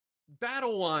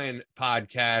Battle Line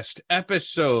Podcast,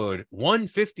 episode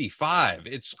 155.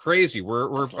 It's crazy.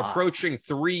 We're approaching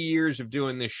 3 years of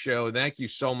doing this show. Thank you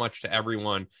so much to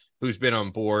everyone who's been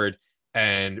on board.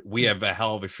 And we have a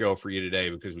hell of a show for you today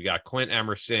because we got Clint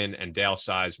Emerson and Dale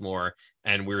Sizemore,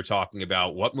 and we were talking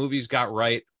about what movies got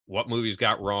right, what movies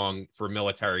got wrong for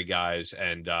military guys.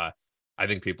 And I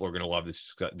think people are going to love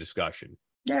this discussion.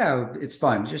 Yeah, it's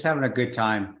fun. Just having a good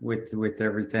time with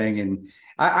everything. And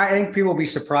I think people will be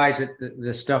surprised at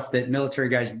the stuff that military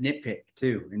guys nitpick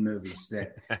too in movies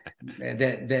that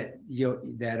that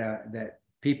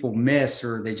people miss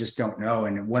or they just don't know.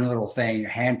 And one little thing, a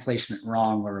hand placement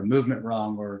wrong or a movement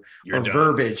wrong or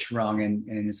verbiage wrong. And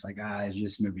it's like,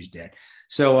 this movie's dead.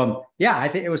 So I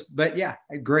think it was, but yeah,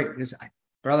 great.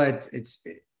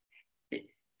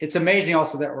 It's amazing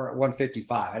also that we're at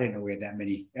 155. I didn't know we had that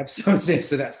many episodes in,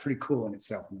 so that's pretty cool in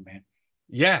itself, man.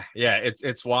 Yeah,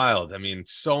 it's wild. I mean,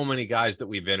 so many guys that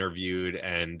we've interviewed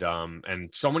and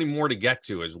so many more to get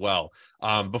to as well.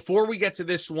 Before we get to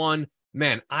this one,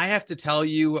 man, I have to tell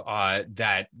you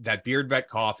that Beard Vet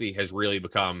coffee has really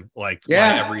become like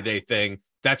my everyday thing.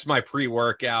 That's my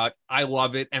pre-workout. I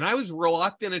love it. And I was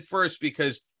reluctant at first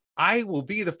because I will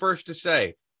be the first to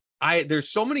say, there's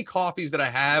so many coffees that I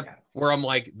have where I'm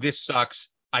like, this sucks.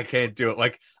 I can't do it.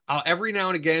 Like every now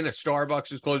and again, a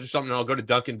Starbucks is closed or something, and I'll go to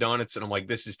Dunkin' Donuts and I'm like,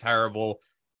 this is terrible.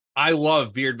 I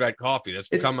love Beard Vet coffee. That's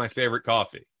become my favorite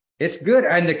coffee. It's good.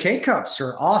 And the K-Cups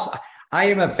are awesome. I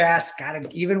am a fast guy.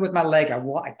 Even with my leg, I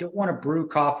don't want to brew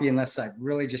coffee unless I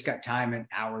really just got time and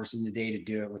hours in the day to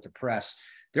do it with the press.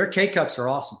 Their K-Cups are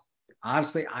awesome.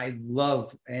 Honestly, I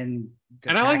love and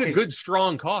I like a good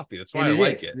strong coffee. That's why I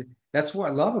like it. That's what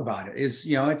I love about it is,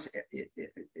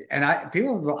 I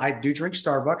do drink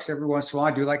Starbucks every once in a while.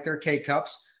 I do like their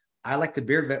K-Cups. I like the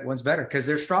Beard Vet ones better because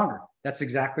they're stronger. That's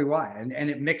exactly why. And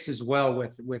it mixes well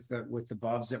with the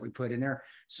bubs that we put in there.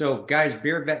 So guys,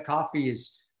 Beard Vet coffee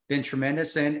has been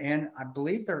tremendous. And I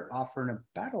believe they're offering a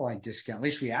Battle Line discount. At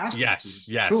least we asked. Yes.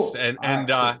 Cool.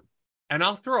 And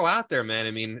I'll throw out there, man.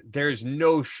 I mean, there's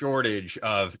no shortage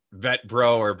of Vet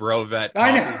Bro or Bro Vet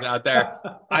coffees out there.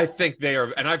 I think they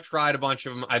are, and I've tried a bunch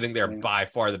of them. I think they're by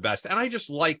far the best. And I just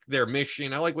like their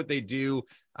mission. I like what they do.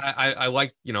 I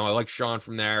like Sean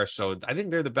from there. So I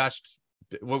think they're the best.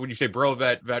 What would you say, Bro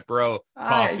Vet, Vet Bro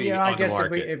coffee on the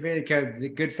market? If a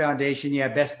good foundation,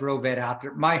 best Bro Vet out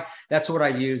there. That's what I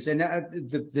use. And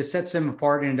that sets them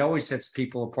apart, and it always sets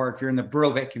people apart if you're in the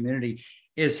Bro Vet community.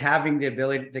 Is having the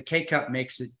ability, the K-Cup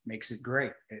makes it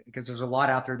great because there's a lot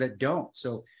out there that don't.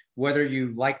 So whether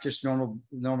you like just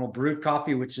normal brewed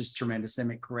coffee, which is tremendous, they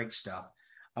make great stuff.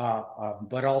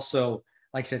 But also,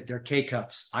 like I said, they're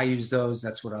K-Cups. I use those.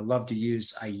 That's what I love to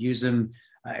use. I use them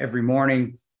every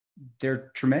morning.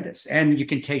 They're tremendous. And you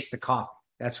can taste the coffee.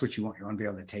 That's what you want. You want to be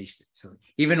able to taste it. So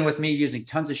even with me using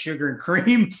tons of sugar and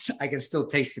cream, I can still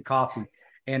taste the coffee.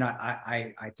 And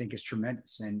I think it's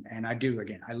tremendous. And I do,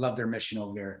 again, I love their mission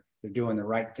over there. They're doing the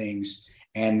right things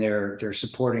and they're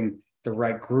supporting the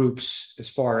right groups as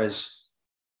far as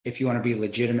if you want to be a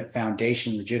legitimate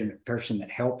foundation, legitimate person that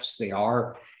helps, they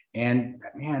are. And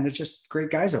man, they're just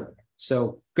great guys over there.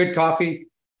 So good coffee,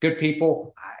 good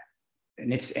people.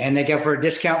 And they go for a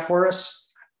discount for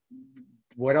us.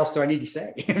 What else do I need to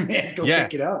say? Man, go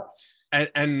pick it up.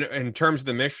 And in terms of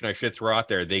the mission, I should throw out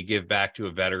there, they give back to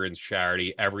a veterans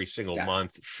charity every single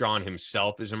month. Sean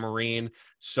himself is a Marine.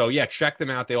 So, check them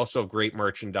out. They also have great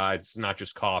merchandise. It's not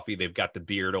just coffee. They've got the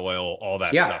beard oil, all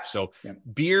that stuff. So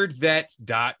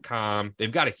beardvet.com.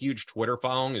 They've got a huge Twitter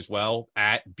following as well,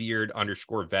 at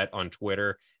 @beard_vet on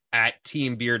Twitter, at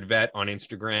Team Beard Vet on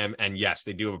Instagram. And yes,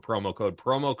 they do have a promo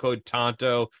code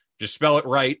Tonto. Just spell it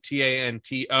right,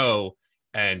 TANTO.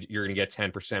 And you're going to get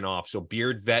 10% off. So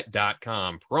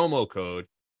beardvet.com, promo code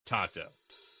Tonto.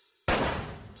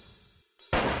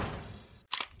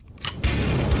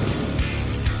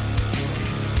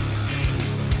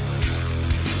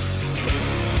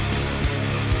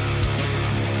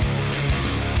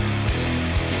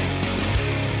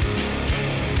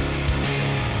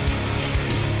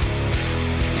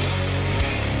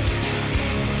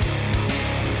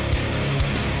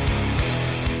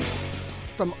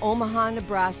 From Omaha,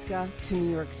 Nebraska to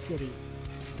New York City,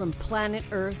 from planet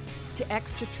Earth to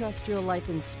extraterrestrial life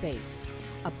in space,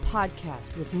 a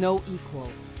podcast with no equal,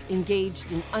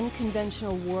 engaged in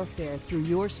unconventional warfare through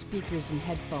your speakers and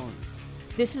headphones.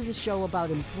 This is a show about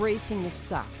embracing the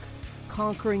suck,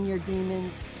 conquering your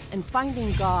demons, and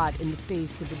finding God in the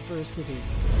face of adversity.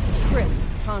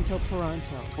 Chris Tonto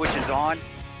Peranto. Twitch is on.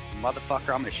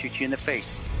 Motherfucker, I'm gonna shoot you in the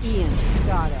face. Ian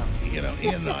Scotto. Ian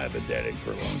and I have been dating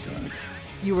for a long time.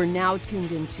 You are now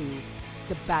tuned into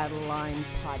the Battle Line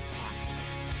Podcast.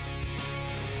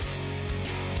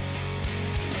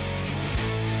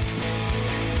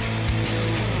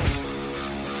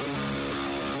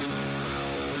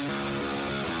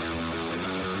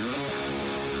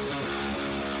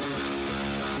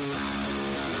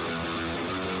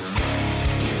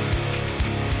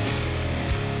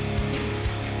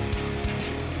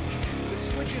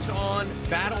 on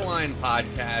Battle Line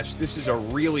Podcast. This is a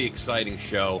really exciting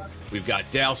show. We've got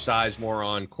Dale Sizemore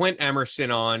on, Clint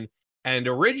Emerson on, and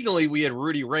originally we had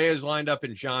Rudy Reyes lined up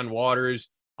and John Waters.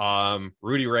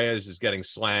 Rudy Reyes is getting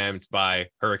slammed by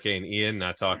Hurricane Ian,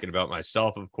 not talking about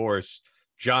myself, of course.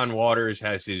 John Waters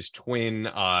has his twin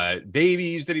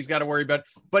babies that he's got to worry about.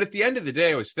 But at the end of the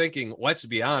day, I was thinking, let's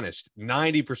be honest,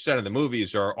 90% of the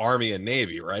movies are Army and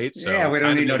Navy, right? So yeah, we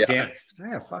don't need no damn.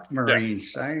 Yeah, fuck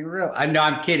Marines. Yeah. I know,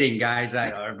 I'm kidding, guys.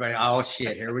 I know everybody. Oh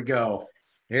shit, here we go.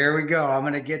 Here we go. I'm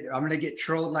gonna get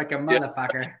trolled like a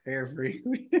motherfucker.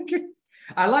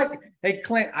 Hey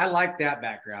Clint, I like that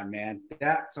background, man.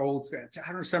 That's old. I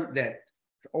don't know, something that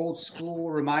old school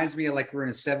reminds me of like we're in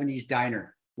a 70s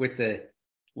diner with the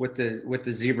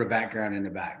zebra background in the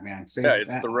back, man. So yeah,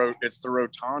 it's the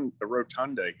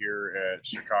rotunda here at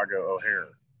Chicago O'Hare.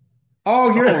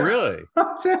 Oh, really?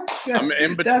 I'm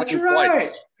in between that's right.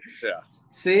 flights. Yeah.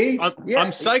 See, I'm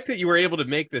psyched that you were able to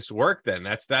make this work. Then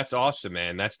that's awesome,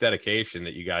 man. That's dedication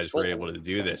that you guys were able to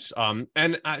do this.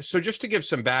 So just to give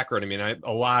some background, I mean,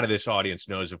 a lot of this audience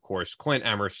knows, of course, Clint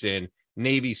Emerson,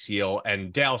 Navy SEAL,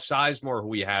 and Dale Sizemore, who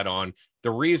we had on. The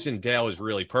reason Dale is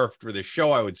really perfect for this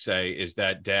show, I would say, is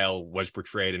that Dale was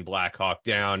portrayed in Black Hawk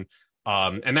Down.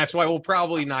 And that's why we'll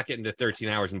probably not get into 13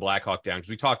 Hours in Black Hawk Down,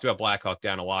 because we talked about Black Hawk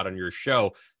Down a lot on your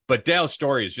show. But Dale's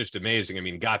story is just amazing. I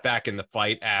mean, got back in the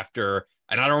fight after,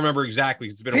 and I don't remember exactly,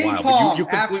 it's been a while, but you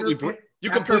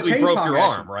completely broke your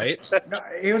arm, right? No,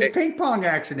 it was a ping pong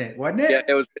accident, wasn't it? Yeah,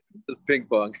 it was ping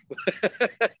pong.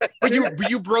 But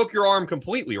you broke your arm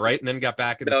completely, right? And then got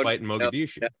back in the fight in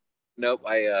Mogadishu. Nope.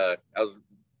 I was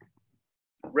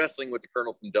wrestling with the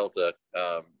colonel from Delta,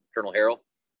 Colonel Harrell,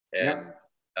 and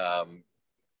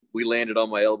we landed on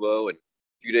my elbow, and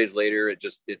a few days later it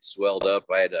swelled up.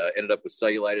 I had ended up with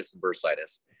cellulitis and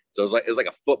bursitis. So it was like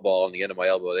a football on the end of my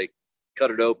elbow. They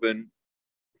cut it open,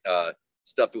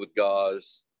 stuffed it with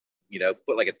gauze,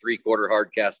 put like a 3/4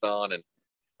 hard cast on, and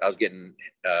I was getting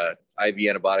IV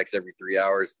antibiotics every 3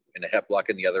 hours and a hep block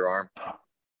in the other arm.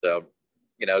 So,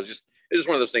 it's just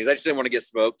one of those things. I just didn't want to get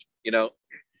smoked, I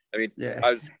mean, yeah.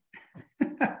 I was,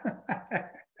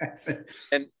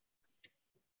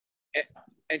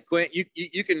 and Quint,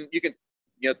 you can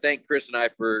thank Chris and I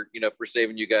for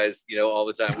saving you guys, all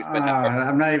the time. We spent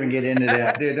I'm not even getting into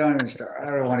that, dude. Don't even start. I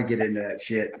don't want to get into that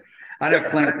shit. I know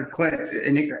Clint,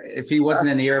 and if he wasn't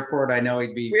in the airport, I know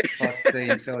he'd be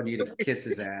telling you to kiss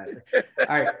his ass.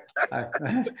 All right, I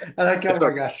like. Oh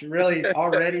my gosh, really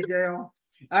already, Dale?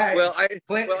 All right. Well,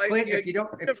 Clint, if you don't,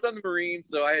 I've done the Marines,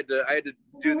 so I had to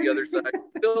do the other side.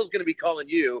 Bill's going to be calling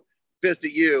you, pissed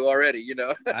at you already,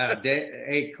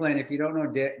 Hey, Clint, if you don't know,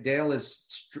 Dale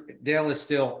is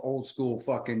still old school,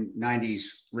 fucking 90s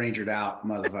rangered out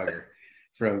motherfucker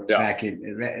from back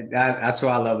in. That's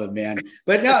why I love him, man.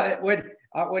 But no,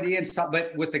 what he installed,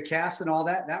 but with the cast and all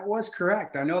that was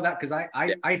correct. I know that because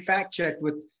I fact checked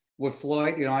with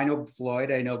Floyd. I know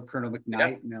Floyd, I know Colonel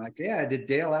McKnight, and they're like, yeah, did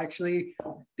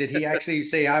he actually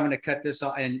say, I'm going to cut this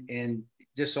off and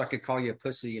just so I could call you a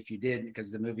pussy if you did,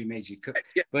 because the movie made you cook.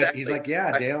 But exactly. He's like,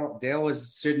 yeah, Dale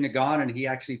shouldn't have gone, and he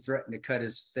actually threatened to cut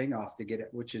his thing off to get it,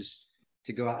 which is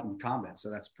to go out in combat.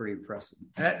 So that's pretty impressive.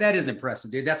 That is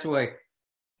impressive, dude. That's why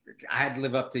I had to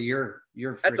live up to your.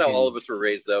 That's how all of us were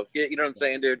raised, though. Yeah, you know what I'm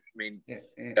saying, dude. I mean,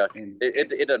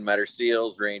 it doesn't matter.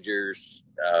 SEALs, Rangers.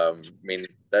 I mean,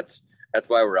 that's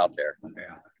why we're out there.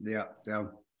 Yeah. So,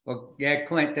 well, yeah,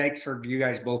 Clint, thanks for you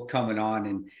guys both coming on,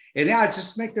 and yeah,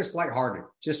 just make this lighthearted,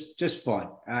 just fun.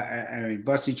 I mean,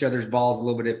 bust each other's balls a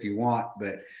little bit if you want,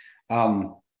 but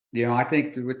I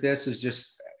think with this is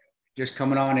just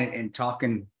coming on and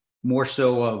talking more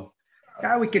so of.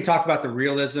 We can talk about the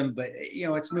realism, but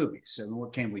it's movies, and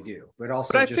what can we do? But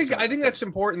also, I think that's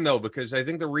important though, because I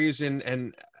think the reason,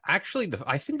 and actually,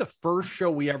 I think the first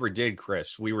show we ever did,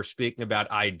 Chris, we were speaking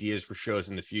about ideas for shows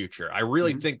in the future. I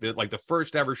really think that, like, the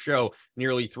first ever show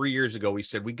nearly 3 years ago, we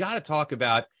said we got to talk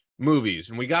about movies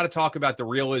and we got to talk about the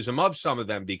realism of some of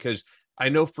them, because I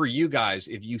know for you guys,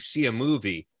 if you see a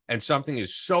movie and something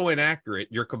is so inaccurate,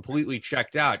 you're completely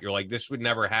checked out. You're like, this would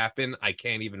never happen. I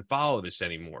can't even follow this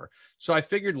anymore. So I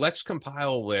figured let's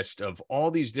compile a list of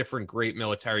all these different great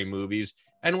military movies,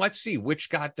 and let's see which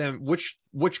got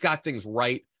things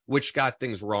right, which got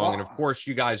things wrong. And of course,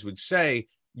 you guys would say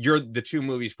the two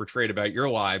movies portrayed about your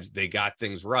lives, they got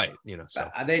things right. So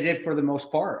they did for the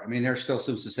most part. I mean, there's still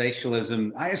some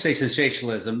sensationalism. I say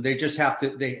sensationalism. They just have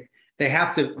to they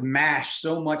have to mash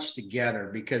so much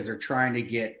together because they're trying to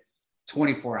get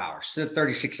 24 hours,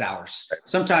 36 hours,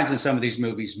 sometimes in some of these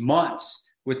movies,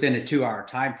 months within a 2-hour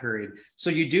time period. So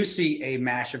you do see a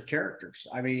mash of characters.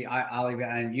 I mean, I'll even,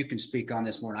 and you can speak on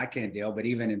this more than I can, Dale, but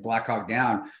even in Black Hawk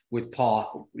Down with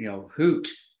Paul, Hoot,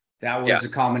 that was a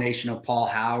combination of Paul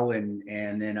Howe and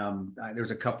then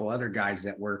there's a couple other guys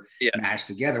that were mashed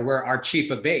together, where our chief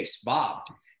of base, Bob,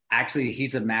 actually,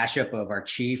 he's a mashup of our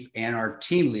chief and our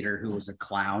team leader, who was a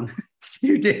clown.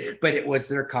 But it was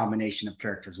their combination of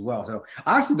characters as well. So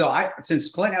honestly, though, since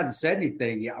Clint hasn't said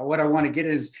anything, what I want to get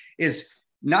is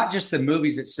not just the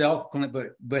movies itself, Clint,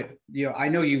 but I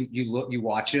know you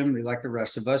watch them, like the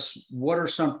rest of us. What are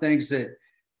some things that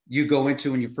you go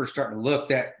into when you first start to look,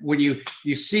 that when you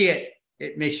see it,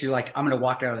 it makes you like, I'm going to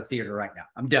walk out of the theater right now.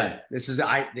 I'm done.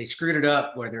 They screwed it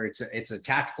up, whether it's a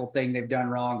tactical thing they've done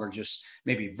wrong, or just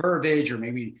maybe verbiage, or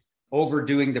maybe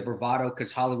overdoing the bravado,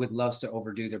 because Hollywood loves to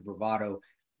overdo their bravado.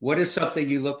 What is something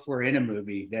you look for in a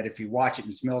movie that if you watch it,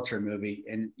 it's a military movie,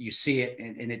 and you see it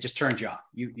and it just turns you off?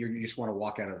 You just want to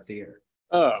walk out of the theater.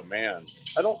 Oh man,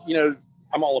 I don't.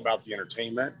 I'm all about the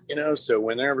entertainment. So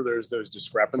whenever there's those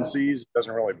discrepancies, it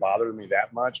doesn't really bother me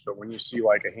that much. But when you see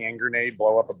like a hand grenade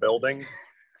blow up a building,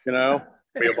 we have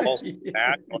all seen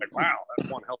that. I'm like, wow,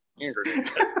 that's one hell of a hand grenade.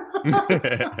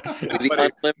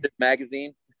 The Unlimited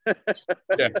magazine.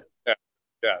 Yeah.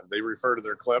 They refer to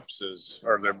their clips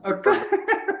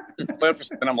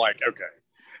clips, and I'm like, okay,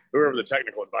 whoever the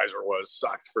technical advisor was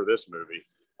sucked for this movie.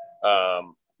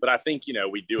 But I think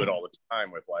we do it all the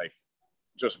time with like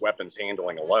just weapons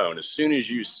handling alone. As soon as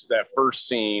that first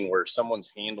scene where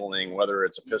someone's handling, whether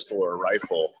it's a pistol or a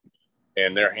rifle,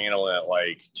 and they're handling it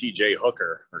like TJ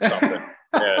Hooker or something,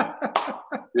 and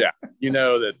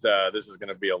that this is going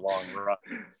to be a long run.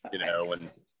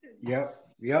 Yep.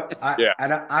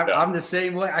 I'm the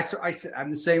same way. I'm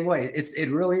the same way.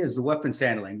 It really is the weapons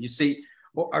handling. You see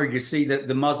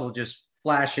the muzzle just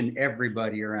flashing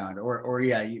everybody around,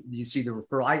 you see the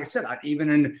referral. Like I said,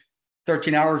 even in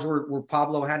 13 hours where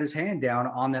Pablo had his hand down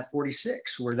on that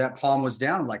 46, where that palm was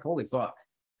down, I'm like, holy fuck.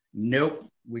 Nope.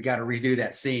 We got to redo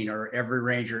that scene, or every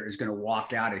Ranger is going to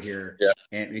walk out of here. Yeah.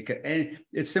 And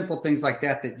it's simple things like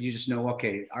that you just know,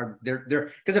 okay,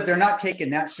 they're because if they're not taking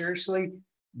that seriously,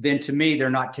 then to me, they're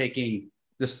not taking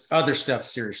this other stuff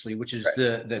seriously, which is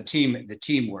the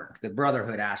teamwork, the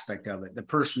brotherhood aspect of it, the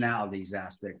personalities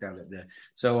aspect of it.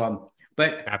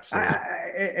 But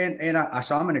absolutely.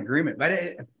 So I'm in agreement, but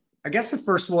I guess the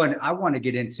first one I want to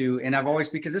get into, and I've always,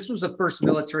 because this was the first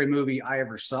military movie I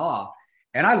ever saw,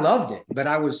 and I loved it, but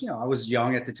I was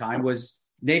young at the time, was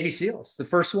Navy SEALs, the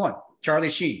first one, Charlie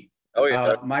Sheen. Oh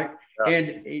yeah.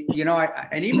 And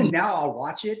and even now I'll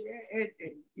watch it, and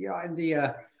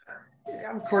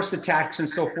of course the tactics and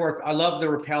so forth. I love the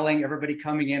rappelling, everybody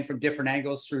coming in from different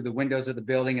angles through the windows of the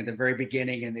building at the very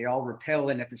beginning, and they all rappel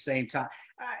in at the same time.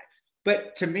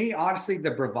 But to me, honestly, the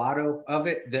bravado of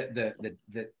it,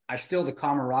 the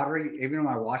camaraderie, even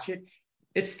when I watch it,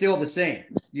 it's still the same.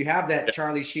 You have that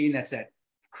Charlie Sheen, that's that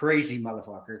crazy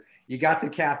motherfucker. You got the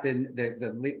captain,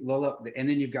 the Lola, and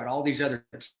then you've got all these other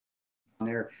on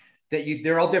there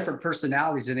they're all different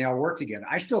personalities, and they all work together.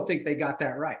 I still think they got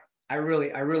that right. I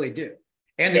really do.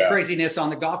 And the craziness on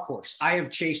the golf course. I have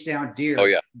chased down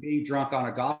deer being drunk on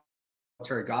a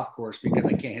military golf course, because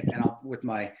I can't hit, and with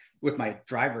my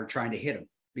driver trying to hit him,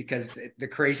 because the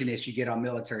craziness you get on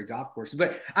military golf courses.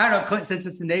 But I don't know, Clint, since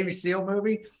it's a Navy SEAL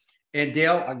movie, and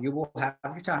Dale, you will have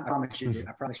your time. I promise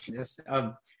you this.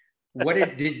 What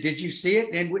did you see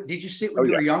it? And did you see it when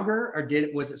you were younger, or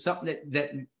was it something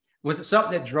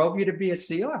that drove you to be a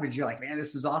SEAL? I mean, you're like, man,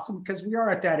 this is awesome, because we are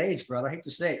at that age, brother. I hate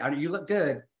to say it. I mean, you look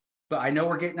good, but I know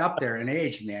we're getting up there in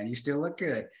age, man. You still look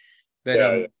good.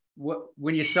 But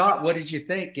when you saw it, what did you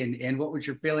think, and what was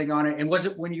your feeling on it? And was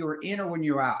it when you were in or when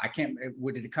you were out? Did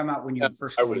it come out when you were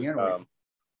first going in?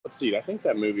 Let's see. I think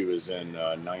that movie was in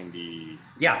 90.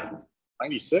 Yeah.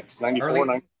 96, 94,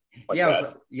 90.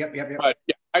 Yep. But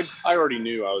I already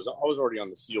knew I was already on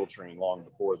the SEAL train long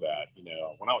before that.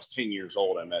 When I was 10 years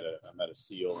old, I met a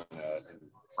SEAL in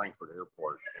Frankfurt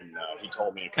Airport, and he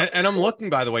told me. And I'm looking,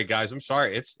 by the way, guys. I'm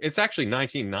sorry. It's actually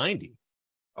 1990.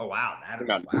 Oh wow,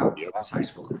 that's high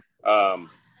school.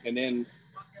 And then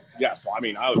so I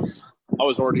mean, I was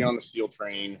already on the SEAL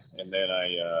train, and then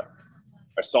I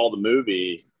saw the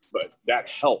movie, but that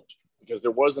helped because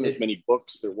there wasn't as many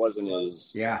books, there wasn't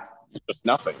as just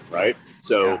nothing, right?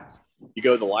 So you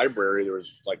go to the library, there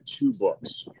was like 2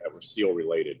 books that were SEAL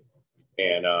related,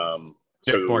 and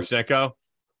Borsenko.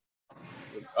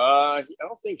 I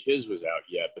don't think his was out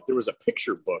yet, but there was a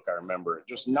picture book. I remember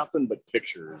just nothing but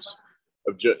pictures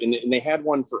of and they had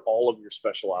one for all of your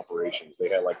special operations. They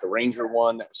had like the Ranger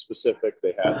one that was specific.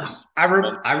 They had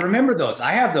I remember those.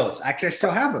 I have those. Actually, I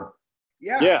still have them.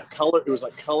 Yeah, color. It was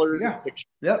like colored Yeah. pictures.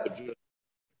 Yep.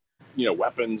 You know,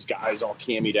 weapons, guys all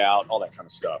cammied out, all that kind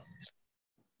of stuff.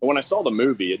 But when I saw the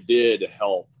movie, it did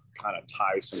help kind of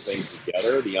tie some things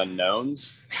together, the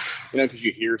unknowns, you know, because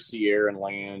you hear sea, air, and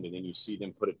land, and then you see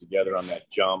them put it together on that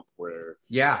jump where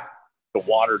the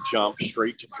water jump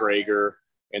straight to Draeger,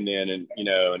 and then and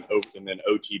then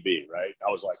OTB, right?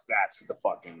 I was like, that's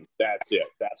it.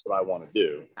 That's what I want to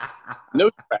do. And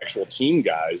those are actual team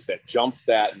guys that jumped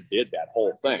that and did that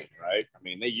whole thing, right? I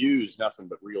mean, they used nothing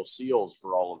but real SEALs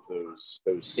for all of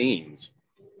those scenes,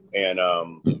 and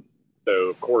so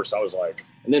of course I was like,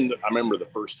 and then I remember the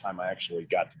first time I actually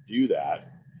got to do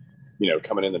that, you know,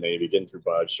 coming in the Navy, getting through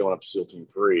Budge, showing up to SEAL Team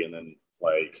 3, and then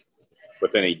like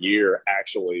within a year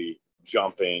actually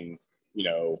jumping, you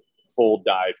know, full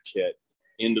dive kit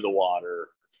into the water,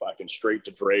 fucking straight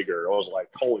to Draeger. I was like,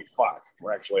 holy fuck,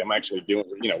 I'm actually doing,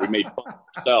 you know, we made fun of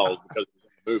ourselves because it was in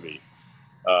the movie.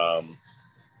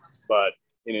 But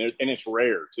and it's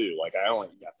rare too. Like I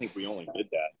think we only did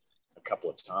that a couple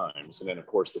of times, and then of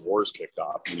course the wars kicked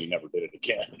off and you never did it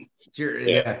again. Sure,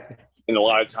 yeah. And a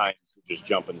lot of times you're just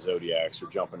jumping Zodiacs or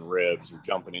jumping Ribs or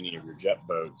jumping any of your jet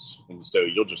boats, and so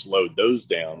you'll just load those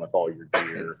down with all your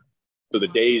gear. So the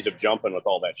days of jumping with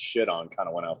all that shit on kind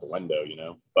of went out the window, you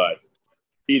know. But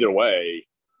either way,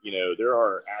 you know, there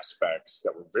are aspects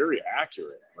that were very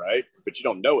accurate, right? But you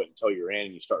don't know it until you're in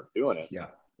and you start doing it. Yeah.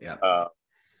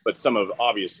 But some of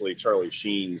obviously Charlie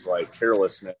Sheen's like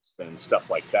carelessness and stuff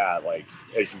like that, like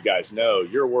as you guys know,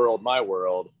 your world, my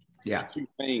world, there's two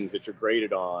things that you're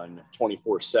graded on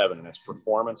 24/7, and that's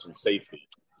performance and safety.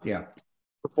 Yeah.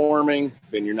 Performing,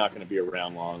 then you're not going to be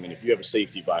around long, and if you have a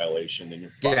safety violation, then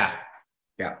you're fucked.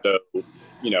 Yeah. So,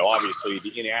 you know, obviously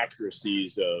the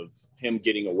inaccuracies of him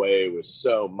getting away with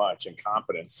so much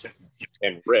incompetence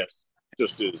and risk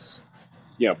just is,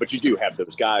 you know, but you do have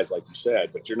those guys, like you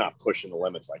said, but you're not pushing the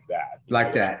limits like that.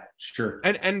 Like that. Sure.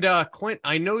 And Clint,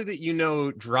 I know that you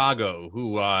know Drago,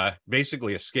 who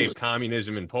basically escaped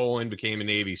communism in Poland, became a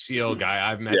Navy SEAL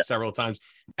guy I've met several times.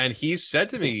 And he said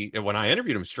to me when I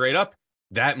interviewed him straight up,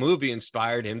 that movie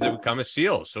inspired him to become a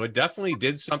SEAL. So it definitely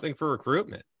did something for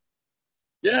recruitment.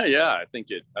 Yeah. I think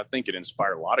it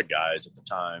inspired a lot of guys at the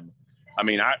time. I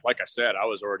mean, like I said, I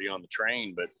was already on the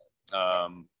train, but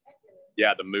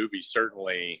the movie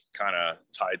certainly kind of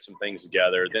tied some things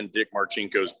together. Then Dick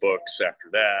Marchenko's books after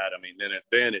that. I mean,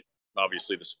 then it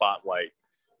obviously the spotlight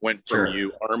went from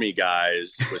you Army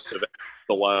guys with Sylvester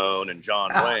Stallone and John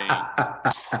Wayne.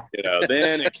 You know,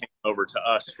 then it came over to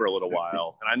us for a little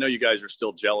while, and I know you guys are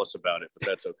still jealous about it, but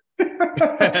that's okay.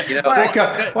 You know,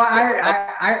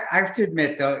 I have to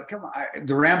admit though, come on,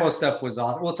 the Rambo stuff was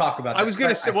awesome. We'll talk about that. I was going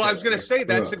to say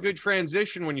that's a good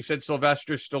transition when you said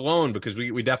Sylvester Stallone, because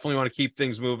we definitely want to keep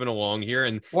things moving along here,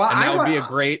 and that would be a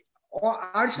great. Well,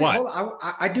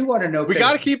 I do want to know. We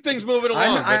got to keep things moving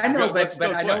along. I know, but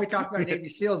I know we talked about Navy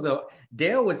SEALs though.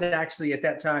 Dale was actually at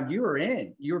that time. You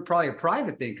were probably a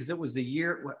private thing because it was the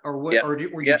year or what? Yeah, or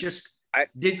were you just?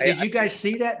 Did you guys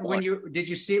see that did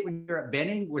you see it when you were at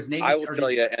Benning? Was Navy? I will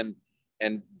tell you,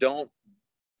 and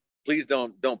please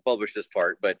don't publish this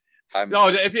part, but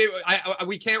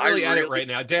we can't really edit right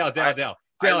now. Dale,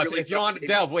 if you want,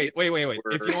 Dale, wait.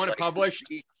 If you want to publish,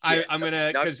 I'm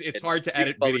gonna, because it's hard to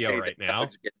edit video right now.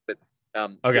 But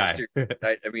okay.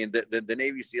 I mean, the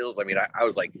Navy SEALs. I mean, I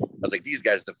was like, these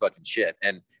guys are the fucking shit.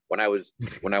 And when I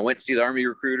went to see the Army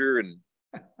recruiter and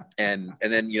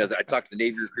then, you know, I talked to the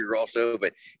Navy recruiter also,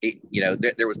 but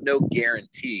there was no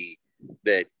guarantee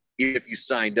that if you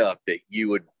signed up that you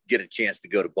would get a chance to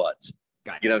go to Buds.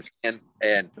 You know what I'm saying?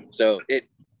 And so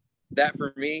that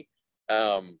for me,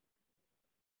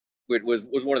 it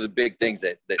was one of the big things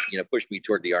that pushed me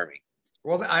toward the Army.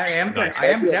 Well, I am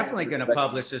definitely going to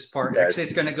publish this part. Actually,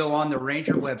 it's going to go on the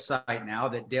Ranger website now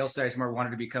that Dale Sizemore wanted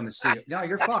to become a SEAL. No,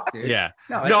 you're fucked, dude. Yeah.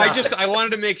 No, I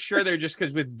wanted to make sure there, just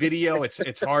because with video,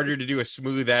 it's harder to do a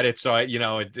smooth edit. So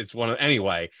it's one of,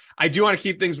 anyway, I do want to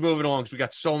keep things moving along because we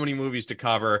got so many movies to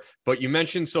cover, but you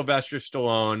mentioned Sylvester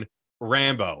Stallone,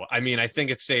 Rambo. I mean, I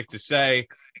think it's safe to say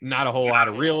not a whole lot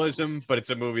of realism, but it's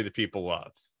a movie that people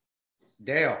love.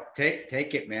 Dale, take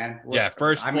it, man.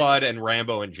 First Blood and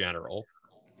Rambo in general.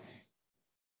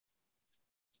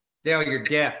 Dale, you're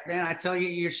deaf, man. I tell you,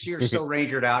 you're so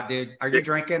rangered out, dude. Are you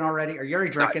drinking already? Are you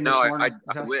already drinking this morning?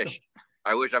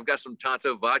 I wish I've got some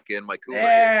Tonto vodka in my cooler.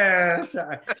 Yeah.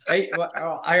 Hey,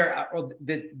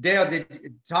 Dale,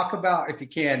 did talk about, if you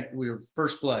can,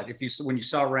 First Blood. When you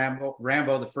saw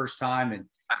Rambo the first time, and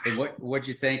what'd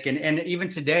you think? And even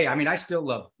today, I mean, I still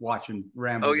love watching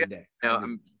Rambo today.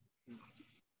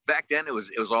 Back then it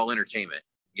was all entertainment.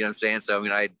 You know what I'm saying? So I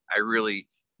mean, I really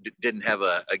didn't have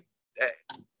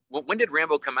when did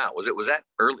Rambo come out? Was that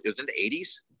early? It was in the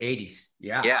 80s. 80s.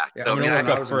 Yeah. Yeah. So, I'm gonna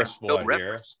look up First Blood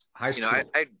here. High school.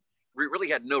 I really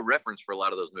had no reference for a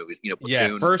lot of those movies.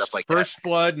 Platoon, Yeah, stuff like First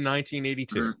Blood,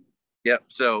 1982. Mm-hmm. Yeah.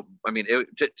 So I mean, to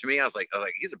me, I was like,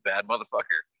 he's a bad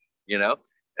motherfucker,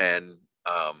 and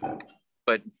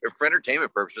but for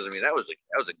entertainment purposes, I mean, that was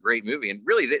a great movie, and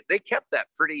really they kept that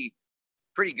pretty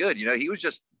good. He was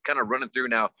just kind of running through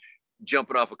now,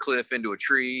 jumping off a cliff into a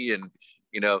tree, and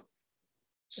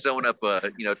sewing up a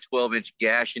 12-inch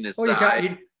gash in his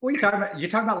side. What are you talking about? You're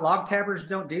talking about log tabbers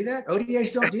don't do that?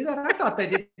 ODAs don't do that? I thought they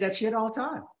did that shit all the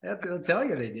time. They'll tell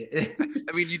you they did.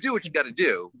 I mean, you do what you got to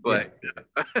do, but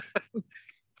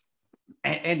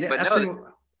and but that's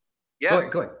yeah.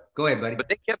 Go ahead, buddy. But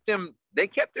they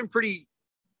kept him pretty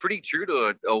true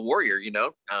to a warrior,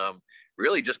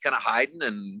 really just kind of hiding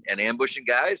and ambushing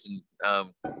guys, and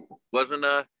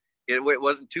it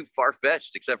wasn't too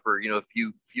far-fetched, except for a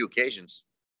few occasions.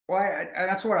 Well,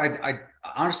 that's what I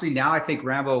honestly, now I think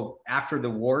Rambo, after the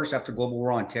wars, after Global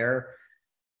War on Terror,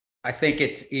 I think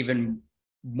it's even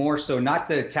more so, not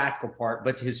the tactical part,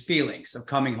 but his feelings of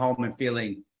coming home and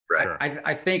feeling. Right.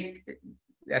 I think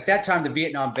at that time, the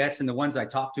Vietnam vets and the ones I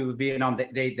talked to in Vietnam,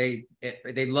 they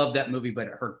loved that movie, but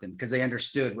it hurt them because they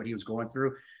understood what he was going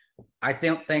through. I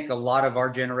think a lot of our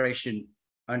generation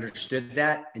understood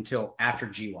that until after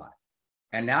GWAT.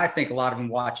 And now I think a lot of them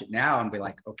watch it now and be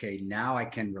like, okay, now I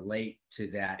can relate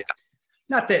to that. Yeah.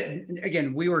 Not that,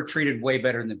 again, we were treated way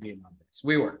better than the Vietnam vets.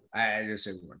 We were. I just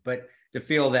say we were. But to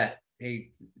feel that,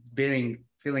 feeling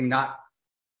not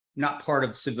part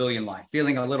of civilian life,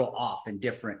 feeling a little off and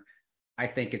different, I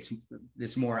think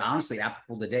it's more honestly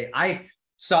applicable today. I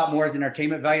saw it more as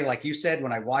entertainment value, like you said,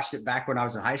 when I watched it back when I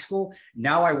was in high school.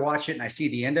 Now I watch it and I see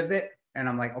the end of it, and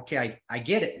I'm like, okay, I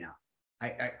get it now.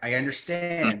 I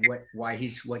understand what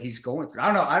he's going through.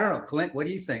 I don't know, Clint. What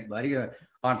do you think, buddy?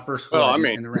 On First Blood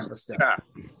and the Rambo stuff. Yeah.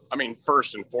 I mean,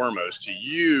 first and foremost, to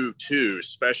you too,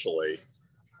 especially,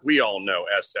 we all know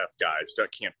SF guys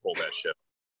that can't pull that shit.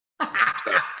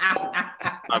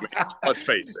 I mean, let's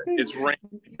face it.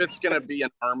 If it's going to be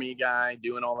an Army guy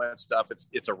doing all that stuff,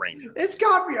 it's a Ranger. It's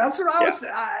got me. That's what I was.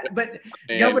 But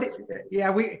nobody.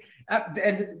 Yeah, we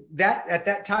and that at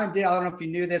that time, Dale. I don't know if you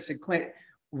knew this, and Clint.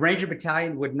 Ranger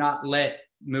Battalion would not let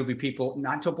movie people,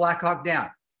 not until Black Hawk Down.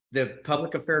 The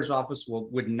public affairs office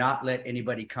would not let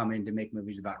anybody come in to make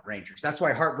movies about Rangers. That's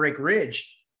why Heartbreak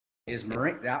Ridge is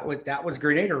Marine. That was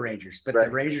Grenadier Rangers, but right.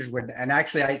 The Rangers would. And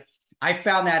actually, I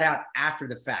found that out after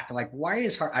the fact. I'm like, why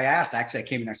is I asked? Actually, I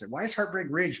came in and I said, why is Heartbreak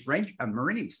Ridge a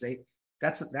Marines?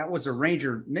 That was a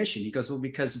Ranger mission. He goes, well,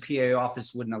 because the PA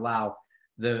office wouldn't allow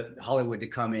the Hollywood to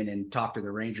come in and talk to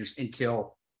the Rangers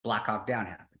until Black Hawk Down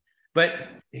happened. But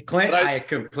Clint, I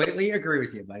completely agree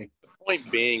with you, buddy. The point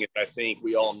being, I think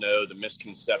we all know the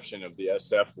misconception of the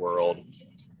SF world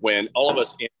when all of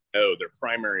us know their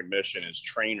primary mission is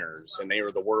trainers, and they are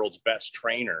the world's best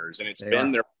trainers. And it's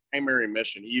been their primary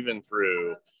mission even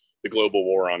through the global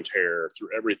war on terror,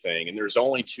 through everything. And there's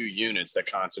only 2 units that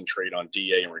concentrate on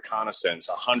DA and reconnaissance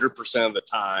 100% of the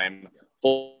time,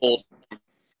 full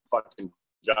fucking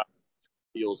job,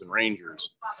 SEALs and Rangers.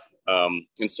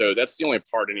 And so that's the only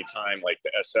part anytime like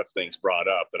the SF thing's brought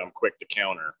up that I'm quick to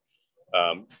counter.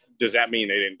 Does that mean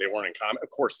they weren't in combat? Of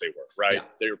course they were, right? Yeah.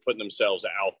 They were putting themselves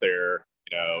out there,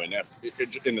 and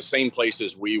in the same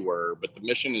places we were, but the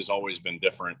mission has always been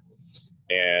different,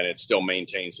 and it still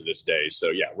maintains to this day.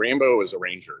 So yeah, Rambo was a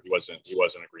Ranger. He wasn't a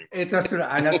Green. That's what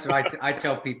I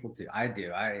tell people too. I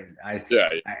do.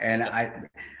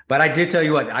 But I do tell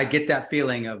you what, I get that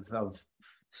feeling of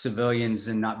civilians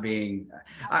and not being.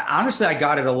 Honestly, I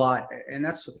got it a lot, and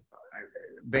that's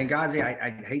Benghazi.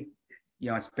 I hate,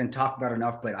 it's been talked about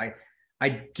enough, but I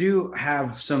do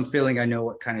have some feeling I know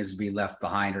what kind of is to be left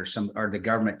behind, or the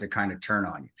government to kind of turn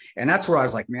on you, and that's where I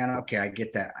was like, man, okay, I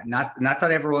get that. Not that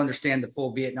I ever will understand the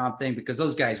full Vietnam thing, because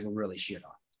those guys were really shit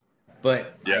on,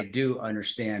 but I do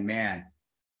understand, man,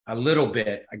 a little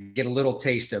bit. I get a little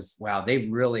taste of, wow, they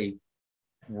really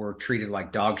were treated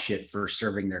like dog shit for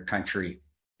serving their country.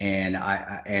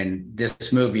 And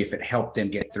this movie, if it helped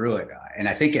them get through it, and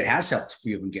I think it has helped a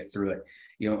few of them get through it,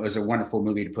 it was a wonderful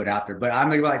movie to put out there. But I'm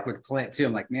like with Clint too.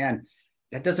 I'm like, man,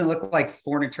 that doesn't look like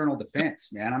foreign internal defense,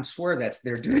 man. I'm sure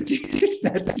they're doing this.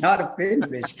 That's not a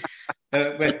finish.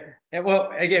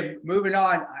 Well, again, moving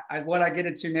on. What I get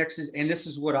into next is, and this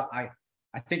is what I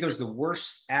think it was the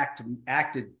worst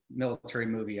acted military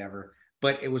movie ever,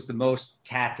 but it was the most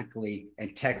tactically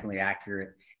and technically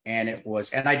accurate. And it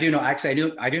was, and I do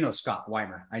know Scott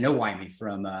Weimer. I know Wymie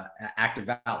from Active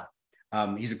Valor.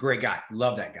 He's a great guy.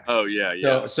 Love that guy. Oh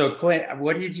yeah. So Clint,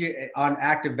 what did you on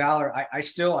Active Valor? I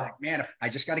still man, I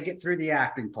just got to get through the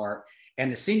acting part.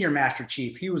 And the senior master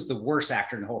chief, he was the worst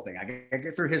actor in the whole thing. I got to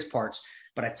get through his parts,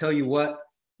 but I tell you what,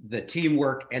 the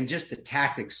teamwork and just the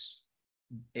tactics,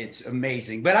 it's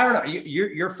amazing. But I don't know,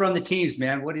 you're from the teams,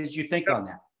 man. What did you think on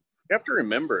that? You have to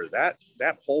remember that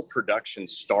whole production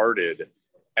started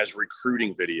as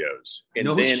recruiting videos, and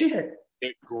then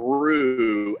it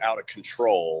grew out of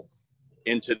control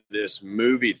into this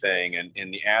movie thing,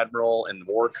 and the Admiral and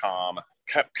Warcom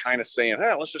kept kind of saying,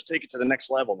 "Hey, let's just take it to the next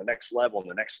level, and the next level, and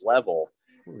the next level."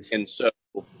 And so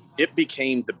it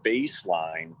became the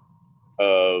baseline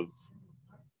of,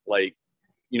 like,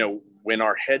 you know, when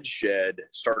our head shed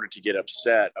started to get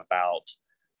upset about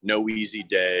No Easy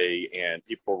Day and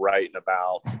people writing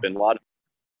about Bin Laden,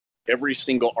 every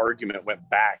single argument went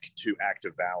back to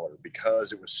Active Valor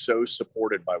because it was so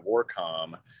supported by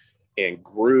Warcom and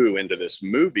grew into this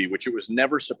movie, which it was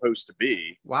never supposed to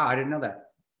be. Wow, I didn't know that.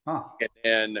 Huh. And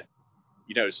then,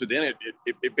 you know, so then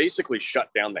it basically shut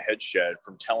down the head shed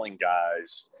from telling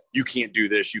guys, you can't do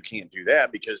this, you can't do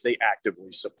that, because they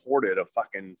actively supported a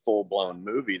fucking full-blown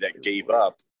movie that gave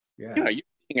up, you know, you're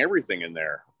seeing everything in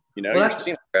there. You know, you're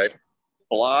seeing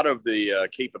a lot of the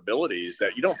capabilities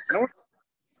that no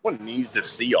one needs to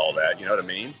see all that. You know what I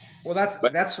mean? Well,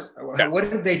 what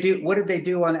did they do? What did they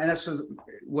do on? And that's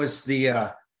was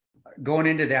the going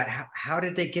into that. How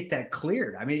did they get that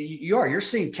cleared? I mean, you're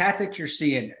seeing tactics. You're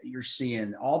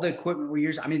seeing all the equipment we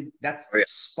use. I mean, that's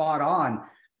spot on.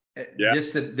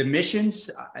 Just the missions.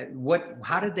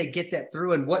 How did they get that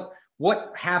through? And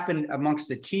what happened amongst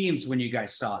the teams when you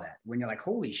guys saw that? When you're like,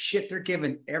 holy shit, they're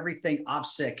giving everything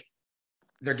OPSEC.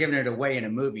 They're giving it away in a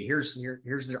movie. Here's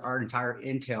our entire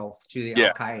intel to the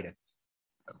Al Qaeda.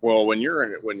 Well, when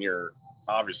you're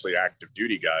obviously active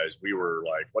duty guys, we were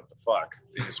like, what the fuck?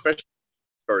 Especially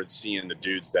started seeing the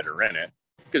dudes that are in it,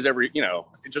 because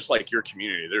just like your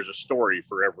community, there's a story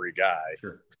for every guy.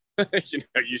 Sure.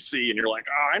 You see, and you're like,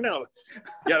 oh, I know.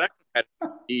 Yeah, that had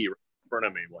E right in front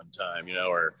of me one time,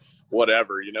 or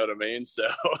whatever, you know what I mean? So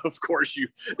of course you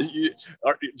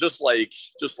are just like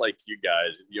you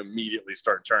guys, you immediately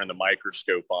start turning the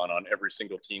microscope on every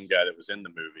single team guy that was in the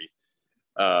movie.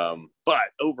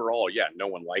 But overall, no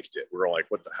one liked it. We were like,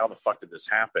 how the fuck did this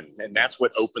happen? And that's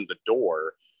what opened the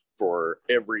door for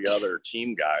every other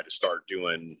team guy to start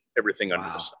doing everything under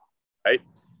the sun, right?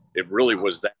 It really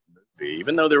was that movie,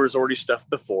 even though there was already stuff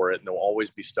before it, and there'll always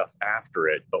be stuff after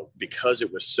it. But because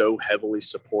it was so heavily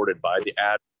supported by the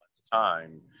ad at the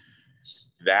time,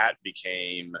 that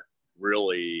became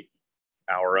really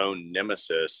our own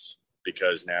nemesis,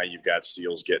 because now you've got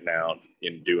SEALs getting out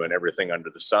and doing everything under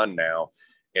the sun now,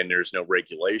 and there's no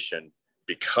regulation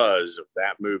because of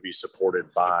that movie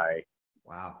supported by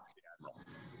the Admiral.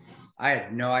 I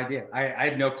had no idea. I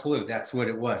had no clue that's what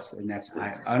it was, and that's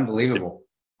unbelievable.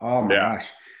 Oh my gosh.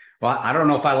 Well, I don't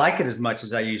know if I like it as much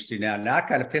as I used to now. Now it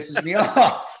kind of pisses me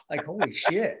off. Like, holy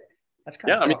shit. That's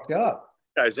kind of fucked up.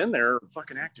 Guys in there are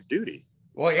fucking active duty.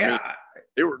 Well, yeah.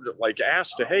 They were like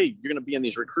asked to, hey, you're going to be in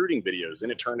these recruiting videos.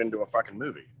 And it turned into a fucking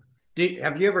movie.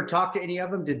 Have you ever talked to any of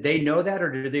them? Did they know that,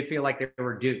 or did they feel like they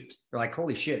were duped? They're like,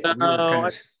 holy shit.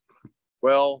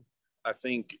 Well, I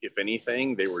think if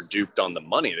anything, they were duped on the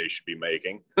money they should be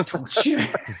making. Oh,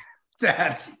 shit.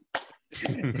 That's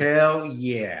hell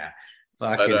yeah.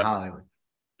 Fucking Hollywood.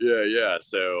 Yeah.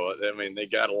 So, I mean, they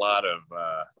got a lot of,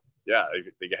 they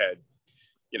had,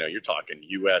 you're talking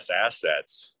U.S.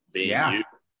 assets being used in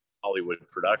Hollywood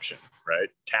production, right?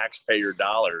 Taxpayer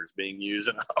dollars being used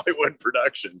in Hollywood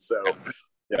production. So,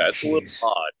 it's a little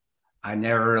odd. I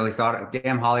never really thought of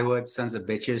damn Hollywood, sons of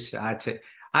bitches.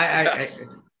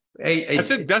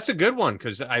 That's a good one,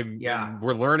 because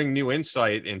we're learning new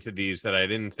insight into these that I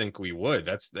didn't think we would.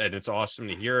 It's awesome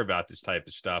to hear about this type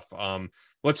of stuff.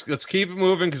 Let's keep it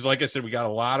moving, because like I said, we got a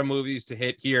lot of movies to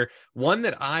hit here. One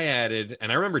that I added,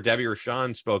 and I remember Debbie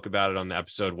Rashawn spoke about it on the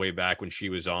episode way back when she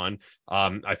was on.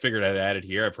 I figured I'd add it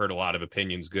here. I've heard a lot of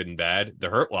opinions, good and bad. The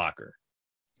Hurt Locker.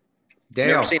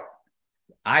 Dale,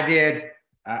 I did.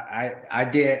 I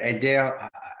did, and Dale,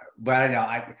 but I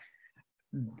know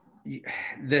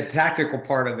the tactical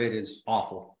part of it is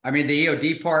awful. I mean, the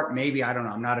EOD part, maybe, I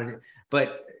don't know.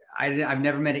 But I've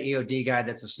never met an EOD guy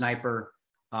that's a sniper.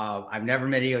 I've never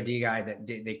met an EOD guy that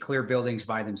they clear buildings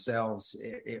by themselves.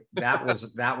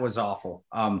 That was awful.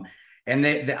 And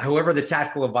whoever the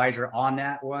tactical advisor on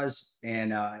that was,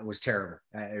 and it was terrible.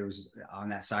 It was on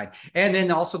that side. And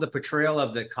then also the portrayal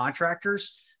of the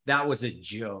contractors. That was a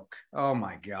joke. Oh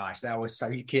my gosh. That was so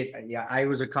you kid. Yeah. I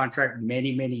was a contractor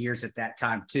many, many years at that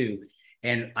time too.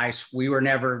 And we were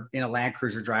never in a Land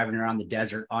Cruiser driving around the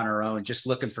desert on our own, just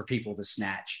looking for people to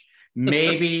snatch.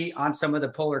 Maybe on some of the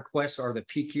Polar Quest or the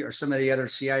PQ or some of the other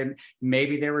CI,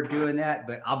 maybe they were doing that.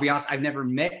 But I'll be honest, I've never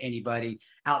met anybody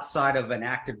outside of an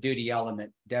active duty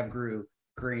element, DevGru,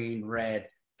 Green, Red,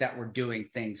 that were doing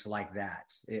things like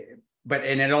that. But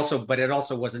it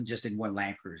also wasn't just in one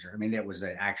Land Cruiser. I mean, it was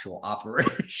an actual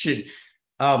operation.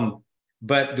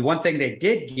 But the one thing they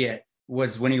did get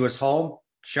was when he was home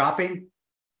shopping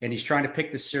and he's trying to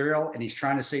pick the cereal and he's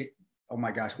trying to say, oh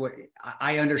my gosh, what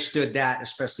I understood that,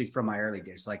 especially from my early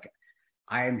days. Like,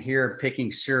 I am here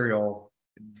picking cereal.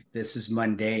 This is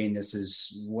mundane. This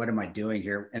is, what am I doing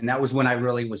here? And that was when I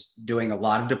really was doing a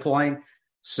lot of deploying.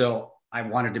 So I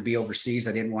wanted to be overseas.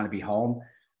 I didn't want to be home.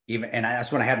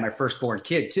 That's when I had my firstborn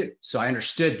kid too. So I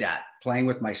understood that, playing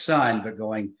with my son, but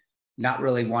not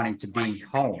really wanting to be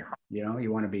home. You know,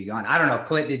 you want to be gone. I don't know,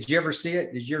 Clint, did you ever see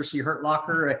it? Did you ever see Hurt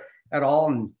Locker at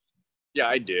all? And yeah,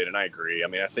 I did, and I agree. I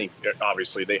mean, I think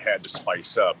obviously they had to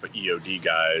spice up EOD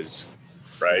guys,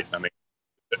 right? I mean,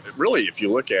 really, if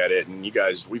you look at it, and you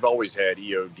guys, we've always had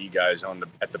EOD guys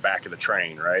at the back of the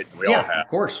train, right? We all have, of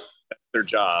course. That's their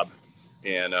job,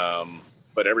 and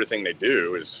but everything they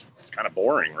do it's kind of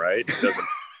boring, right? It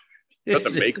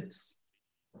doesn't make,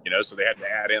 you know. So they had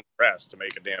to add in the rest to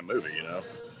make a damn movie, you know.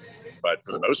 But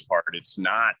for the most part, it's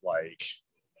not like,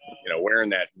 you know, wearing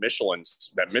that Michelin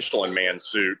man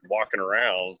suit, walking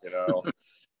around, you know.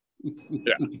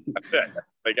 Yeah, that's it.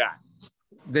 They got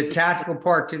the tactical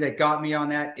part too that got me on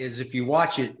that is, if you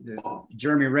watch it,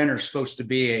 Jeremy Renner's supposed to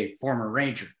be a former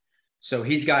Ranger, so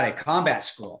he's got a combat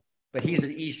scroll, but he's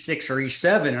an E6 or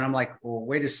E7, and I'm like, well,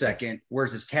 wait a second,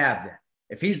 where's his tab then?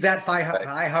 If he's that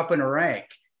high up in a rank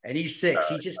and E6,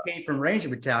 he just came from Ranger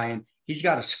Battalion, he's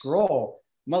got a scroll.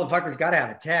 Motherfucker's got to have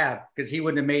a tab, because he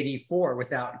wouldn't have made E4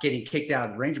 without getting kicked out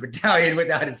of the Ranger Battalion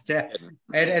without his tab.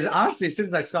 And as soon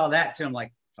as I saw that too, I'm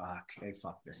like, fuck, they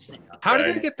fucked this thing up. How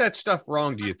did they get that stuff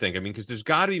wrong, do you think? I mean, because there's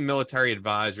got to be military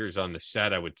advisors on the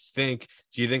set, I would think.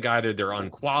 Do you think either they're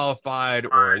unqualified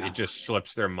or it just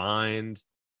slips their mind?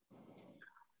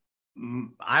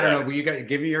 I don't know. Well, you got to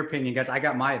give me your opinion, guys. I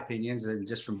got my opinions, and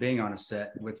just from being on a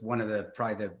set with one of the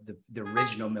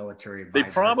original military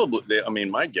advisors. I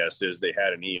mean, my guess is they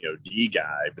had an EOD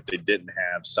guy, but they didn't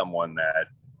have someone that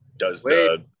does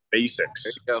the basics.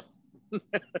 There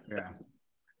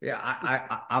you go.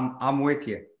 I'm with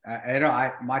you.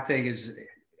 My thing is,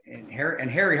 and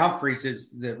Harry Humphreys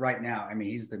is right now. I mean,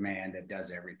 he's the man that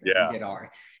does everything. Yeah.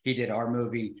 He did our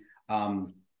movie.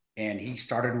 And he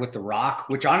started with The Rock,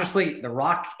 which honestly, The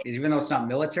Rock, even though it's not a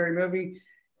military movie,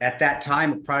 at that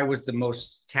time, it probably was the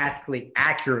most tactically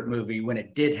accurate movie when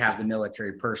it did have the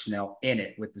military personnel in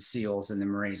it with the SEALs and the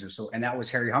Marines. And that was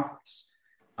Harry Humphreys.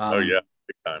 Big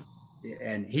time.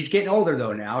 And he's getting older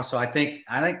though now. So I think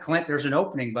Clint, there's an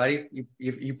opening, buddy.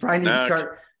 You probably need to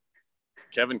start.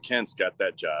 Kevin Kent's got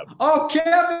that job. Oh,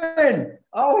 Kevin!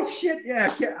 Oh shit!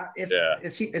 Yeah.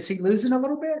 Is he losing a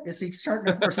little bit? Is he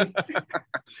starting to?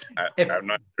 I'm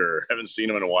not sure. Haven't seen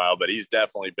him in a while, but he's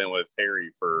definitely been with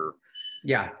Harry for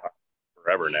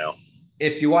forever now.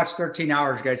 If you watch 13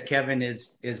 Hours, guys, Kevin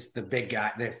is the big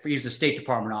guy. He's a State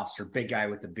Department officer, big guy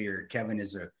with the beard. Kevin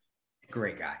is a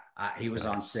great guy. He was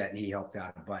on set and he helped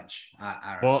out a bunch.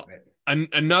 I don't know.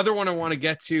 Another one I want to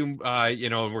get to,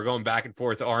 we're going back and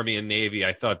forth, Army and Navy.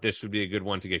 I thought this would be a good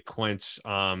one to get Clint's,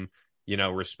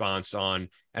 response on.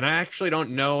 And I actually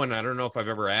don't know, and I don't know if I've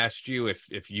ever asked you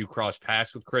if you crossed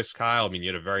paths with Chris Kyle. I mean,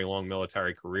 you had a very long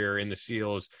military career in the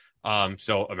SEALs.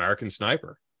 So American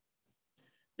Sniper.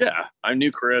 Yeah, I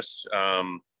knew Chris.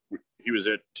 He was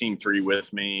at Team 3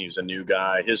 with me. He's a new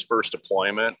guy. His first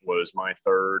deployment was my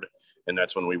third, and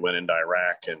that's when we went into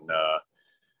Iraq. And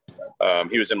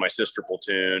he was in my sister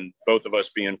platoon. Both of us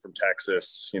being from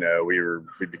Texas,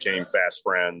 we became fast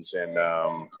friends, and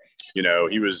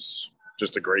he was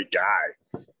just a great guy.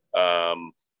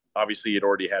 Obviously, he'd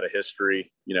already had a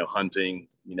history, hunting,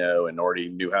 and already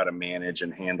knew how to manage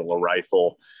and handle a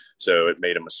rifle. So it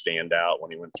made him a standout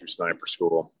when he went through sniper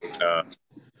school.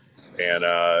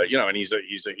 And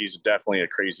he's definitely a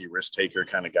crazy risk taker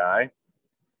kind of guy.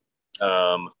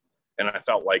 And I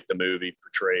felt like the movie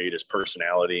portrayed his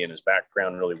personality and his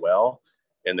background really well.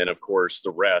 And then, of course, the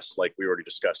rest, like we already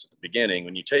discussed at the beginning,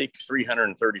 when you take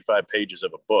 335 pages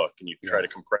of a book and you try to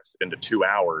compress it into 2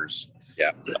 hours,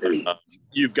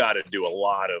 you've got to do a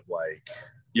lot of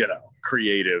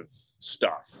creative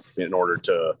stuff in order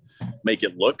to make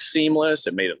it look seamless.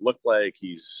 It made it look like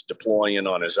he's deploying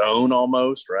on his own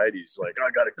almost, right? He's like, I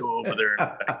got to go over there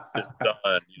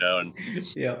and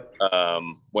it's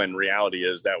done, when reality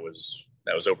is that was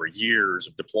over years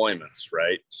of deployments,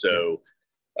 right? So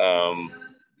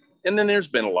And then there's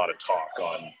been a lot of talk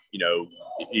on, you know,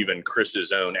 even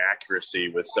Chris's own accuracy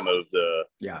with some of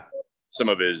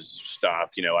his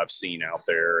stuff, you know, I've seen out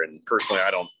there. And personally,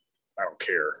 I don't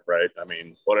care, right? I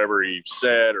mean, whatever he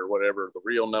said or whatever the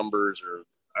real numbers or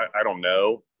I don't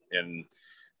know. And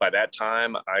by that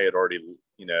time, I had already,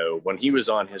 you know, when he was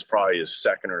on probably his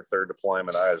second or third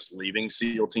deployment, I was leaving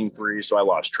SEAL Team 3. So I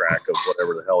lost track of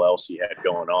whatever the hell else he had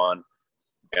going on.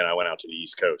 And I went out to the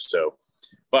East Coast. So,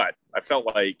 but I felt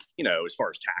like, you know, as far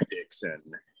as tactics and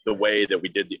the way that we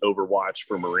did the Overwatch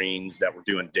for Marines that were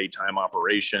doing daytime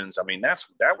operations, I mean, that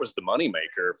was the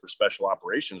moneymaker for special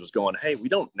operations, was going, hey, we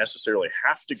don't necessarily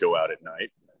have to go out at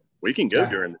night. We can go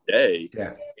during the day.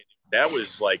 Yeah. That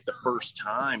was like the first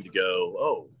time to go,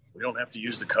 oh, we don't have to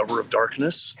use the cover of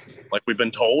darkness like we've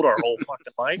been told our whole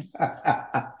fucking life,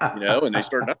 you know. And they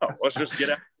started, no, let's just get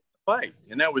out and fight.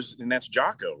 And that's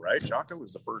Jocko, right? Jocko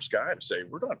was the first guy to say,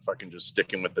 we're not fucking just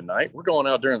sticking with the night. We're going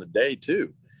out during the day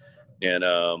too. And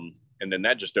then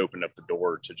that just opened up the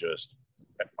door to just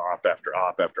op after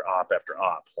op after op after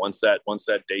op. Once that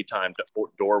daytime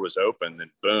door was open,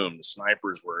 then boom, the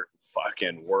snipers were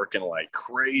fucking working like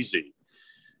crazy.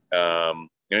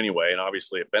 Anyway, and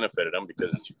obviously it benefited him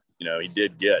because, you know, he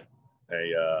did get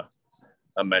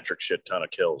a metric shit ton of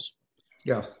kills.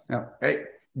 Yeah. Hey,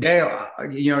 Dale,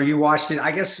 you know, you watched it,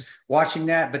 I guess, watching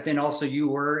that, but then also you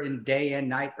were in day and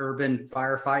night urban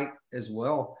firefight as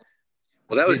well.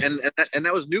 Well, that was, and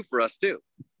that was new for us too,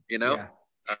 you know. Yeah.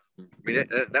 I mean,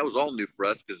 that was all new for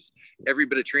us because every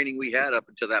bit of training we had up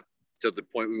until the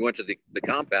point we went to the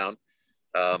compound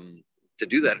to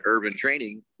do that urban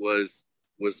training was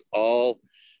all,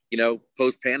 you know,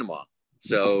 post Panama.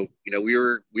 So, you know, we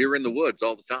were in the woods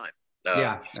all the time.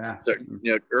 So,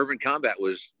 you know, urban combat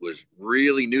was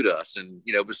really new to us. And,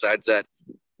 you know, besides that,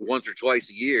 once or twice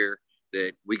a year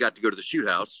that we got to go to the shoot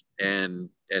house and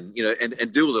you know,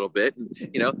 and do a little bit, and,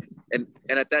 you know, and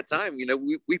at that time, you know,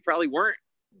 we probably weren't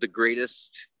the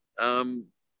greatest, you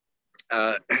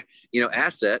know,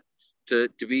 asset to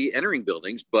be entering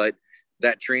buildings, but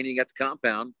that training at the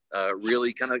compound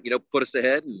really kind of, you know, put us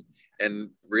ahead and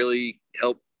really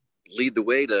helped lead the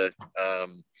way to,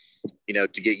 you know,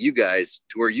 to get you guys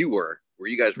to where you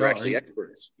guys were actually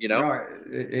experts, you know? No,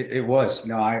 it was.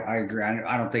 No, I agree.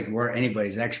 I don't think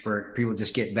anybody's expert. People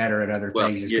just get better at other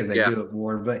things just because they do it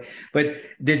more. But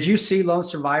did you see Lone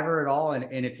Survivor at all?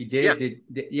 And if you did,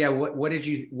 what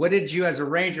did you as a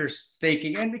Ranger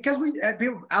thinking? And because we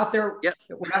people out there,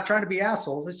 we're not trying to be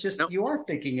assholes. It's just you are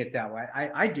thinking it that way.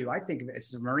 I do. I think of it.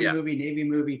 It's a Marine movie, Navy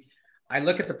movie. I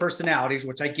look at the personalities,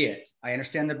 which I get. I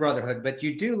understand the brotherhood, but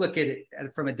you do look at it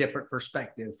from a different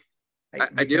perspective.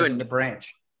 I do in the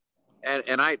branch,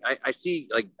 and I see,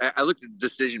 like, I looked at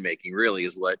decision making really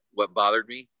is what bothered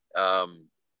me.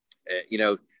 You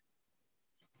know,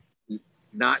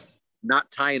 not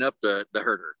tying up the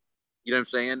herder, you know what I'm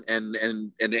saying,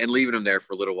 and leaving them there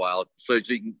for a little while so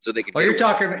they can. Oh, you're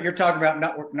talking about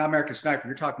not American Sniper.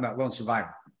 You're talking about Lone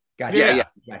Survivor. Gotcha.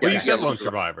 Yeah. Well, you said Lone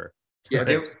Survivor. Yeah.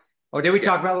 Did we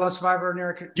talk about Lone Survivor,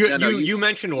 America? You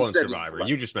mentioned Lone Survivor.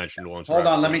 You just mentioned Lone Survivor.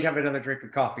 Hold on, let me have another drink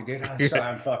of coffee, dude. I'm sorry,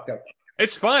 I'm fucked up.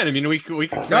 It's fine. I mean, we can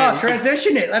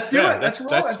transition it. Let's do it. Let's roll.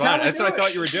 That's fine. That's what I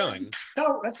thought you were doing.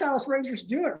 That's how us Rangers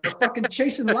do it. We're fucking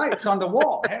chasing lights on the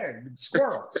wall. Hey,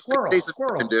 squirrel.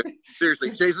 Dude.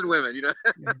 Seriously, chasing women, you know.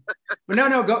 But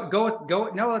no, go.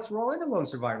 No, let's roll into Lone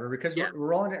Survivor because we're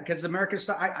rolling it because American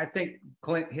style. I think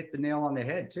Clint hit the nail on the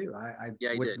head too.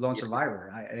 With Lone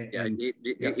Survivor.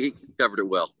 He covered it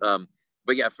well.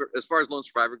 But yeah, as far as Lone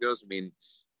Survivor goes, I mean,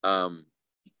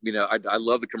 you know, I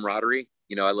love the camaraderie.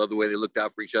 You know, I love the way they looked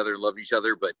out for each other and loved each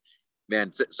other. But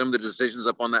man, some of the decisions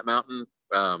up on that mountain,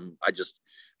 I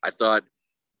thought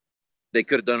they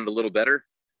could have done it a little better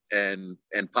and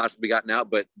possibly gotten out.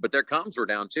 But their comms were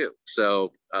down too.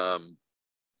 So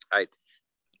I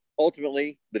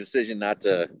ultimately the decision not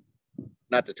to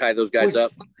tie those guys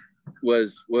up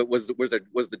was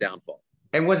the downfall.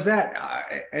 And was that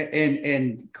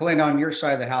and Clint, on your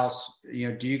side of the house, you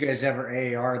know, do you guys ever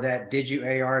AAR that? Did you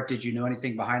AAR? Did you know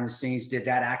anything behind the scenes? Did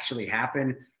that actually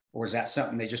happen, or was that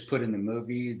something they just put in the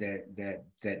movie that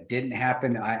didn't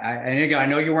happen? I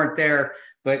know you weren't there,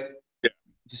 but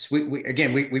just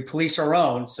we police our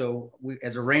own. So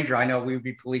as a Ranger, I know we would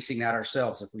be policing that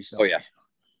ourselves if we saw. Oh yeah,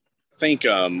 I think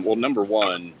well, number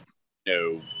one,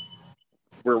 you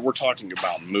know, we're talking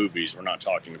about movies. We're not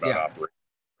talking about operations.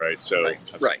 Right. So,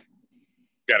 right.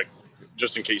 Got to,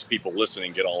 just in case people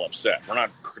listening get all upset, we're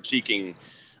not critiquing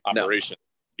operations,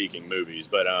 critiquing movies,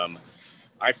 but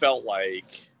I felt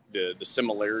like the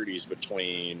similarities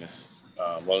between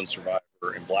Lone Survivor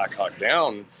and Black Hawk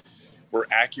Down were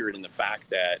accurate in the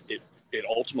fact that it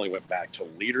ultimately went back to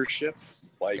leadership,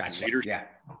 like leadership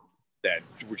that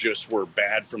were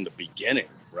bad from the beginning,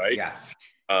 right? Yeah.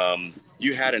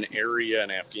 You had an area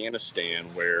in Afghanistan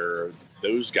where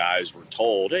those guys were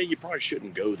told, hey, you probably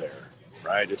shouldn't go there,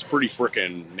 right? It's pretty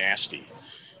freaking nasty.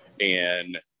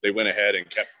 And they went ahead and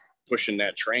kept pushing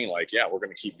that train like, yeah, we're going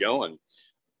to keep going.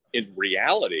 In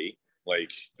reality,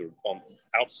 like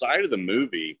outside of the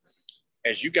movie,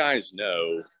 as you guys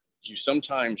know, you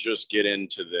sometimes just get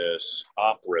into this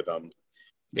op rhythm.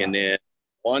 Yeah. And then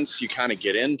once you kind of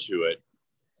get into it,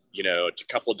 you know, it's a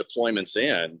couple of deployments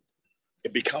in,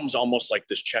 it becomes almost like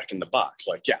this check in the box.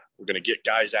 Like, yeah, we're going to get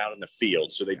guys out in the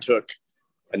field. So they took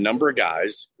a number of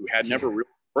guys who had never really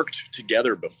worked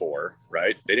together before,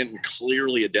 right? They didn't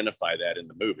clearly identify that in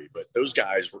the movie, but those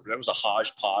guys that was a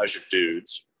hodgepodge of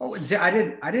dudes. Oh, I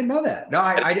didn't know that. No,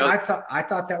 I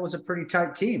thought that was a pretty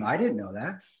tight team. I didn't know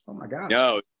that. Oh my gosh.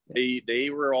 No, they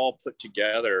were all put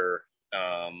together,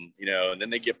 you know, and then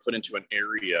they get put into an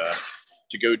area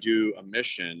to go do a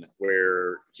mission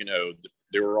where, you know,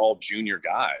 they were all junior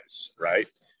guys, right?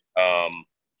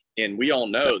 And we all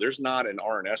know there's not an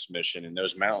RNS mission in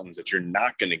those mountains that you're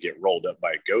not going to get rolled up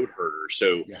by a goat herder.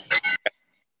 So at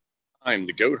the time,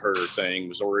 the goat herder thing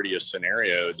was already a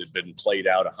scenario that had been played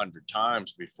out 100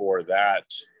 times before that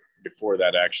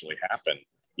actually happened,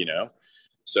 you know?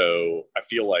 So I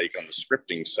feel like on the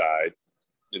scripting side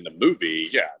in the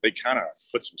movie, they kind of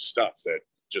put some stuff that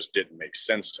just didn't make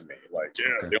sense to me. Like,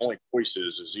 the only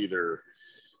choices is either,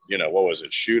 you know, what was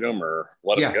it? Shoot them or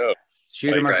let them go.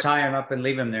 Shoot them or tie them up and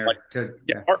leave them there.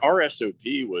 Our SOP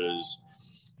was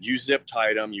you zip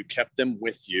tied them, you kept them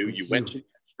with you. You went to the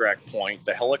extract point,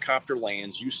 the helicopter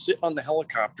lands, you sit on the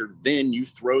helicopter, then you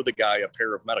throw the guy a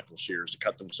pair of medical shears to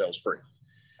cut themselves free.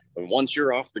 And once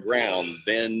you're off the ground,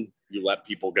 then you let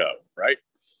people go, right?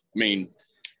 I mean,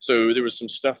 so there was some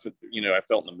stuff that, you know, I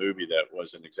felt in the movie that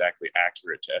wasn't exactly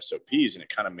accurate to SOPs, and it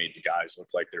kind of made the guys look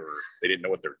like they didn't know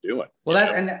what they were doing.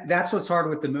 Well, that's what's hard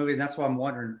with the movie, and that's why I'm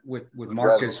wondering with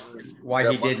Marcus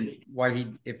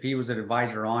if he was an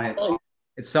advisor on it.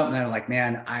 It's something that I'm like,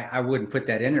 man, I wouldn't put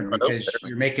that in there because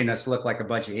you're making us look like a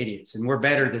bunch of idiots, and we're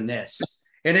better than this.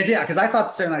 And it did, because I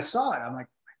thought when I saw it, I'm like,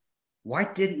 why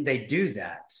didn't they do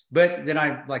that? But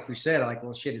then like we said,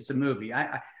 well, shit, it's a movie.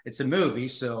 It's a movie,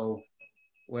 so.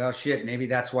 Well, shit, maybe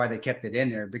that's why they kept it in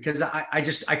there, because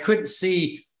I couldn't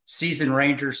see seasoned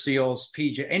Ranger, SEALs,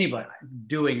 PJ, anybody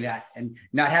doing that and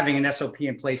not having an SOP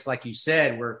in place, like you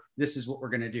said, where this is what we're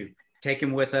going to do. Take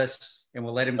him with us and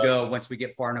we'll let him go once we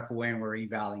get far enough away and we're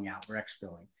evaling out, we're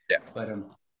exfilling. Yeah. But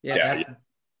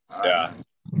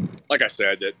like I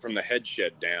said, that from the head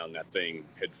shed down, that thing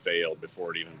had failed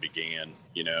before it even began,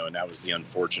 you know, and that was the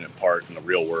unfortunate part in the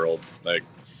real world. Like,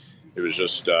 it was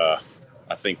just,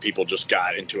 I think people just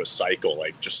got into a cycle,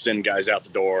 like just send guys out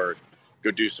the door,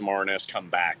 go do some RNS, come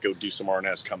back, go do some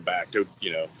RNS, come back, go,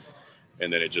 you know,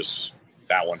 and then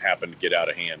that one happened to get out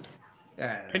of hand.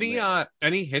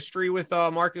 Any history with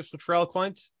Marcus Luttrell,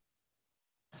 Clint?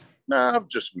 No, I've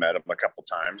just met him a couple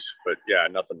times, but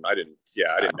nothing. I didn't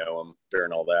know him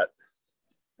during all that.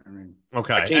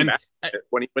 Okay. I came back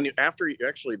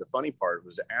actually, the funny part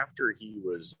was after he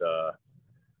was,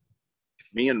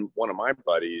 me and one of my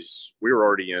buddies, we were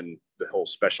already in the whole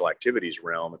special activities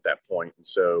realm at that point. And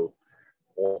so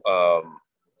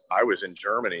I was in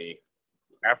Germany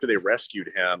after they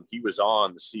rescued him. He was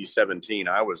on the C-17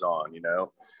 I was on, you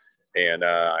know, and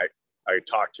I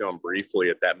talked to him briefly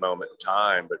at that moment in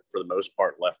time, but for the most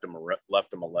part left him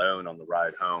alone on the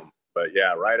ride home. But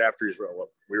right after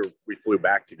we flew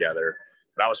back together.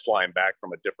 But I was flying back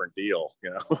from a different deal, you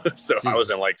know, so I was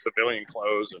in like civilian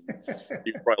clothes, and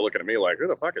you're probably looking at me like, who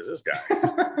the fuck is this guy?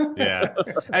 Yeah.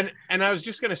 And I was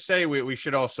just going to say, we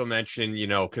should also mention, you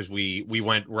know, because we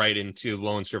went right into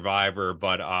Lone Survivor,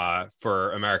 but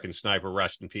for American Sniper,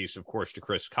 rest in peace, of course, to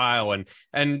Chris Kyle,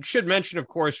 and should mention, of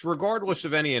course, regardless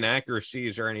of any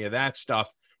inaccuracies or any of that stuff,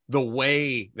 the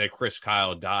way that Chris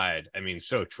Kyle died, I mean,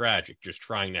 so tragic, just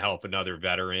trying to help another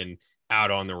veteran out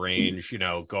on the range, you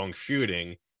know, going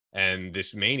shooting, and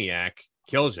this maniac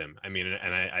kills him. I mean,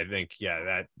 and I think,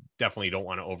 that definitely don't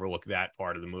want to overlook that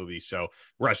part of the movie. So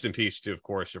rest in peace to, of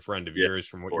course, a friend of yours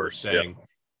from what you were saying. Yeah.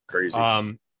 Crazy.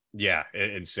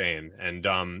 Insane. And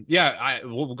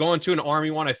we'll go into an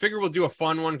Army one. I figure we'll do a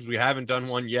fun one because we haven't done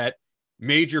one yet.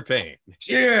 Major Pain.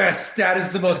 Yes, that is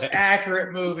the most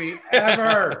accurate movie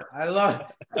ever. I love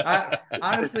it.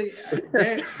 Honestly,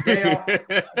 Dale,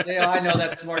 I know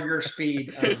that's more your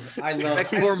speed. I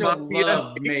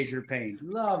love Major Pain.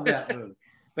 Love that movie.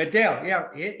 But Dale,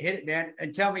 hit it, man.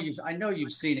 And tell me, I know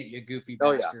you've seen it, you goofy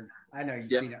bastard. I know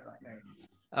you've seen it right now.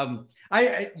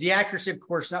 The accuracy, of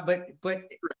course not, but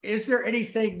is there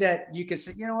anything that you could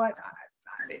say, you know what,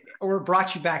 or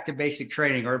brought you back to basic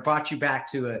training, or brought you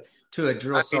back to a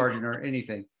drill sergeant or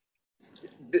anything?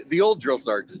 The old drill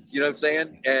sergeants, you know what I'm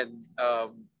saying? And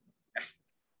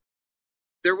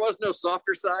there was no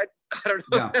softer side. I don't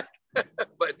know. No.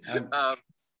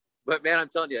 But man, I'm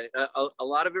telling you, a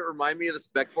lot of it reminded me of the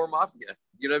Spec 4 Mafia.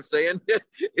 You know what I'm saying?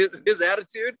 His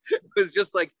attitude was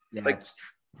just like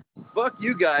fuck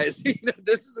you guys. You know,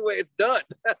 this is the way it's done.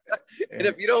 And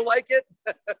if you don't like it,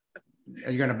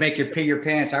 you're gonna make you pee your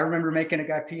pants. I remember making a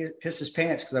guy piss his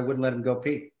pants because I wouldn't let him go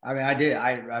pee. I mean, I did.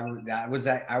 I was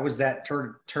that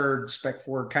turd Spec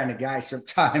 4 kind of guy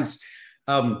sometimes.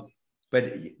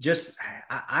 But just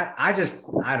I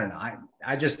don't know.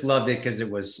 I just loved it because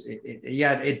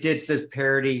it did says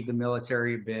parody the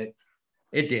military a bit.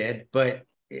 It did, but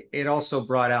it also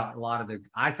brought out a lot of the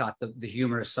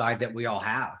humorous side that we all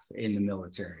have in the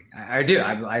military. I do.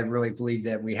 I really believe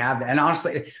that we have that. And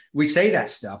honestly, we say that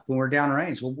stuff when we're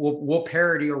downrange. We'll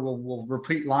parody or we'll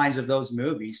repeat lines of those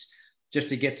movies just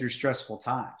to get through stressful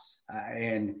times.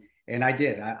 And I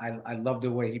did. I love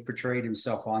the way he portrayed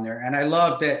himself on there. And I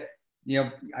love that. You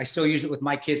know, I still use it with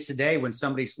my kids today. When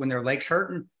their leg's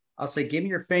hurting, I'll say, give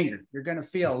me your finger. You're going to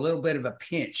feel a little bit of a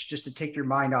pinch just to take your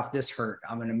mind off this hurt.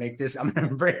 I'm going to make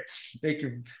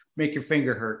your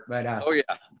finger hurt. But oh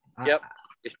yeah. Yep.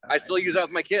 I still use that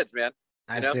with my kids, man.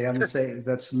 I'm going to say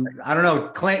I don't know.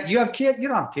 Clint, you have kids? You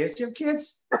don't have kids. Do you have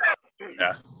kids?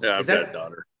 Yeah. I've got a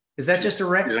daughter. Is that just a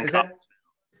wreck?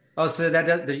 Oh, so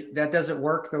that doesn't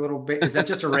work. The little bit, is that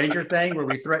just a Ranger thing where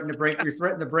we threaten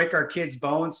to break our kids'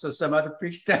 bones so some other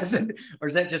priest doesn't, or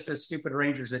is that just the stupid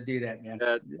Rangers that do that, man?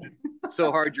 So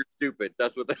hard you're stupid.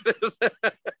 That's what that is.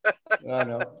 Oh,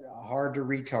 no, hard to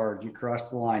retard. You crossed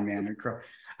the line, man.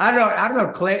 I don't know,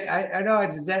 Clint. I know.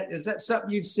 Is that something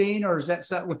you've seen, or is that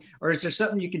something, or is there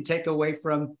something you can take away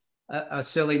from a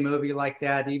silly movie like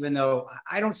that? Even though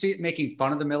I don't see it making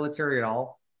fun of the military at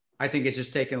all. I think it's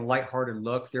just taking a lighthearted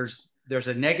look. There's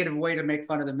a negative way to make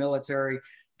fun of the military.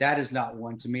 That is not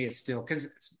one to me. It's still, because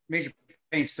Major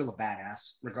Payne's still a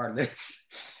badass,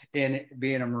 regardless, in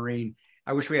being a Marine.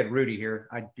 I wish we had Rudy here.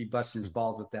 I'd be busting his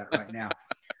balls with that right now.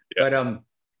 Yeah. But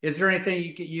is there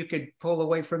anything you could pull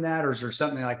away from that, or is there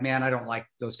something like, man, I don't like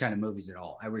those kind of movies at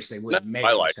all? I wish they wouldn't make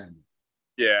those kind of movies.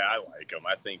 Yeah, I like them.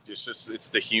 I think it's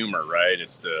the humor, right?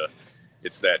 It's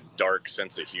that dark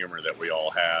sense of humor that we all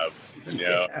have. And, you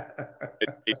know,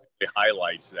 it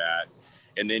highlights that.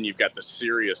 And then you've got the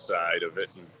serious side of it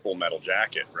in Full Metal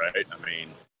Jacket, right? I mean,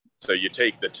 so you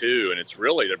take the two, and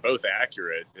they're both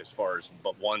accurate as far as,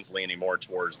 but one's leaning more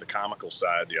towards the comical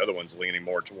side. The other one's leaning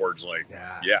more towards pretty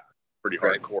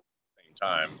hardcore at the same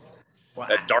time. Wow.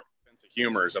 That dark sense of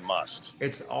humor is a must.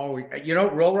 It's always,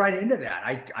 roll right into that.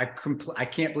 I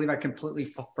can't believe I completely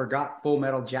forgot Full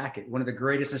Metal Jacket. One of the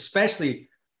greatest, especially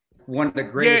one of the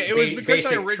greatest. Yeah, it was because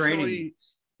basic training.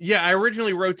 Yeah, I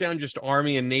originally wrote down just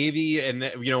Army and Navy, and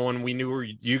when we knew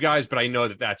you guys, but I know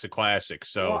that's a classic.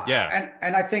 So yeah,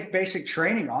 and I think basic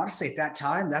training, honestly, at that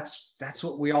time, that's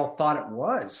what we all thought it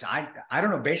was. I don't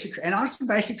know, honestly,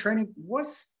 basic training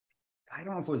was, I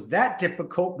don't know if it was that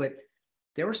difficult, but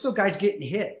there were still guys getting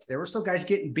hit. There were still guys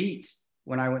getting beat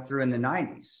when I went through in the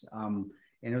 90s. And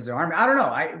it was the Army. I don't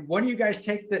know. When do you guys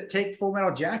take Full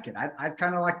Metal Jacket? I'd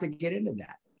kind of like to get into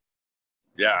that.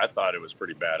 Yeah, I thought it was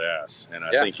pretty badass. And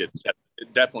I think it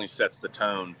definitely sets the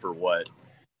tone for what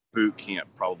boot camp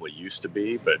probably used to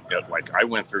be. But like, I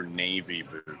went through Navy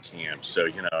boot camp. So,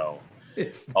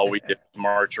 all we did was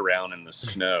march around in the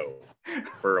snow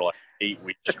for like 8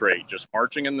 weeks straight, just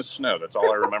marching in the snow. That's all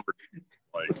I remember.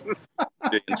 Like,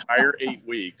 the entire 8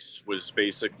 weeks was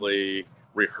basically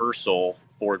rehearsal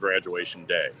for graduation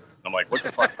day. I'm like, what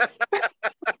the fuck is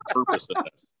the purpose of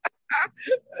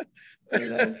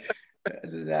this?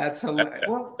 That's hilarious.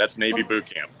 That's Navy boot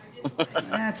camp.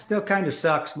 That still kind of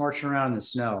sucks, marching around in the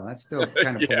snow. That still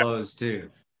kind of blows too.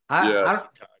 Because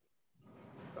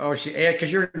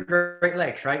you're in Great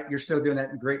Lakes, right? You're still doing that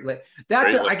in Great Lakes.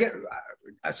 I get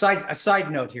a side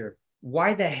note here.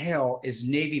 Why the hell is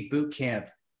Navy boot camp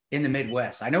in the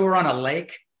Midwest? I know we're on a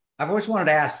lake. I've always wanted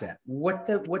to ask that.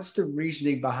 What's the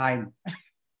reasoning behind?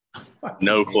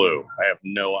 No clue. I have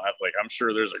I'm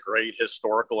sure there's a great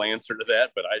historical answer to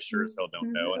that, but I sure as hell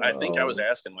don't know. And I think I was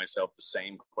asking myself the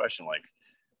same question, like,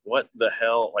 what the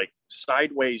hell, like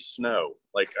sideways snow?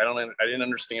 Like, I didn't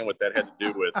understand what that had to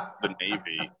do with the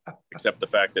Navy, except the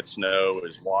fact that snow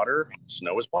is water.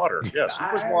 Snow is water. Yes,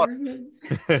 it was water.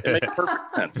 It makes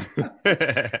perfect sense.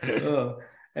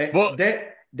 Well,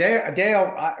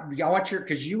 Dale, I want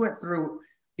because you went through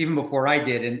even before I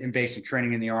did in basic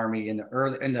training in the Army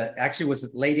actually, was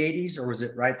it late 80s or was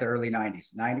it right the early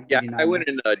 90s? Yeah, I went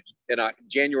in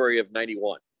January of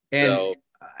 91. And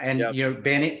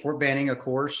Fort Banning, of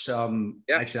course.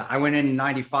 Actually, I went in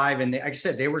 95, and like I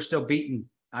said, they were still beating.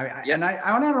 I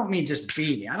don't mean just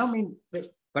beating. I don't mean,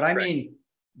 but I mean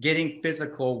getting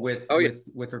physical with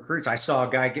recruits. I saw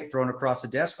a guy get thrown across the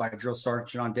desk by a drill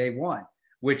sergeant on day one,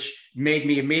 which made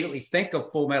me immediately think of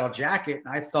Full Metal Jacket.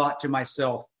 And I thought to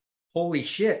myself, holy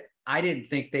shit, I didn't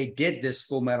think they did this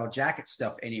Full Metal Jacket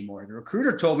stuff anymore. The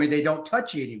recruiter told me they don't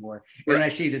touch you anymore. Right. And I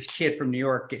see this kid from New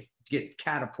York get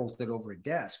catapulted over a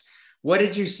desk. What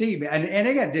did you see, man? And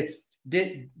again,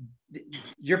 did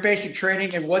your basic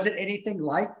training, and was it anything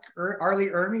like Arlie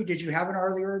Ermy? Did you have an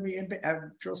Arlie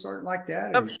Ermy drill sergeant like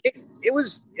that? It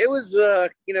was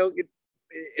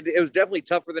definitely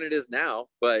tougher than it is now,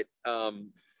 but I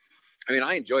mean,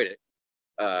 I enjoyed it.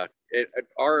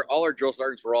 All our drill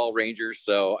sergeants were all Rangers,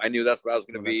 so I knew that's what I was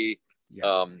going to be.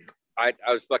 Yeah. I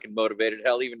was fucking motivated.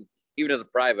 Hell, even as a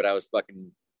private, I was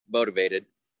fucking motivated.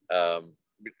 I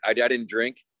didn't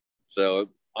drink, so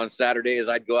on Saturdays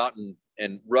I'd go out and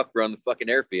ruck run the fucking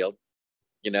airfield,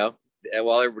 and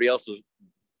while everybody else was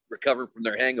recovering from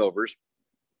their hangovers.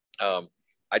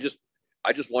 I just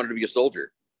wanted to be a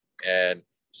soldier, and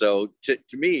so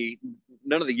to me,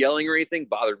 none of the yelling or anything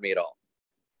bothered me at all.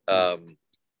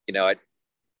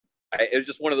 It was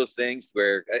just one of those things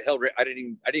where I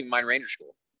didn't even mind Ranger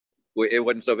School. It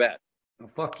wasn't so bad. Well,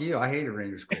 fuck you! I hated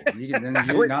Ranger School.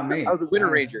 You're not me. I was a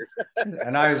Winter Ranger,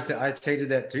 and I hated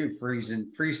that too. Freezing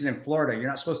in Florida. You're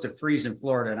not supposed to freeze in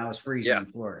Florida, and I was freezing in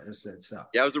Florida. It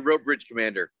sucked. Yeah, I was a road bridge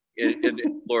commander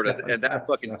in Florida, and that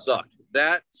fucking sucked.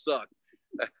 That sucked.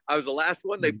 I was the last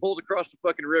one. They pulled across the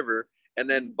fucking river, and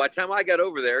then by the time I got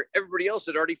over there, everybody else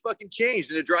had already fucking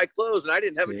changed into dry clothes, and I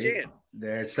didn't have a chance.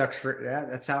 It sucks for that.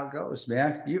 That's how it goes,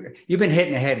 man. You've been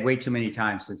hitting the head way too many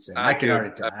times since then. I can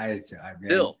already tell.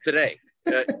 Still today.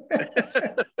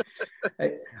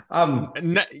 I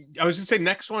was gonna say,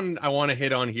 next one I want to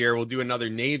hit on here, we'll do another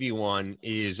Navy one,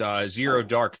 is Zero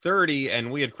Dark 30,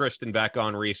 and we had Kristen Beck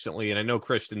on recently, and I know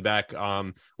Kristen Beck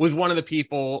was one of the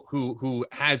people who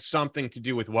had something to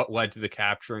do with what led to the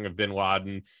capturing of bin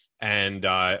Laden, and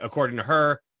according to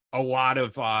her, a lot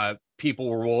of people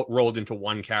were rolled into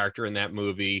one character in that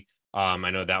movie. I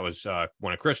know that was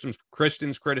one of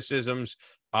Kristen's criticisms.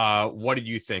 What did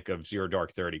you think of Zero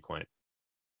Dark 30, Clint?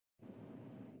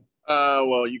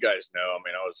 Well, you guys know, I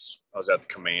mean, I was at the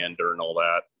command during all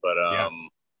that, but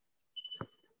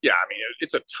yeah, I mean,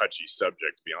 it's a touchy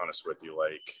subject, to be honest with you.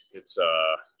 Like, it's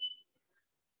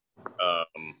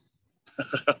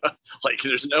like,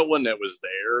 there's no one that was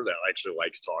there that actually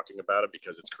likes talking about it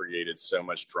because it's created so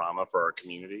much drama for our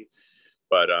community.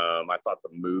 But I thought the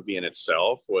movie in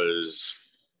itself was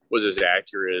as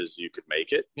accurate as you could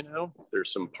make it.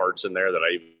 There's some parts in there that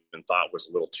I even thought was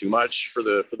a little too much for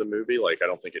the movie. Like, I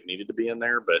don't think it needed to be in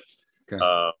there, but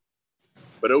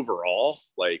but overall,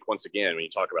 like, once again, when you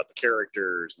talk about the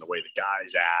characters and the way the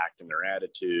guys act and their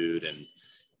attitude, and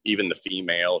even the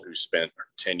female who spent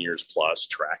 10 years plus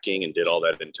tracking and did all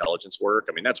that intelligence work,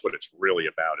 I mean, that's what it's really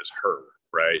about, is her,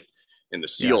 right? And the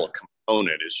SEAL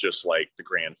component is just like the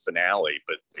grand finale,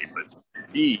 but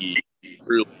she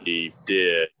really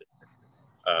did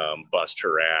bust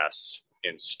her ass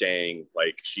in staying.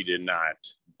 Like, she did not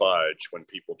budge when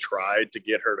people tried to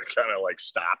get her to kind of like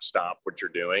stop what you're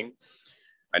doing.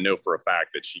 I know for a fact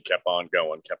that she kept on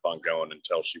going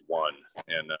until she won,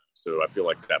 and so I feel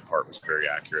like that part was very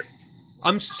accurate.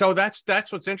 So that's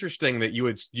what's interesting, that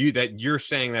you're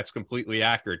saying that's completely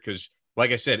accurate, because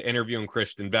like I said, interviewing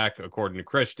Kristen Beck, according to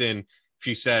Kristen,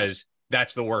 she says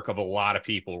that's the work of a lot of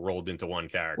people rolled into one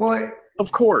character. Well,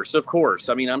 of course.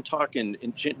 I mean, I'm talking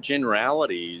in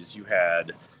generalities. You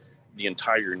had the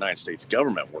entire United States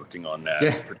government working on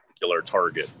that particular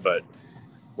target. But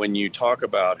when you talk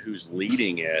about who's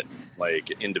leading it,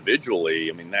 like, individually,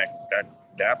 I mean,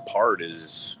 that part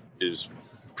is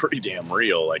pretty damn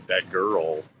real. Like, that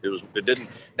girl,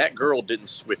 that girl didn't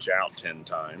switch out 10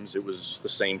 times. It was the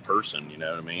same person, you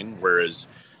know what I mean? Whereas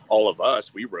all of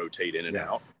us, we rotate in and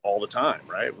out all the time,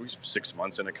 right? We're 6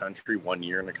 months in a country, 1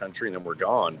 year in a country, and then we're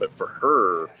gone. But for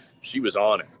her, she was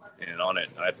on it.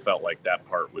 I felt like that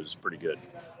part was pretty good.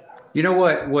 You know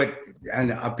what,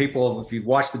 and people, if you've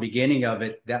watched the beginning of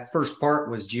it, that first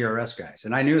part was GRS guys.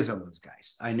 And I knew some of those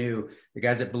guys. I knew the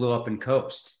guys that blew up in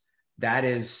Coast. That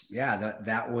is,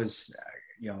 that was,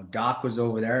 Doc was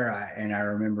over there. And I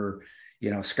remember,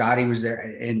 Scotty was there.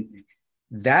 And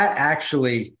that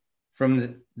actually,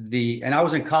 from and I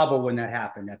was in Kabul when that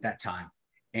happened at that time.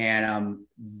 And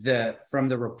from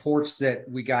the reports that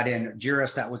we got in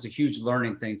GRS, that was a huge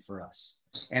learning thing for us.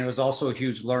 And it was also a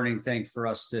huge learning thing for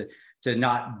us to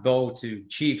not bow to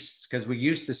chiefs, because we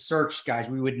used to search guys.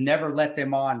 We would never let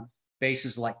them on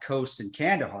bases like Coast and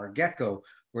Kandahar, Gecko,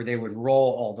 where they would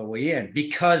roll all the way in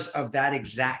because of that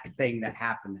exact thing that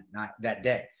happened that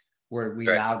day, where we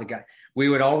allowed the guy. We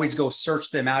would always go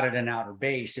search them out at an outer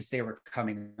base if they were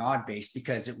coming on base,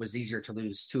 because it was easier to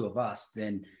lose two of us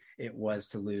than it was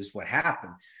to lose what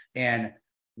happened. And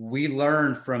we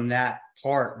learned from that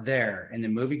part there, and the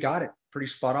movie got it pretty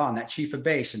spot on. That chief of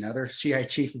base, another CI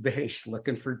chief of base,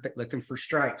 looking for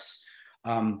stripes,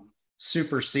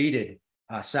 superseded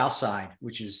Southside,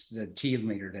 which is the team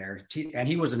leader there, and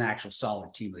he was an actual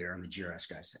solid team leader on the GRS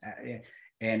guys,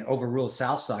 and overruled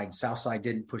Southside. Southside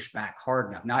didn't push back hard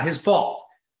enough. Not his fault.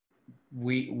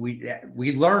 We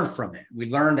learned from it. We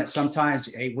learned that sometimes,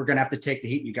 hey, we're going to have to take the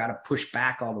heat. You got to push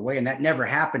back all the way. And that never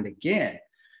happened again.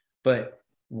 But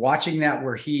watching that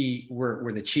where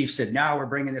the chief said, no, we're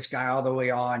bringing this guy all the way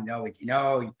on. No,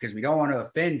 because we don't want to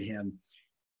offend him.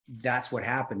 That's what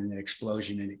happened in that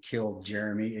explosion. And it killed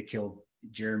Jeremy. It killed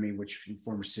Jeremy, which is a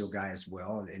former SEAL guy as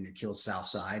well. And it killed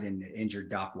Southside and it injured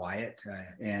Doc Wyatt.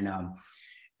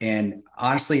 And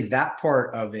honestly, that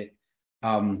part of it,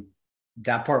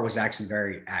 that part was actually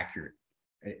very accurate.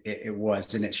 It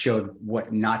was, and it showed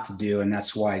what not to do. And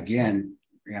that's why, again,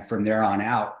 from there on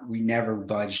out, we never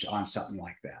budged on something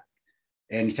like that.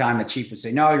 Anytime the chief would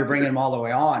say, no, you're bringing them all the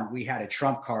way on, we had a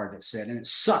trump card that said, and it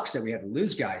sucks that we had to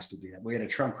lose guys to do that. We had a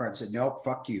trump card that said, nope,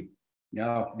 fuck you.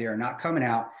 No, they are not coming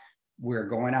out. We're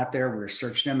going out there. We're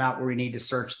searching them out where we need to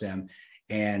search them.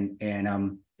 And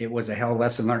it was a hell of a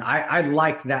lesson learned. I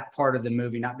liked that part of the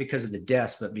movie, not because of the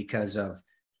deaths, but because of,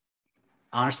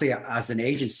 honestly, as an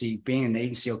agency, being an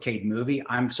agency okayed movie,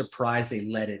 I'm surprised they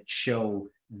let it show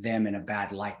them in a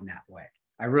bad light in that way.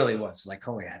 I really was like,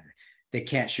 oh yeah, they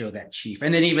can't show that chief.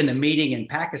 And then even the meeting in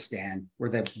Pakistan where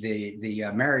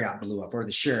the Marriott blew up, or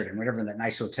the Sheraton, whatever, that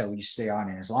nice hotel you stay on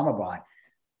in Islamabad,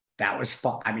 that was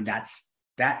fun. I mean, that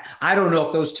I don't know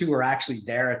if those two were actually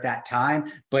there at that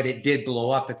time, but it did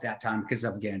blow up at that time because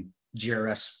of, again,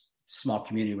 GRS small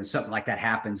community. When something like that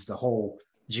happens, the whole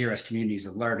GRS community is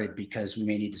alerted because we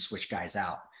may need to switch guys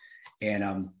out.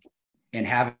 And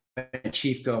having a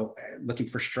chief go looking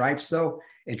for stripes though,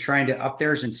 and trying to up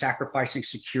theirs and sacrificing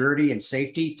security and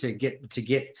safety to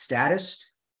get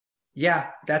status. Yeah,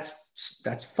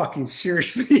 that's fucking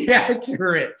seriously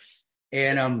accurate.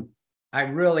 And I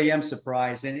really am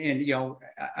surprised. And you know,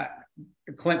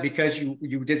 Clint, because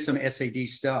you did some SAD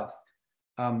stuff,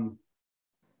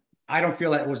 I don't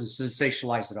feel that it wasn't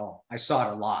sensationalized at all. I saw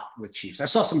it a lot with chiefs. I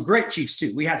saw some great chiefs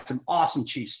too. We had some awesome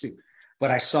chiefs too,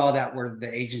 but I saw that where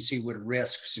the agency would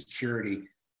risk security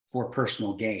for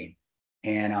personal gain.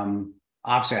 And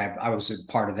obviously I was a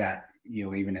part of that, you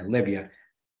know, even in Libya.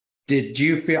 Did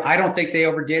you feel, I don't think they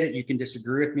overdid it. You can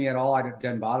disagree with me at all. It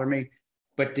doesn't bother me.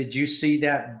 But did you see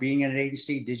that being in an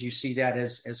agency? Did you see that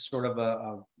as sort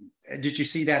of did you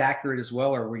see that accurate as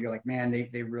well? Or were you like, man,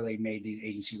 they really made these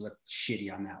agencies look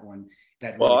shitty on that one?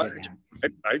 Well,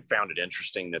 I found it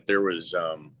interesting that there was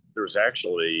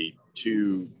actually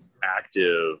two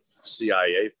active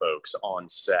CIA folks on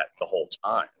set the whole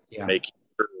time, making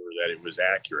sure that it was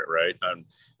accurate, right?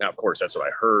 Now, of course, that's what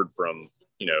I heard from,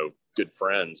 you know, good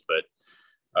friends, but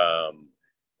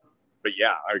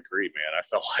yeah, I agree, man. I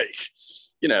felt like,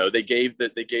 you know, they gave the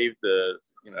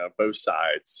you know, both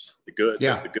sides, the good,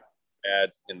 the good,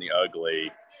 bad, and the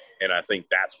ugly, and I think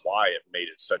that's why it made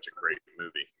it such a great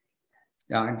movie.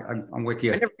 Yeah, I'm with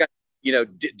you. I never got, you know,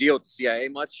 deal with the CIA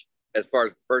much as far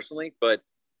as personally, but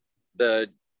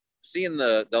seeing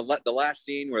the last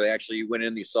scene where they actually went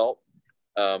in the assault,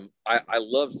 I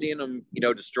love seeing them, you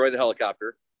know, destroy the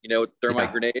helicopter, you know,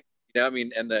 thermite grenade, you know, I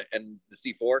mean, and the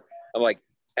C4. I'm like,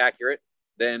 accurate.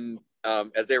 Then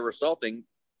as they were assaulting,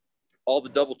 all the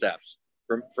double taps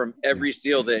from every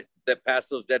SEAL that passed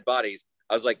those dead bodies,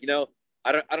 I was like, you know,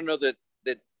 I don't know that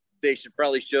they should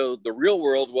probably show the real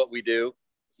world what we do,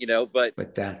 you know, but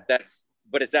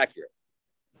it's accurate.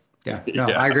 Yeah, no,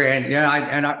 I agree. And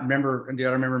I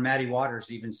remember Matty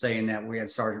Waters even saying that. We had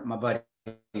Sergeant, my buddy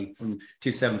from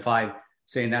 275,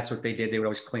 saying that's what they did. They would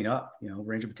always clean up, you know,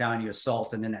 Ranger Battalion, you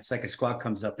assault, and then that second squad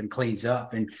comes up and cleans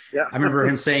up. And I remember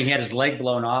him saying he had his leg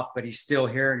blown off, but he's still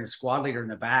hearing his squad leader in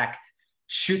the back,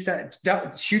 shoot that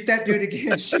dude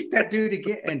again, shoot that dude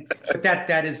again. But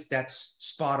that's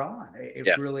spot on.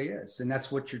 It really is. And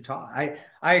that's what you're taught.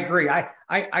 I agree.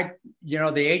 I you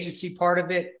know, the agency part of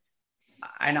it,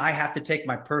 and I have to take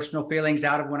my personal feelings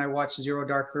out of when I watch Zero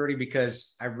Dark 30,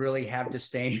 because I really have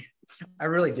disdain. I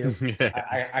really do.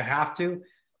 I have to.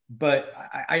 But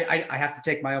I have to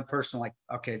take my own personal, like,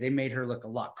 okay, they made her look a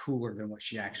lot cooler than what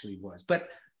she actually was. But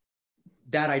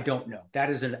that I don't know. That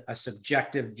is a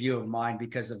subjective view of mine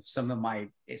because of some of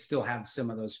it still have some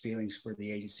of those feelings for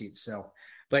the agency itself.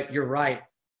 But you're right.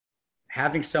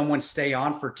 Having someone stay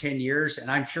on for 10 years,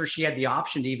 and I'm sure she had the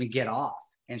option to even get off,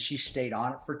 and she stayed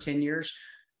on it for 10 years.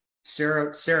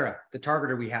 Sarah, the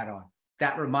targeter we had on,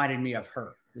 that reminded me of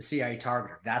her, the CIA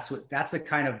targeter. That's the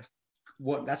kind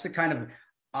of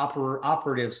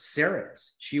operative Sarah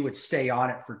is. She would stay on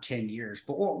it for 10 years.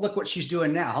 But look what she's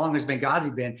doing now. How long has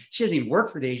Benghazi been? She doesn't even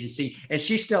work for the agency, and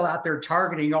she's still out there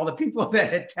targeting all the people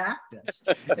that attacked us.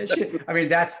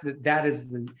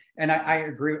 And I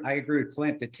agree with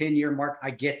Clint, the 10-year mark.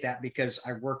 I get that because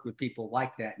I worked with people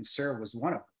like that, and Sarah was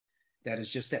one of them. That is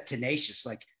just that tenacious,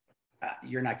 like,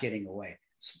 you're not getting away.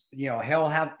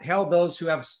 Hell those who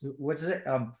have, what's it?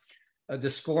 The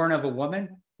scorn of a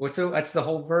woman. That's the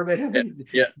whole verb.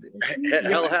 Yeah.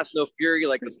 Hell hath no fury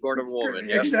like the scorn of a woman.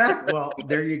 Yeah. Exactly. Well,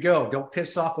 there you go. Don't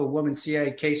piss off a woman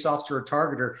CIA case officer or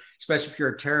targeter, especially if you're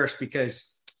a terrorist,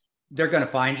 because they're going to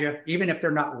find you. Even if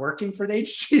they're not working for the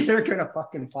agency, they're going to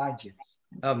fucking find you.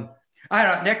 I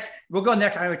don't know. Next, we'll go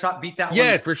next. I would beat that one.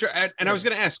 Yeah, for sure. And I was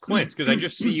going to ask Clint, because I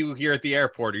just see you here at the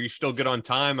airport. Are you still good on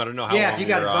time? I don't know how long if you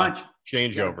got your a bunch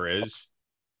changeover is.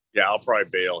 Yeah, I'll probably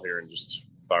bail here in just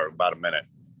about a minute.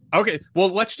 Okay, well,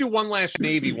 let's do one last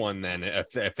Navy one then,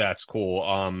 if that's cool.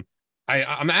 I'm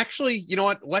actually, you know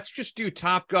what? Let's just do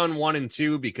Top Gun 1 and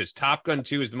 2, because Top Gun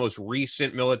 2 is the most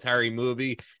recent military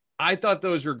movie. I thought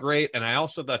those were great, and I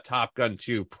also thought Top Gun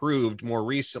 2 proved more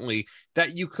recently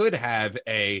that you could have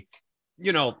a,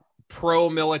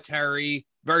 pro-military,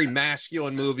 very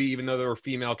masculine movie, even though there were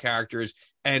female characters,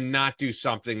 and not do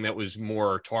something that was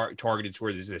more targeted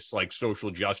towards this like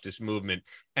social justice movement.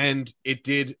 And it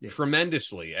did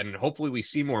tremendously. And hopefully we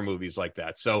see more movies like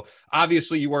that. So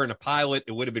obviously you weren't a pilot.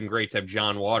 It would have been great to have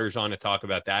John Waters on to talk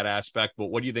about that aspect. But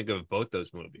what do you think of both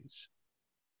those movies?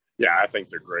 Yeah, I think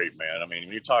they're great, man. I mean,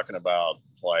 when you're talking about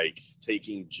like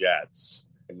taking jets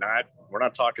and we're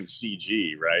not talking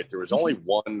CG, right? There was only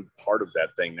one part of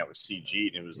that thing that was CG,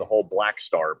 and it was the whole Black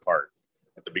Star part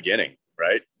at the beginning,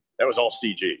 right? That was all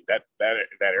CG. That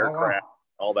aircraft,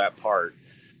 all that part,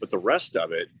 but the rest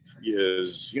of it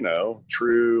is,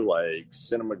 true like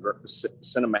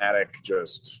cinematic,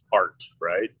 just art,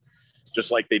 right?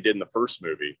 Just like they did in the first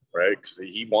movie, right? Because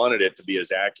he wanted it to be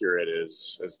as accurate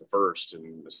as the first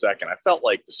and the second. I felt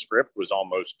like the script was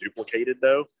almost duplicated,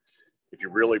 though. If you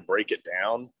really break it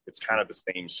down, it's kind of the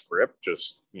same script,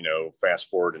 just fast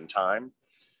forward in time.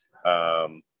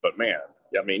 But man,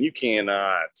 I mean, you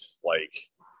cannot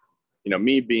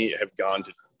have gone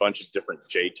to a bunch of different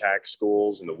JTAC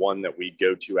schools, and the one that we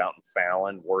go to out in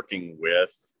Fallon, working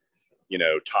with,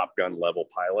 Top Gun level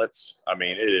pilots. I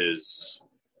mean, it is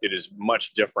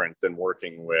much different than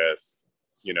working with,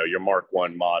 your Mark I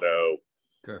Motto,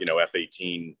 sure.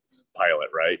 F-18 pilot,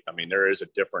 right? I mean, there is a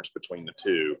difference between the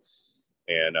two,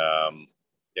 and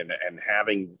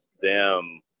having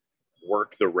them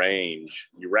work the range,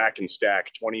 you rack and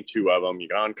stack 22 of them,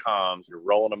 you're on comms, you're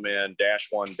rolling them in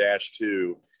 -1,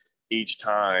 -2 each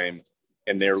time.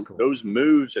 And those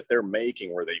moves that they're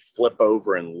making where they flip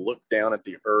over and look down at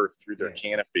the earth through their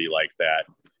canopy like that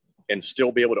and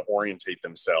still be able to orientate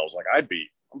themselves. Like I'm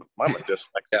a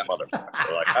dyslexic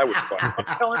motherfucker. Like I would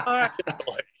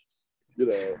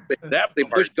that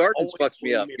Bush Gardens fucks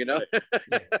me up,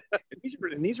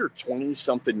 And these are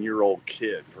 20-something-year-old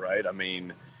kids, right? I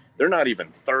mean, they're not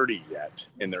even 30 yet,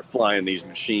 and they're flying these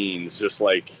machines just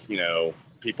like,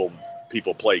 people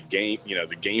play the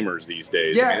gamers these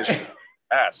days. Yeah. I mean, it's just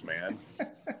ass, man.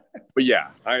 But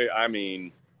yeah, I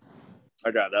mean,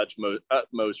 I got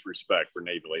utmost respect for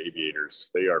naval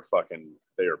aviators. They are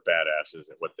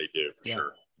badasses at what they do for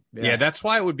sure. Yeah, that's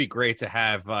why it would be great to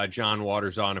have John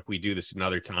Waters on if we do this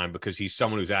another time, because he's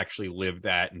someone who's actually lived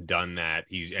that and done that.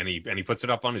 He puts it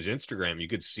up on his Instagram. You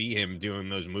could see him doing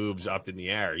those moves up in the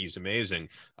air. He's amazing.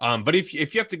 But if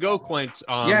you have to go, Clint,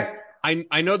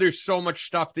 I know there's so much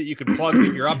stuff that you could plug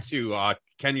that you're up to.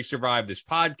 Can You Survive This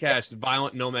podcast, the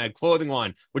Violent Nomad clothing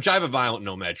line, which I have a Violent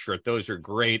Nomad shirt. Those are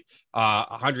great.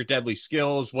 100 Deadly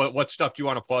Skills. What stuff do you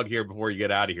want to plug here before you get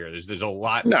out of here? There's a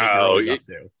lot that you're always up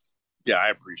to. Yeah, I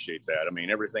appreciate that. I mean,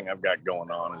 everything I've got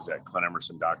going on is at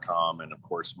ClintEmerson.com. And of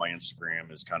course, my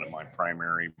Instagram is kind of my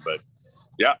primary. But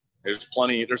yeah, there's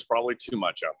probably too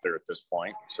much out there at this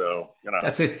point. So,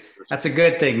 that's a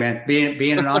good thing, man.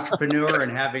 Being an entrepreneur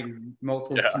and having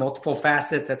multiple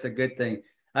facets, that's a good thing.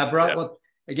 Look,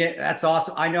 again, that's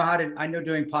awesome. I know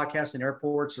doing podcasts in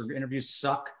airports or interviews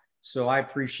suck. So I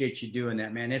appreciate you doing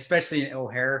that, man, especially in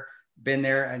O'Hare, been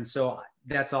there. And so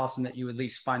that's awesome that you at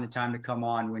least find the time to come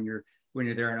on when you're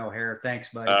there in O'Hare. Thanks,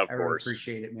 buddy. Of I really course.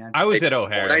 appreciate it, man. I was at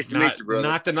O'Hare. Nice to meet you, brother.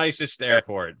 Not the nicest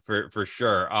airport for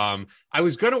sure. I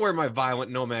was gonna wear my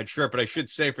Violent Nomad shirt, but I should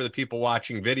say for the people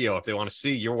watching video, if they want to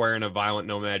see, you're wearing a Violent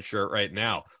Nomad shirt right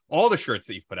now. All the shirts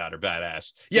that you've put out are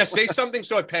badass. Yeah, say something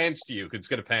so it pans to you, because it's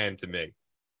gonna pan to me.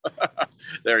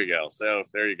 There you go. So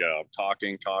there you go.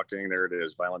 Talking. There it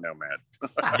is. Violent Nomad.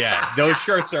 Yeah, those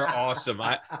shirts are awesome.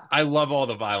 I love all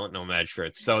the Violent Nomad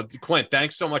shirts. So Clint,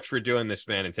 thanks so much for doing this,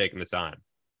 man, and taking the time.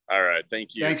 All right.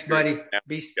 Thank you. Thanks, buddy.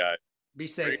 Be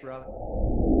safe, Great. brother.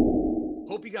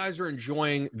 Hope you guys are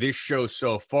enjoying this show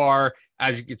so far.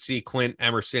 As you can see, Clint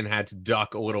Emerson had to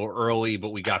duck a little early, but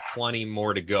we got plenty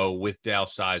more to go with Dale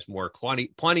Sizemore,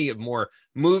 plenty of more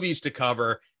movies to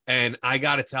cover. And I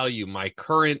got to tell you, my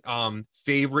current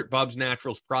favorite Bubs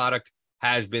Naturals product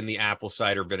has been the apple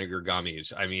cider vinegar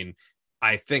gummies. I mean,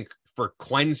 I think for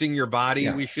cleansing your body,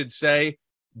 we should say,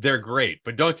 they're great,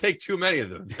 but don't take too many of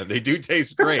them. They do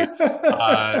taste great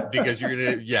because you're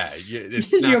going to,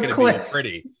 it's not going to be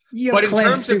pretty. But in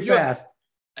terms of fast.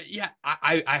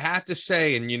 I have to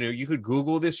say, and you could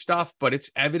Google this stuff, but it's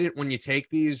evident when you take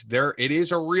these, it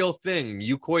is a real thing,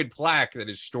 mucoid plaque that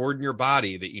is stored in your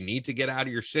body that you need to get out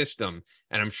of your system.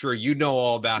 And I'm sure you know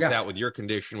all about that with your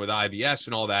condition with IBS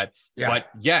and all that. But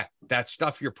that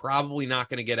stuff you're probably not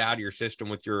going to get out of your system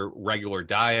with your regular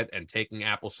diet, and taking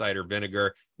apple cider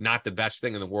vinegar, not the best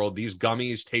thing in the world. These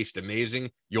gummies taste amazing.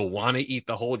 You'll want to eat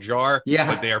the whole jar,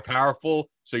 but they are powerful.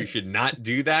 So you should not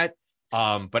do that.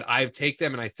 But I take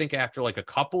them, and I think after like a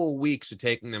couple of weeks of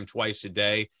taking them twice a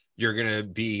day, you're going to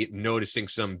be noticing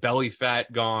some belly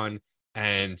fat gone,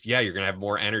 and you're going to have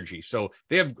more energy. So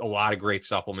they have a lot of great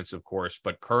supplements, of course,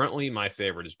 but currently my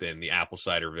favorite has been the apple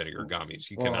cider vinegar gummies.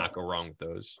 You cannot go wrong with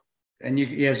those. And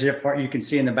as you can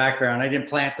see in the background, I didn't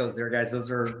plant those there, guys. Those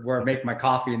are where I make my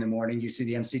coffee in the morning. You see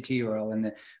the MCT oil and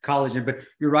the collagen, but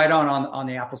you're right on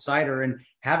the apple cider. And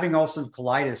having ulcerative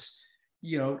colitis,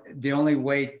 the only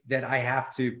way that I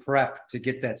have to prep to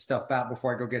get that stuff out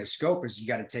before I go get a scope is you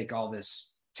got to take all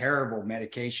this terrible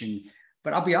medication.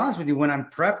 But I'll be honest with you, when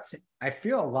I'm prepped, I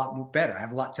feel a lot better. I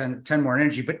have a ton more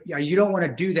energy, but you don't want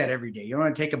to do that every day. You don't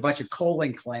want to take a bunch of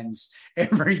colon cleanse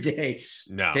every day.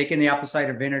 No. Taking the apple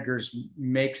cider vinegars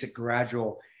makes it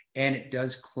gradual, and it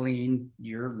does clean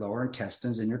your lower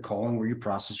intestines and your colon where you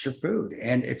process your food.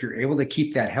 And if you're able to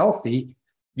keep that healthy,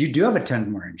 you do have a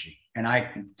ton more energy. And I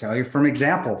can tell you from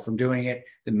doing it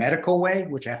the medical way,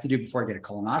 which I have to do before I get a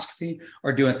colonoscopy,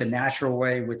 or doing it the natural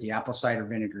way with the apple cider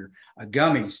vinegar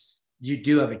gummies, you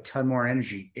do have a ton more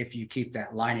energy if you keep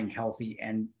that lining healthy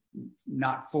and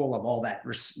not full of all that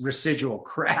residual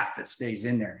crap that stays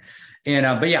in there. And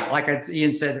but like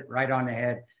Ian said, right on the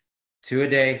head, 2 a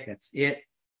day. That's it.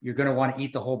 You're going to want to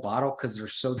eat the whole bottle because they're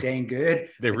so dang good.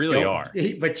 They really are.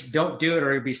 But you don't do it,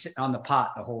 or you'll be sitting on the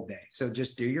pot the whole day. So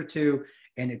just do your 2.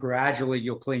 And gradually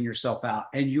you'll clean yourself out,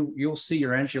 and you'll see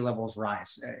your energy levels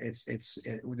rise.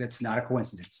 It's not a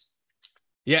coincidence.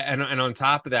 Yeah, and on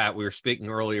top of that, we were speaking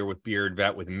earlier with Beard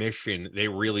Vet with Mission. They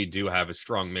really do have a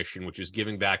strong mission, which is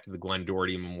giving back to the Glenn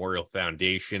Doherty Memorial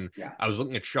Foundation. Yeah. I was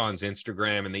looking at Sean's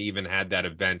Instagram, and they even had that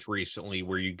event recently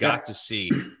where you got to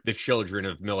see the children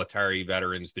of military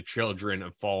veterans, the children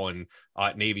of fallen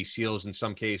Navy SEALs, in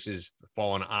some cases,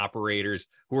 fallen operators,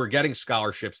 who are getting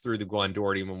scholarships through the Glenn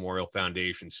Doherty Memorial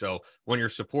Foundation. So when you're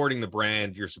supporting the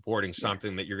brand, you're supporting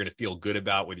something that you're going to feel good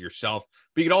about with yourself,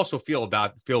 but you can also feel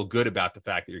good about the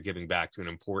fact that you're giving back to an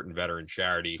important veteran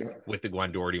charity with the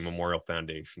Glenn Doherty Memorial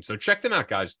Foundation. So check them out,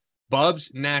 guys.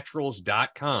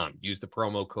 BubsNaturals.com. Use the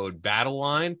promo code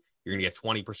BattleLine. You're going to get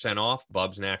 20% off,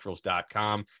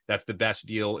 BubsNaturals.com. That's the best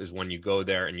deal, is when you go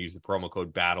there and use the promo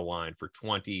code BattleLine for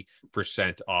 20%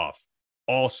 off.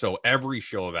 Also, every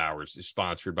show of ours is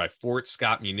sponsored by Fort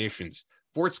Scott Munitions.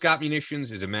 Fort Scott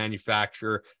Munitions is a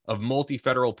manufacturer of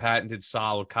multi-federal patented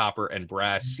solid copper and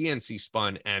brass CNC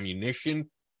spun ammunition.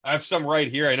 I have some right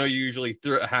here. I know you usually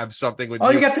have something with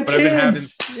you got the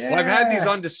tins. I've had these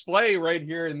on display right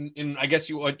here in I guess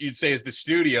what you'd say is the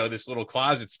studio, this little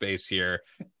closet space here.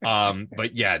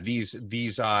 But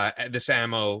this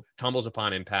ammo tumbles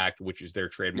upon impact, which is their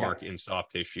trademark in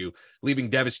soft tissue,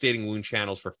 leaving devastating wound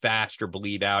channels for faster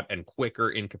bleed out and quicker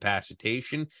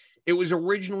incapacitation. It was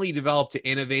originally developed to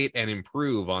innovate and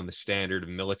improve on the standard of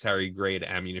military-grade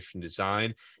ammunition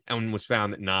design, and was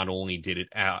found that not only did it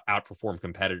outperform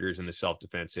competitors in the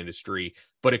self-defense industry,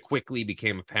 but it quickly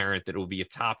became apparent that it would be a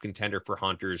top contender for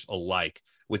hunters alike.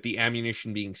 With the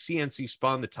ammunition being CNC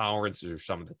spun, the tolerances are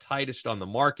some of the tightest on the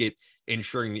market,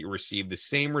 ensuring that you receive the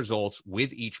same results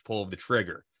with each pull of the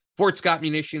trigger. Fort Scott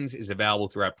Munitions is available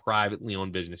throughout privately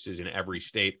owned businesses in every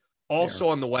state. Also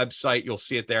on the website, you'll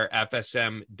see it there,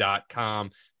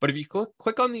 fsm.com. But if you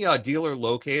click on the dealer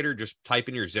locator, just type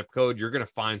in your zip code, you're going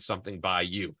to find something by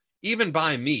you. Even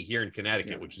by me here in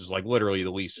Connecticut, which is like literally the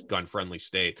least gun-friendly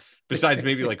state, besides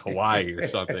maybe like Hawaii or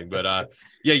something. But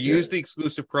use the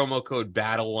exclusive promo code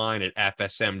BattleLine at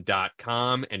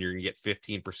fsm.com, and you're going to get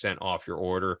 15% off your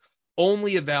order.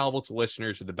 Only available to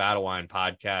listeners of the BattleLine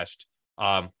podcast.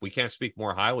 We can't speak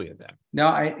more highly of them.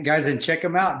 No, guys, and check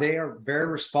them out. They are very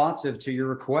responsive to your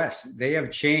requests. They have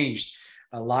changed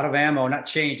a lot of ammo, not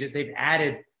changed it. They've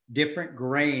added different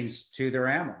grains to their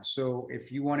ammo. So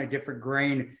if you want a different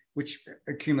grain, which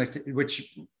accumulates,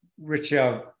 which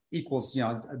equals,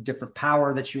 a different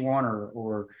power that you want,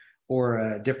 or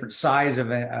a different size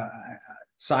of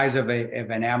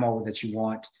an ammo that you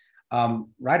want,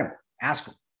 write them, ask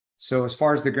them. So as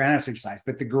far as the granitic size,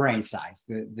 but the grain size,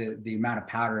 the amount of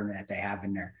powder that they have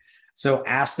in there. So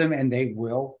ask them and they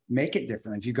will make it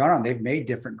different. If you've gone on, they've made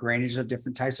different grainages of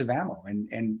different types of ammo,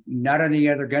 and not any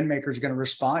other gun maker is going to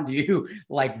respond to you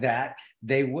like that.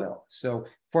 They will. So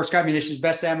Fort Scott Munitions,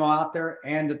 best ammo out there,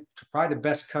 and probably the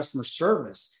best customer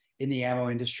service in the ammo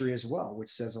industry as well, which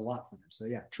says a lot for them. So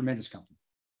yeah, tremendous company.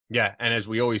 Yeah, and as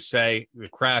we always say, the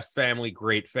Kraft family,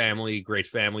 great family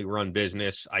run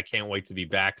business. I can't wait to be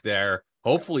back there,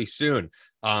 hopefully soon.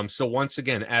 So once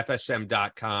again,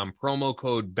 fsm.com, promo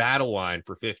code BattleLine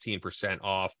for 15%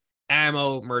 off.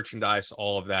 Ammo, merchandise,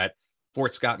 all of that.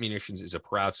 Fort Scott Munitions is a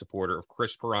proud supporter of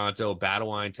Chris Peranto,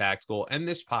 BattleLine Tactical, and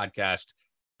this podcast,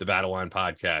 the BattleLine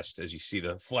Podcast, as you see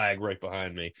the flag right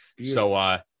behind me. Beautiful.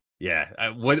 So,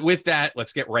 with that,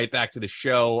 let's get right back to the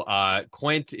show.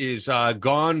 Clint is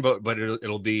gone, but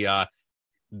it'll be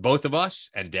both of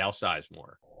us and Dale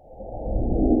Sizemore.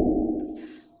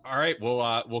 All right,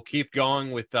 we'll keep going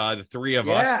with the three of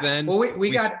us then. Well, we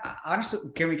got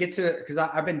honestly. Can we get to it? Because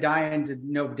I've been dying to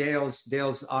know Dale's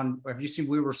on. Have you seen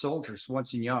We Were Soldiers,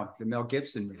 Once and Young, the Mel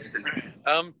Gibson movie?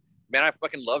 Man, I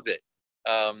fucking loved it.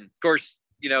 Of course,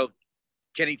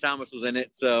 Kenny Thomas was in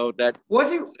it, so that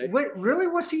was he. Really,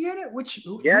 was he in it? Which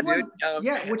dude.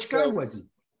 Which guy was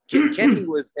he? Kenny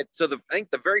was. So I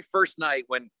think the very first night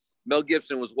when Mel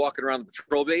Gibson was walking around the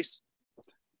patrol base,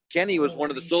 Kenny was one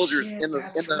of the soldiers in the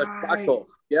foxhole.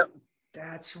 Yep,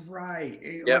 that's right.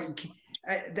 Yep.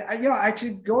 I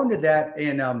could go into that,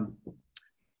 and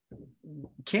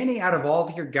Kenny, out of all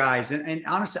your guys, and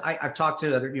honestly, I've talked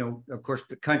to other, of course,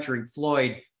 the country.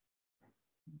 Floyd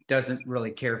doesn't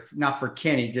really care, not for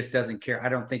Kenny, just doesn't care. I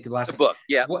don't think the book.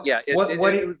 Yeah. It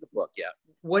was the book. Yeah.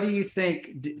 What do you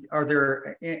think? Are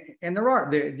there, and there are,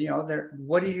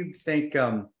 what do you think?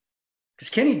 Because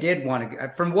Kenny did want to,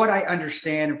 from what I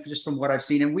understand, just from what I've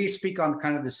seen, and we speak on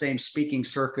kind of the same speaking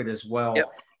circuit as well. Yep.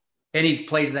 And he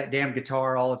plays that damn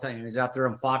guitar all the time. He's out there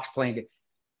on Fox playing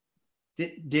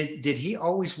it. Did he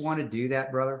always want to do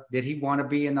that, brother? Did he want to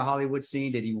be in the Hollywood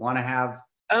scene? Did he want to have,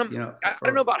 I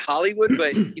don't know about Hollywood,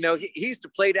 but he used to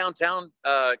play downtown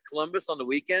Columbus on the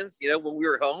weekends, when we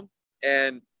were home.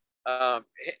 And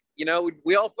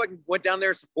we all fucking went down there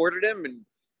and supported him. And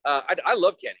I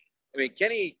love Kenny. I mean,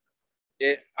 Kenny,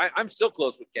 I'm still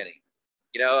close with Kenny.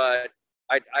 I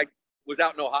was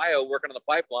out in Ohio working on the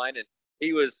pipeline, and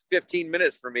he was 15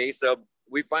 minutes from me. So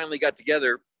we finally got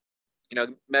together,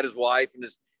 met his wife and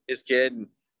his kid. And,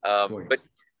 but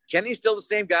Kenny's still the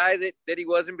same guy that he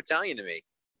was in battalion to me,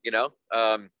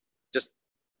 just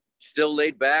still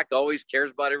laid back, always cares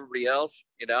about everybody else,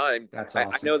 and that's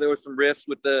awesome. I know there was some riffs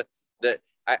with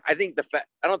I think the fact,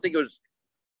 I think it was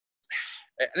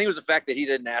the fact that he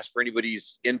didn't ask for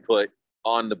anybody's input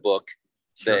on the book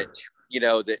that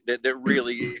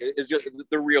really is just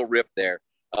the real riff there.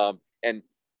 And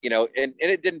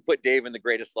it didn't put Dave in the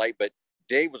greatest light, but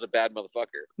Dave was a bad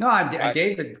motherfucker. No,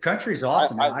 David Country's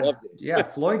awesome. I loved it. Yeah,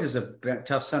 Floyd is a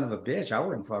tough son of a bitch. I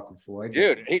wouldn't fuck with Floyd.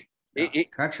 Dude,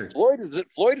 Country. Floyd is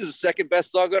the second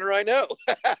best saw gunner I know.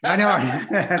 I know.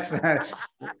 That's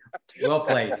well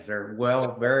played, sir.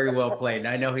 Very well played. And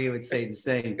I know he would say the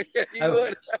same. He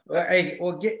would. Hey,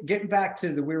 well, getting back to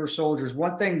the We Were Soldiers,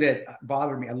 one thing that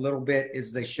bothered me a little bit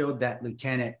is they showed that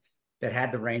lieutenant that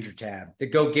had the Ranger tab, the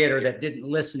go-getter that didn't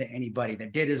listen to anybody,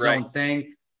 that did his own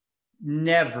thing.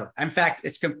 Never. In fact,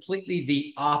 it's completely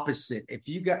the opposite. If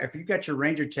you got your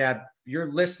Ranger tab,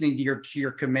 you're listening to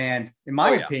your command. In my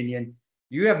opinion,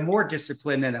 you have more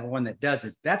discipline than that one that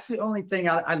doesn't. That's the only thing.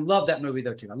 I love that movie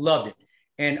though too. I loved it,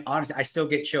 and honestly, I still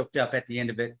get choked up at the end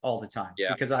of it all the time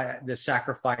because the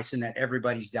sacrifice and that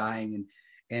everybody's dying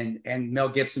and Mel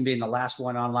Gibson being the last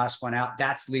one on, last one out.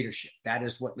 That's leadership. That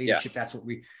is what leadership. That's what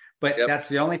we. But that's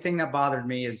the only thing that bothered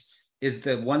me is is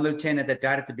the one lieutenant that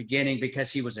died at the beginning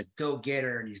because he was a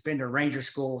go-getter and he's been to Ranger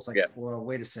school. It's like, well,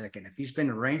 wait a second. If he's been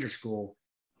to Ranger school,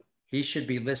 he should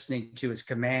be listening to his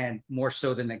command more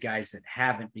so than the guys that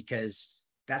haven't, because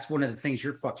that's one of the things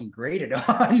you're fucking graded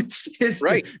on is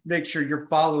to make sure you're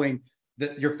following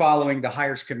the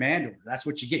hires command order. That's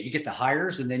what you get. You get the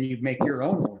hires and then you make your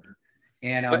own order.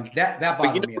 And that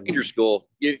bothered me. Ranger school,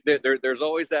 there's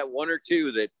always that one or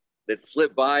two that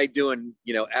slip by doing,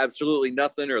 absolutely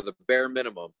nothing or the bare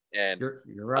minimum. And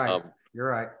you're right. You're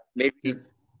right.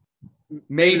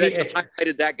 Maybe that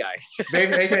highlighted that guy.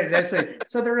 maybe that's it.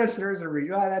 So there is a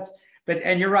reason.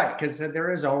 And you're right, because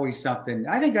there is always something.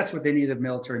 I think that's what any of the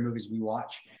military movies we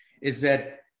watch is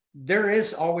that there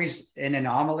is always an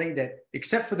anomaly that,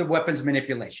 except for the weapons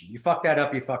manipulation, you fuck that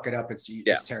up, you fuck it up. It's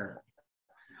terrible.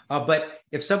 But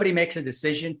if somebody makes a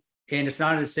decision and it's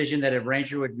not a decision that a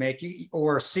Ranger would make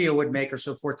or a SEAL would make or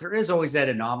so forth, there is always that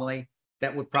anomaly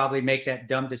that would probably make that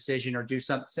dumb decision or do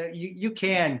something. So you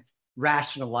can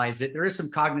rationalize it. There is some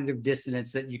cognitive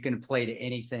dissonance that you can play to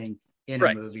anything in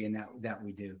a movie, and that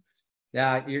we do.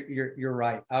 Yeah, you're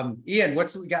right. Ian,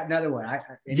 we got another one?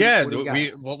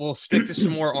 We'll stick to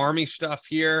some more Army stuff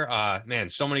here. Man,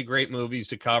 so many great movies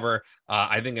to cover.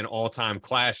 I think an all-time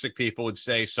classic, people would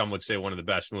say. Some would say one of the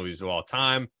best movies of all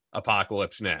time,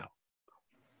 Apocalypse Now.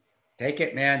 Take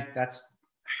it, man. That's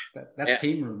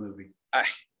team room movie.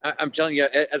 I'm telling you,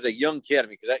 as a young kid, I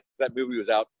mean, because that movie was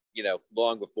out,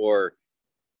 long before,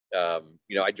 I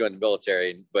joined the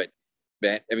military. But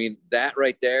man, I mean, that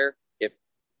right there,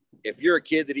 if you're a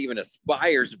kid that even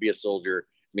aspires to be a soldier,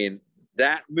 I mean,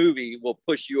 that movie will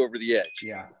push you over the edge.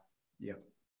 Yeah.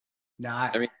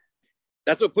 I mean,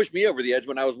 that's what pushed me over the edge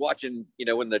when I was watching,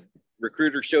 when the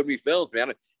recruiter showed me films,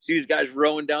 man. I see these guys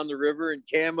rowing down the river in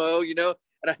camo, and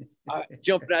I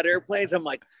jumping out of airplanes. I'm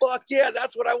like, fuck yeah,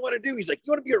 that's what I want to do. He's like,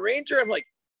 you want to be a Ranger? I'm like,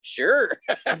 sure.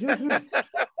 You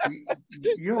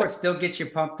know what still gets you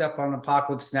pumped up on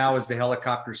Apocalypse Now is the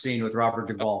helicopter scene with Robert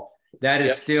Duvall. That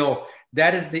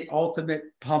is the ultimate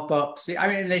pump up. See, I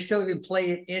mean, they still even play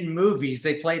it in movies.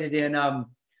 They played it in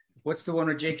what's the one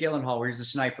with Jake Gyllenhaal where he's a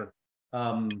sniper?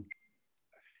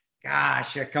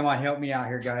 Gosh, come on, help me out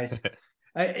here, guys.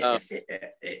 I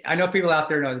know people out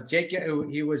there know that Jake.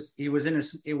 He was in a.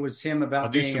 It was him about.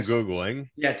 I'll do some googling.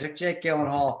 Yeah, took Jake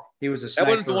Gyllenhaal. He was a sniper.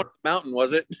 That wasn't the one on the mountain,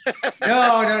 was it?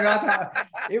 No, not that.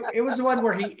 It was the one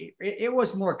where it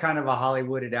was more kind of a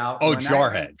Hollywooded out. Oh,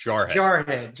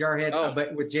 Jarhead. Oh.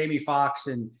 But with Jamie Foxx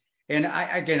and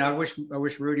I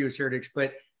wish Rudy was here to.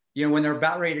 But when they're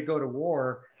about ready to go to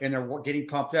war and they're getting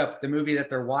pumped up, the movie that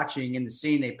they're watching in the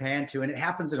scene they pan to, and it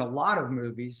happens in a lot of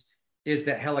movies, is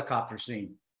that helicopter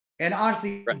scene. And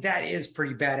honestly, that is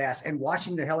pretty badass. And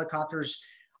watching the helicopters,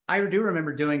 I do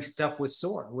remember doing stuff with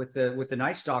SOAR, with the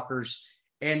Night Stalkers.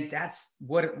 And that's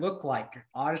what it looked like,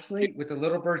 honestly, with the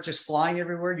little birds just flying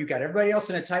everywhere. You got everybody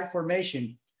else in a tight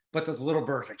formation, but those little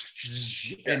birds are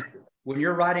just, and when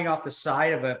you're riding off the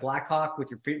side of a Black Hawk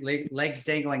with your legs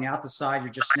dangling out the side,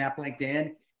 you're just snap linked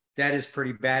in. That is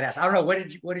pretty badass. I don't know. What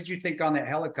did you think on that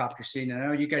helicopter scene? And I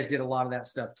know you guys did a lot of that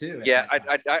stuff too. Yeah,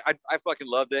 I fucking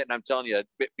loved it. And I'm telling you,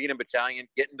 being a battalion,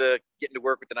 getting to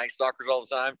work with the Night Stalkers all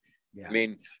the time. Yeah. I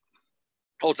mean,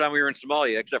 the whole time we were in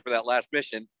Somalia, except for that last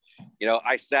mission,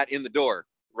 I sat in the door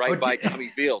by Tommy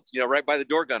Fields, right by the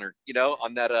door gunner,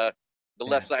 on that the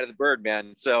left side of the bird,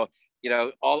 man. So,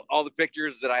 all the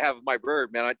pictures that I have of my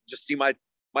bird, man, I just see my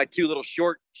two little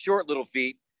short little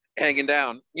feet hanging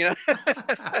down, you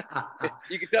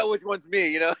can tell which one's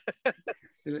me,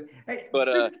 Hey,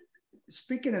 but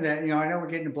speaking of that, I know we're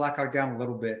getting the Black Hawk Down a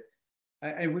little bit,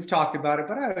 and we've talked about it,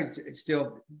 but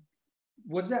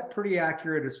was that pretty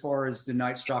accurate as far as the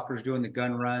Night Stalkers doing the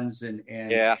gun runs and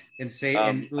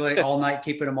like all night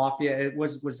keeping them off you? It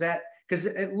was that, because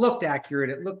it looked accurate.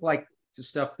 It looked like the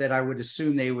stuff that I would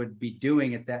assume they would be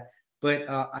doing at that, but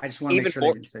I just want to make sure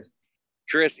they didn't say.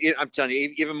 Chris, I'm telling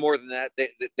you, even more than that,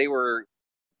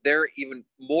 they're even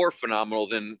more phenomenal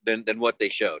than what they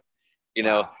showed.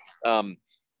 Wow.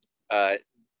 I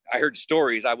heard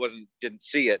stories. I didn't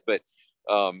see it, but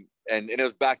and it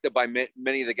was backed up by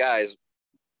many of the guys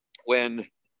when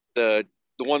the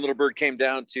one little bird came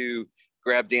down to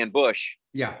grab Dan Bush,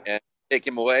 and take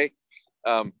him away.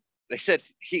 They said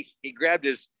he grabbed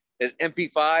his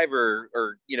MP5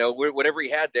 or whatever he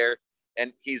had there,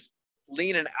 and he's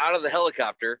leaning out of the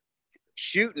helicopter,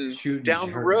 shooting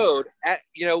down the road at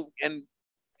and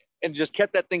just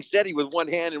kept that thing steady with one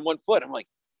hand and one foot. I'm like,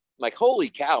 holy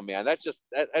cow, man, that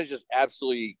is just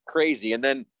absolutely crazy. And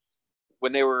then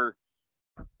when they were,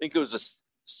 I think it was a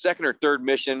second or third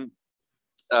mission,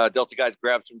 Delta guys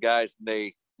grabbed some guys and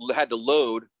they had to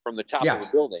load from the top of the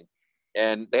building.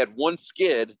 and they had one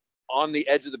skid on the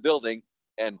edge of the building,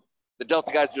 and the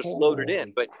Delta guys just loaded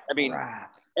in. But I mean,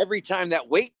 every time that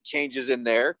weight changes in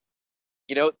there,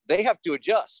 you know, they have to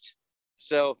adjust.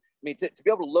 So I mean, to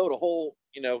be able to load a whole,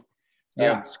 you know,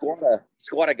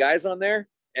 squad of guys on there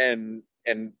and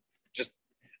just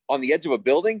on the edge of a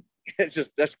building,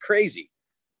 that's crazy.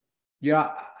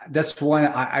 Yeah, that's one.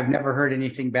 I've never heard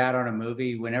anything bad on a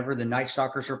movie. Whenever the Night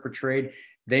Stalkers are portrayed,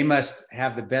 they must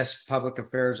have the best public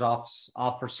affairs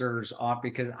officers on,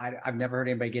 because I've never heard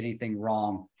anybody get anything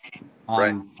wrong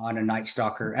on a Night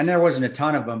Stalker. And there wasn't a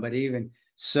ton of them, but even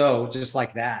so, just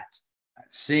like that,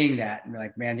 seeing that and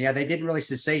like, man, yeah, they didn't really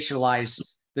sensationalize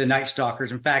the Night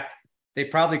Stalkers. In fact, they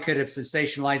probably could have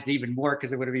sensationalized even more,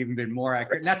 because it would have even been more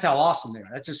accurate. And that's how awesome they are.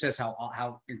 That just says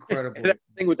how incredible. And the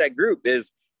thing with that group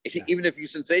is, even if you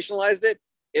sensationalized it,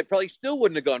 it probably still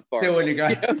wouldn't have gone far. Still wouldn't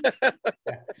have gone.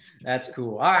 That's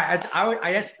cool. All right.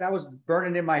 I guess that was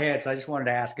burning in my head, so I just wanted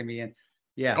to ask him, Ian.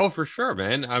 Yeah. Oh, for sure,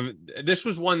 man. This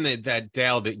was one that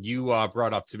Dale, that you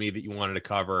brought up to me that you wanted to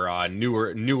cover.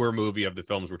 Newer movie of the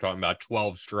films we're talking about,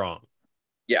 12 Strong.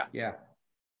 Yeah. Yeah.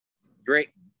 Great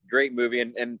movie.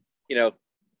 And you know,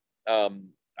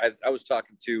 I was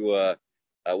talking to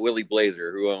Willie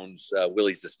Blazer, who owns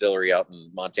Willie's Distillery out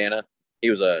in Montana. He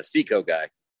was a Seco guy,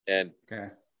 and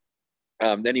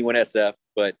then he went SF,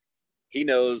 but he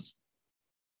knows,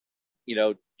 you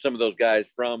know, some of those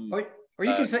guys from. Or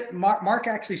you can say Mark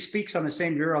actually speaks on the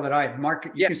same bureau that I have. Mark,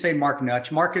 you can say Mark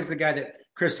Nutch. Mark is the guy that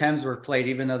Chris Hemsworth played,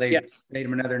 even though they made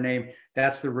him another name.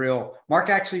 That's the real Mark.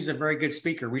 Actually, is a very good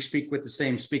speaker. We speak with the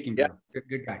same speaking bureau.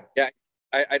 Good guy. Yeah,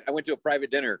 I went to a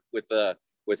private dinner with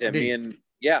him.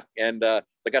 And I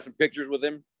got some pictures with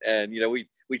him, and you know, we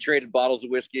traded bottles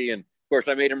of whiskey, and of course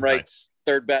I made him write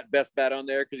third best bat on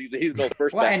there, because he's no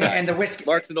first bat. And the whiskey,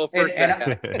 Mark's no first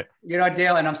bat. You know,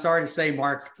 Dale, and I'm sorry to say,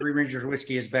 Mark, Three Rangers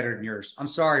whiskey is better than yours. I'm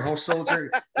sorry, Whole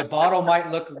Soldier. The bottle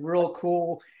might look real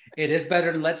cool. It is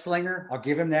better than Lead Slinger. I'll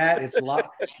give him that. It's a lot,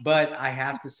 but I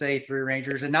have to say Three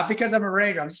Rangers, and not because I'm a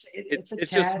Ranger. I'm just it's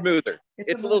just smoother.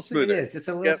 It's a little smoother. It is. It's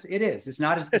a little. It is. It's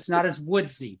not as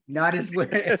woodsy. Not as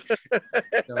wood.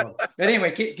 So, but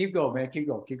anyway, keep going, man. Keep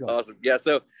going. Awesome. Yeah.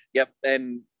 So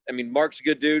and I mean, Mark's a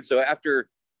good dude. So after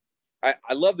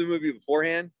I love the movie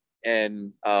beforehand,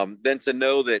 and then to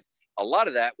know that a lot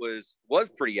of that was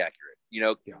pretty accurate, you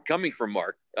know, coming from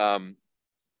Mark,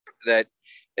 that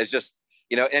it's just,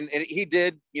 you know, and he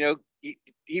did, you know,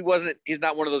 he's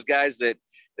not one of those guys that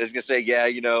is going to say, yeah,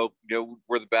 you know,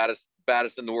 we're the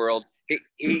baddest in the world.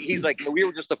 He's like, we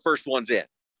were just the first ones in.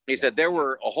 He said there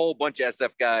were a whole bunch of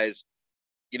SF guys,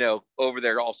 you know, over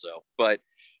there also, but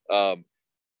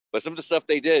some of the stuff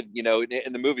they did, you know,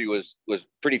 in the movie was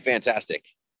pretty fantastic.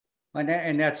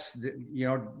 And that's, you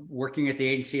know, working at the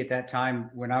agency at that time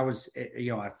when I was,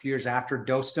 you know, a few years after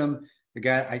Dostum, the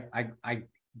guy, I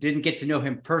didn't get to know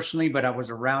him personally, but I was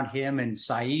around him and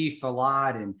Saif a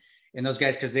lot and those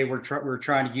guys, because we were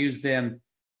trying to use them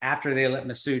after they let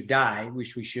Masood die,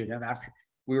 which we should have. After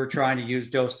we were trying to use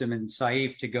Dostum and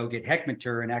Saif to go get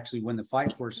Heckmatur and actually win the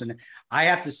fight for us. And I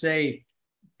have to say,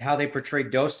 how they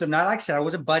portrayed Dostum. Not like I said, I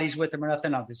wasn't buddies with him or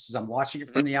nothing. I'm watching it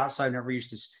from the outside. Never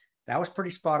used to. That was pretty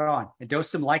spot on. And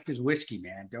Dostum liked his whiskey,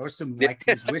 man. Dostum liked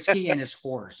his whiskey and his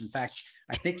horse. In fact,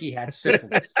 I think he had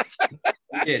syphilis.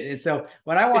 He did. And so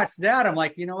when I watched that, I'm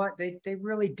like, you know what? They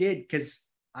really did, because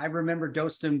I remember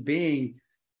Dostum being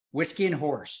whiskey and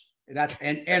horse. That's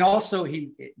and also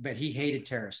he hated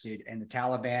terrorists, dude, and the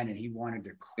Taliban, and he wanted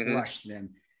to crush them.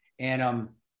 And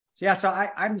so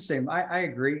I'm the same. I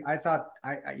agree. I thought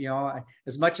you know,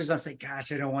 as much as I'm saying,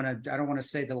 gosh, I don't want to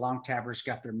say the Long Tabbers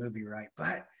got their movie right,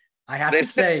 but I have to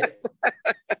say,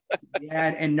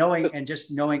 and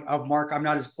just knowing of Mark, I'm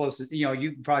not as close as, you know,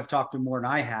 you probably talked to him more than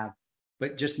I have,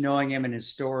 but just knowing him and his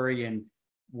story and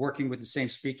working with the same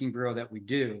speaking bureau that we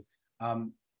do,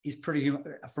 he's pretty,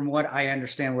 from what I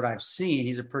understand, what I've seen,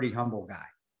 he's a pretty humble guy.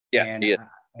 Yeah,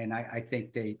 and I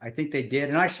think they did,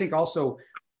 and I think also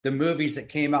the movies that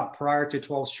came out prior to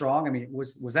 12 Strong. I mean,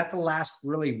 was that the last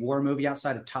really war movie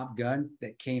outside of Top Gun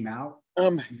that came out?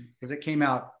 Because it came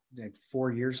out like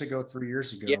 3 years ago.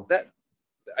 Yeah,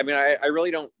 I mean, I really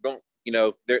don't, you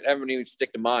know, there haven't even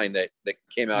stick to mind that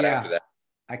came out after that.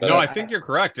 I think you're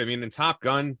correct. I mean, in Top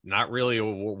Gun, not really a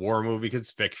war movie because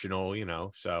it's fictional, you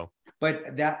know, so.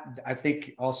 But that, I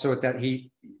think also that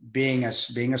he being a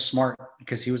smart,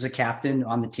 because he was a captain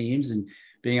on the teams and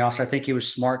being officer, I think he was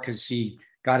smart because he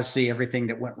got to see everything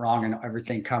that went wrong and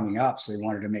everything coming up. So they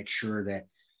wanted to make sure that,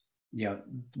 you know,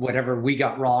 whatever we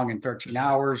got wrong in 13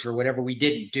 hours or whatever we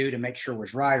didn't do to make sure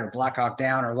was right, or Black Hawk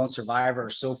Down or Lone Survivor or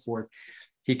so forth,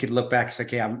 he could look back and say,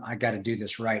 okay, I got to do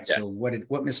this right. Yeah. So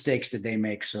what mistakes did they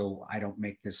make so I don't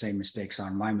make the same mistakes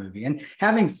on my movie? And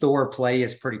having Thor play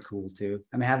is pretty cool too.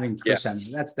 I mean, having Chris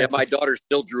Evans, that's my daughter's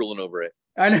still drooling over it.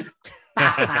 I know.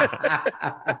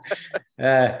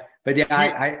 But yeah,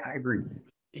 I agree.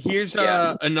 Here's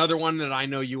another one that I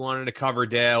know you wanted to cover,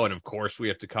 Dale, and of course we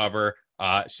have to cover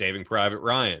Saving Private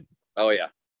Ryan. Oh yeah,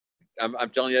 I'm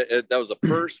telling you, that was the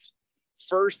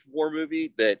first war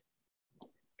movie that,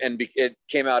 and it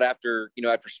came out after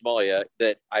Somalia,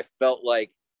 that I felt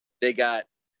like they got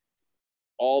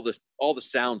all the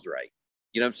sounds right.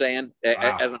 You know what I'm saying?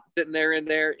 Wow. As I'm sitting there in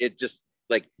there, it just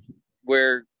like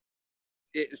where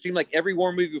it seemed like every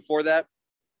war movie before that,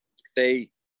 the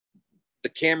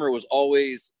camera was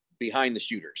always behind the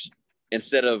shooters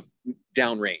instead of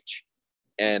downrange.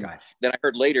 And then I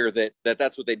heard later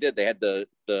that's what they did. They had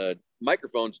the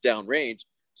microphones downrange,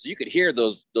 so you could hear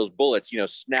those bullets,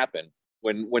 snapping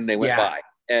when they went by.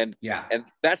 And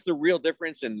that's the real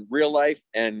difference in real life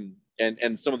and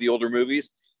some of the older movies,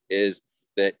 is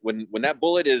that when that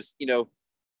bullet is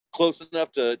close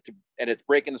enough to and it's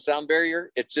breaking the sound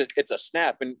barrier, it's a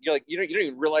snap, and you're like you don't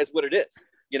even realize what it is.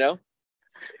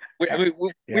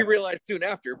 We realized soon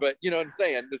after, but you know what I'm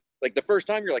saying? Like the first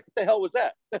time, you're like, what the hell was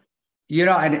that? And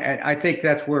I think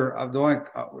that's where I'm going.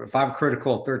 If I'm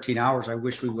critical of 13 Hours, I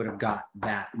wish we would have got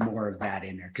more of that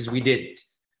in there, because we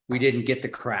didn't get the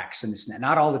cracks and the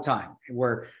not all the time.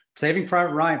 Where Saving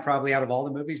Private Ryan, probably out of all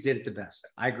the movies, did it the best.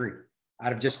 I agree.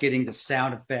 Out of just getting the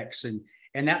sound effects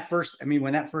and that first,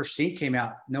 when that first scene came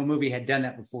out, no movie had done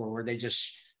that before, where they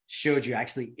just showed you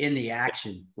actually in the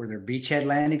action, where their beachhead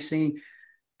landing scene.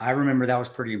 I remember that was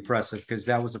pretty impressive, because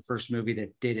that was the first movie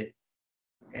that did it.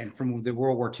 And from the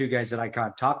World War II guys that I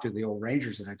talked to, the old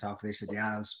Rangers that I talked to, they said, yeah,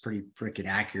 that was pretty freaking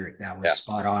accurate. That was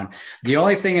spot on. The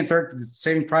only thing in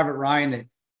Saving Private Ryan that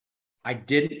I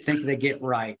didn't think they get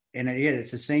right, and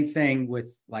it's the same thing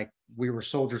with, like, We Were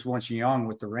Soldiers Once Young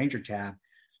with the Ranger tab.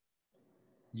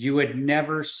 You would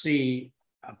never see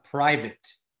a private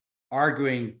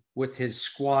arguing with his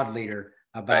squad leader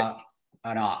about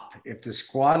an op. If the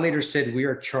squad leader said, we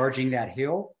are charging that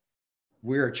hill,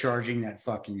 we are charging that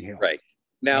fucking hill. Right.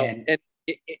 Now, and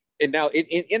now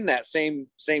in that same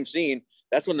scene,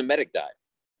 that's when the medic died.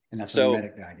 And that's when the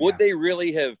medic died. Would they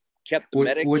really have kept the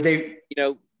medic? Would they,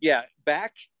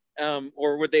 back,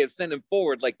 or would they have sent him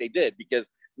forward like they did? Because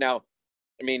now,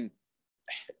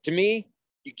 to me,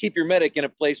 you keep your medic in a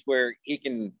place where he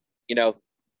can,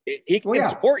 he can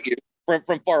support you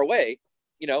from far away,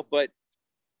 but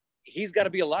he's got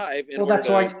to be alive. That's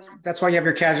why you have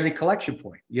your casualty collection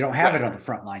point. You don't have it on the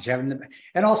front lines. You have it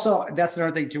and also that's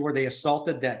another thing too, where they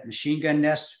assaulted that machine gun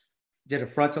nest, did a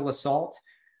frontal assault.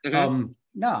 Mm-hmm.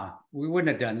 No, we wouldn't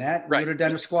have done that. We would have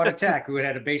done a squad attack. We would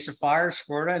have had a base of fire,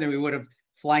 scored on, and then we would have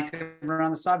flanked them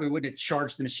around the side. We wouldn't have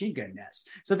charged the machine gun nest.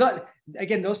 So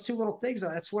again, those two little things,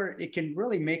 that's where it can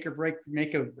really make or break,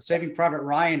 make a Saving Private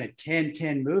Ryan a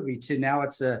 10-10 movie to now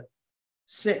it's a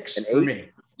 6 for me.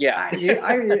 Yeah, you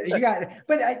got,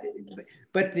 but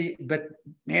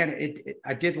man,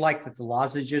 I did like that the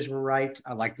lozenges were right.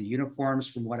 I like the uniforms,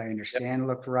 from what I understand,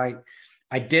 looked right.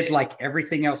 I did like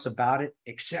everything else about it,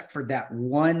 except for that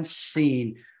one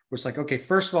scene where it's like, okay,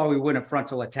 first of all, we wouldn't have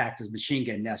frontal attacked his machine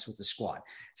gun nest with the squad.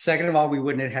 Second of all, we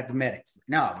wouldn't have had the medic.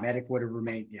 No, medic would have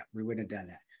remained. Yeah, we wouldn't have done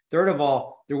that. Third of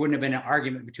all, there wouldn't have been an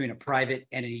argument between a private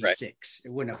and an E6.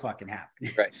 It wouldn't have fucking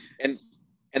happened. Right.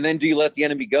 And then do you let the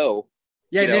enemy go?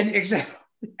 Yeah, then exactly.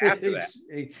 After that,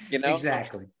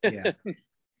 exactly. Yeah.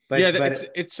 But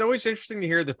it's always interesting to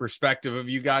hear the perspective of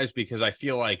you guys, because I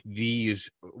feel like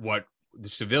what the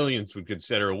civilians would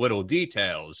consider little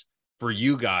details, for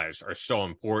you guys are so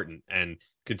important and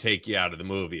could take you out of the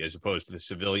movie, as opposed to the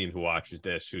civilian who watches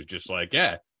this, who's just like,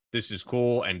 yeah, this is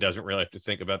cool, and doesn't really have to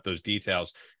think about those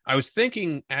details. I was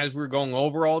thinking, as we're going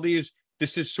over all these,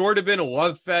 this has sort of been a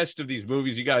love fest of these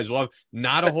movies you guys love.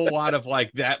 Not a whole lot of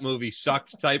like, that movie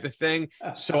sucked type of thing.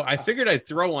 So I figured I'd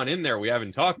throw one in there we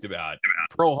haven't talked about.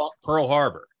 Pearl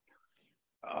Harbor.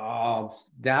 Oh,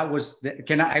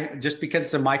 just because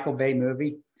it's a Michael Bay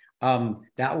movie,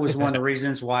 that was one of the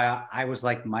reasons why I was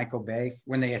like Michael Bay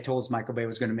when they had told us Michael Bay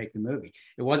was going to make the movie.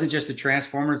 It wasn't just the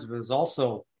Transformers, but it was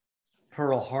also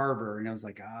Pearl Harbor. And I was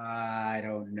like, I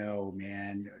don't know,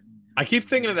 man. I keep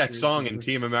thinking of that song in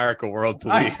Team America World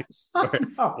Police.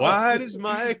 Why does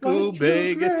Michael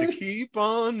Bay get to keep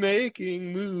on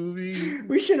making movies?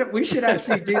 We should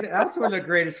actually do that. That's one of the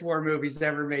greatest war movies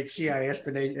ever made. CIA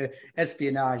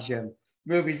espionage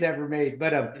movies ever made.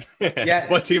 But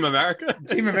what, Team America?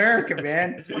 Team America,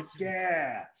 man.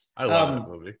 Yeah. I love that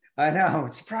movie. I know.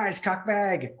 Surprise,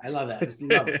 cockbag. I love that. I just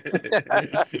love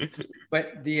it.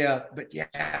 But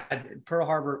Pearl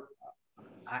Harbor,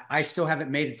 I still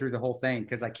haven't made it through the whole thing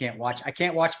because I can't watch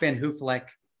Ben Hufleck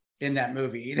in that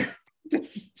movie either.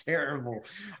 This is terrible.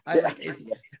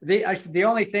 The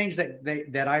only things that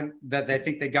I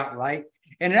think they got right,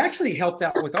 and it actually helped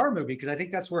out with our movie because I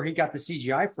think that's where he got the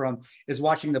CGI from, is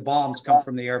watching the bombs come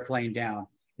from the airplane down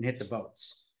and hit the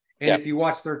boats. And if you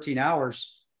watch 13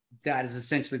 Hours, that is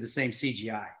essentially the same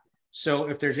CGI. So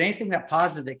if there's anything that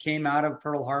positive that came out of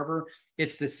Pearl Harbor,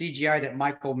 it's the CGI that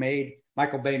Michael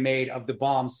Bay made of the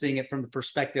bomb, seeing it from the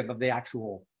perspective of the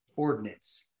actual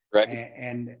ordnance.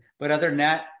 Right. But other than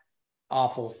that,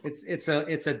 awful. It's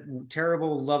a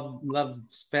terrible love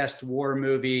fest war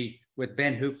movie with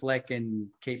Ben Hufleck and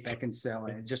Kate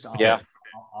Beckinsale, and just awful.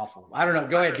 Awful. I don't know.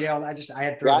 Go ahead, Dale. I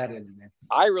had to throw that in, man.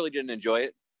 I really didn't enjoy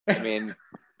it. I mean,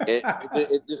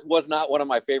 it just was not one of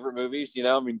my favorite movies. You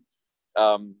know, I mean,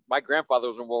 my grandfather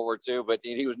was in World War II, but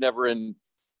he was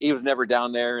never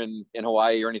down there in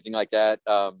Hawaii or anything like that.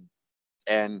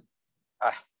 And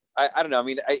I don't know. I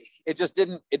mean, it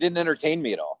didn't entertain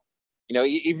me at all. You know,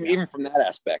 even from that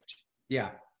aspect.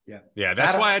 Yeah.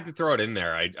 That's why I had to throw it in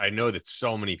there. I know that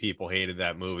so many people hated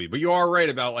that movie, but you are right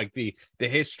about like the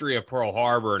history of Pearl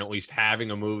Harbor and at least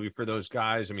having a movie for those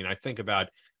guys. I mean, I think about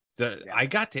I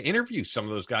got to interview some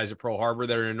of those guys at Pearl Harbor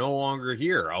that are no longer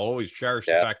here. I'll always cherish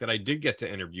the fact that I did get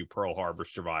to interview Pearl Harbor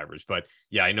survivors. But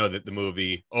yeah, I know that the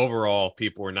movie overall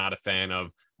people were not a fan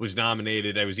of. Was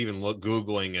nominated. I was even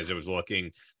Googling as I was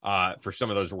looking for some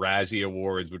of those Razzie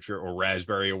Awards, or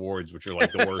Raspberry Awards, which are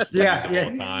like the worst movies of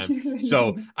all time.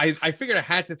 So I figured I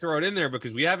had to throw it in there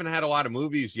because we haven't had a lot of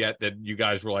movies yet that you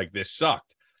guys were like, this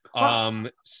sucked.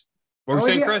 What were you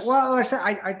saying, Chris? Well,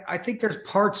 I think there's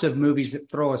parts of movies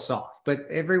that throw us off, but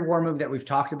every war movie that we've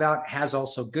talked about has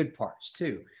also good parts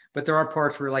too. But there are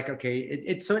parts where, like, okay,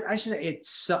 it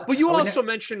sucks. Well, you also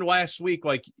mentioned last week,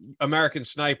 like American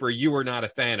Sniper, you were not a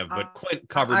fan of, but Clint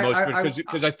covered most of it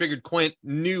because I figured Clint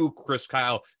knew Chris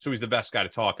Kyle, so he's the best guy to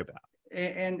talk about.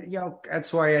 And you know,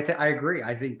 that's why I agree.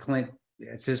 I think Clint,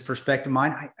 it's his perspective.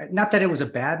 Mine, not that it was a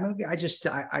bad movie. I just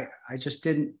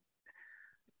didn't.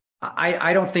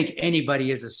 I don't think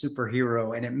anybody is a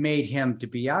superhero, and it made him to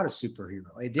be out a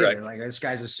superhero. It did. Right. Like, this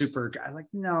guy's a super guy. Like,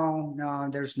 no,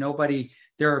 there's nobody.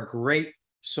 There are great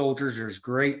soldiers. There's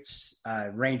great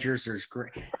Rangers.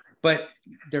 But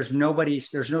there's nobody.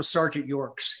 There's no Sergeant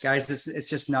Yorks, guys. It's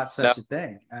just not such a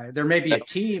thing. There may be a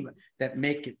team that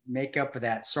make up for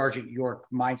that Sergeant York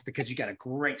minds, because you got a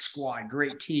great squad,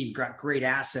 great team, got great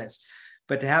assets.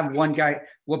 But to have one guy,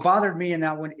 what bothered me in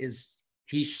that one is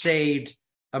he saved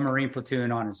a Marine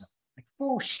platoon on his own. Like,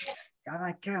 bullshit. I'm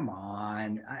like, come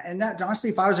on. And that, honestly,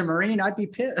 if I was a Marine, I'd be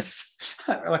pissed.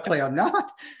 Luckily, I'm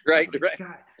not. Right.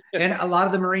 God. And a lot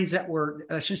of the Marines that were,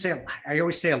 I shouldn't say, I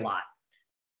always say a lot.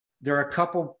 There are a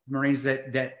couple Marines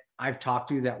that I've talked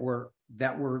to that were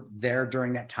there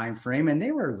during that time frame, and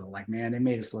they were like, man, they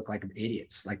made us look like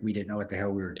idiots, like we didn't know what the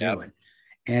hell we were doing.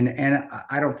 And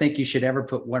I don't think you should ever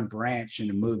put one branch in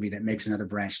a movie that makes another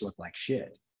branch look like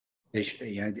shit.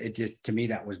 It just, to me,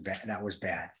 that was bad. That was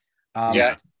bad.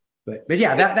 But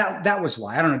yeah, that was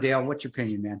why. I don't know, Dale, what's your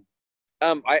opinion, man?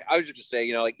 I was just to say,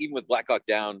 you know, like even with Black Hawk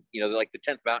Down, you know, like the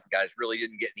 10th Mountain guys really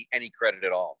didn't get any credit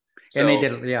at all. So, and they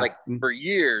did, like for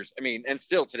years. I mean, and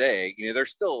still today, you know,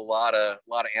 there's still a lot of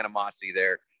animosity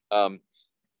there. You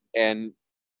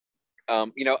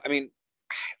know, I mean,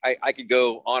 I could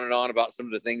go on and on about some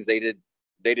of the things they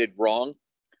did wrong,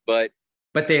 but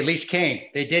they at least came.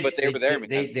 They did. But they were there, man.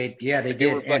 They did.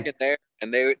 They were fucking there,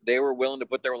 and they were willing to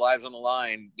put their lives on the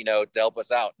line, you know, to help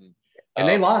us out. And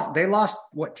they lost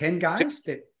what, 10 guys?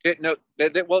 They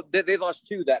lost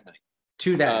 2 that night.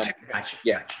 2 that night. Gotcha.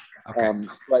 Yeah. Okay.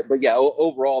 But yeah,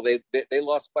 overall they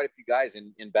lost quite a few guys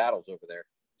in battles over there.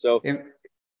 So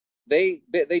they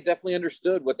definitely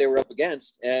understood what they were up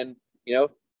against, and you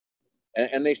know,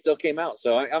 and they still came out.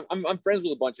 So I'm friends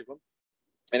with a bunch of them,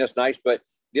 and it's nice. But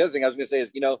the other thing I was going to say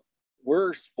is, you know,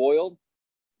 we're spoiled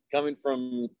coming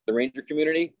from the Ranger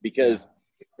community, because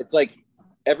it's like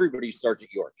everybody's Sergeant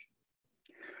York.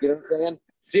 You know what I'm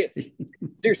saying?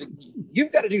 Seriously,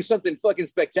 you've got to do something fucking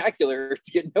spectacular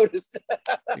to get noticed.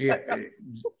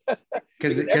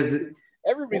 Because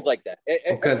everybody's like that.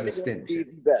 Because it's the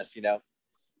best, you know.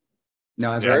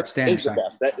 No, that's right. Stands the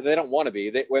best. They don't want to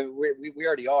be. We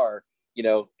already are. You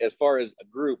know, as far as a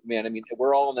group, man. I mean,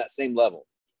 we're all on that same level.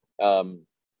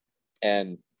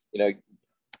 And you know,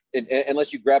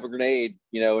 unless you grab a grenade,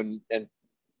 you know, and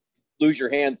lose your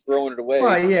hand throwing it away.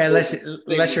 Well, yeah, unless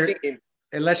you're.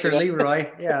 Unless you're Leroy.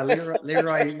 Yeah,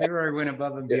 Leroy went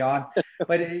above and beyond.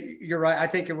 But you're right. I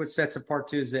think what sets apart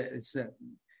too is that it's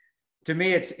to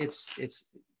me, it's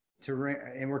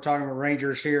and we're talking about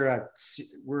Rangers here.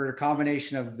 We're a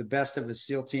combination of the best of a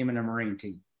SEAL team and a Marine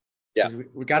team. Yeah,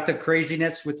 we got the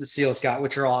craziness with the SEALs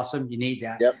which are awesome. You need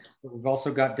that. Yep. But we've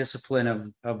also got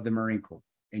discipline of the Marine Corps,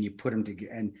 and you put them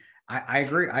together. And I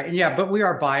agree. But we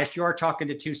are biased. You are talking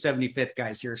to 275th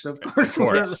guys here, so of course.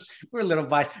 We're a little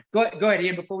biased. Go ahead,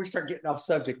 Ian. Before we start getting off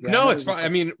subject. No, it's fine. I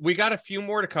mean, we got a few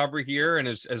more to cover here, and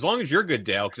as long as you're good,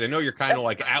 Dale, because I know you're kind of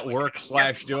like at work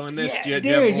 / doing this. Do you have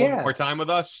a little more time with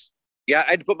us? Yeah,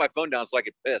 I had to put my phone down so I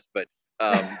could piss, but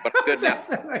I'm good now.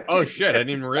 Oh shit! I didn't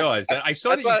even realize that. I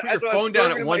saw that you put your phone down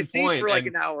at one point for like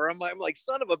an hour. I'm like,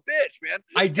 son of a bitch, man.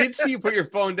 I did see you put your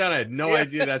phone down. I had no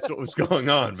idea that's what was going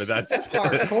on, but that's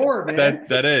hardcore, man.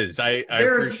 That is. I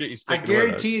appreciate you sticking with us. I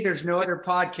guarantee you there's no other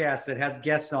podcast that has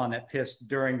guests on that pissed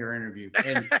during their interview.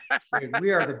 And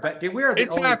we are the best. We are the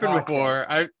It's only happened podcast.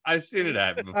 before. I've seen it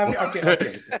happen before.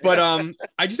 Okay. But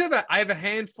I have a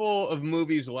handful of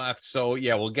movies left, so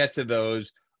yeah, we'll get to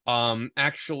those.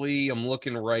 Actually, I'm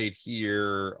looking right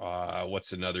here.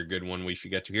 What's another good one we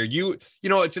should get to here? You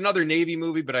know, it's another Navy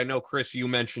movie, but I know, Chris, you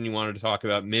mentioned you wanted to talk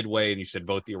about Midway, and you said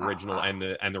both the original and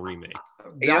the remake.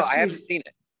 I haven't seen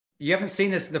it. You haven't seen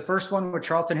this? The first one with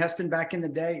Charlton Heston back in the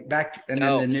day, then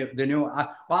the new.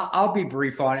 I'll be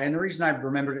brief on it. And the reason I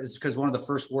remembered it is because one of the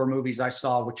first war movies I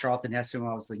saw with Charlton Heston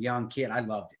when I was a young kid. I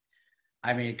loved it.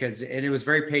 I mean, and it was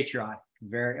very patriotic.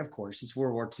 Of course, it's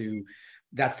World War II.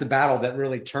 That's the battle that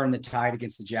really turned the tide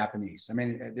against the Japanese. I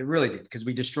mean, it really did, because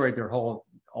we destroyed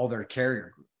all their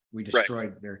carrier group. We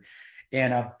destroyed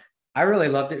and I really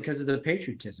loved it because of the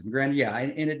patriotism. And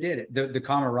it did it. The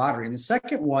camaraderie. And the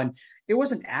second one, it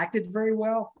wasn't acted very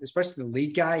well, especially the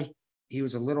lead guy. He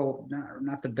was a little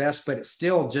not the best, but it's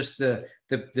still just the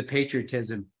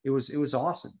patriotism. It was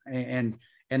awesome, and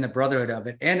the brotherhood of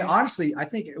it. And honestly, I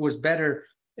think it was better.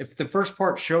 If the first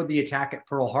part showed the attack at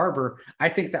Pearl Harbor, I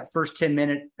think that first 10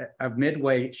 minutes of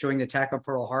Midway showing the attack on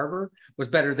Pearl Harbor was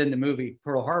better than the movie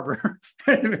Pearl Harbor.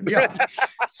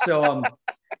 So,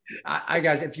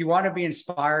 guys, if you want to be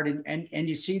inspired and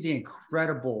you see the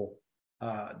incredible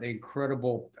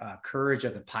courage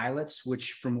of the pilots,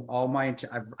 which from all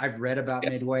I've read about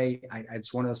Midway.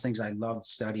 It's one of those things I loved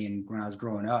studying when I was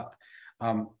growing up.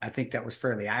 I think that was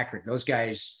fairly accurate. Those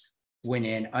guys went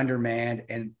in undermanned,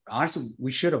 and honestly,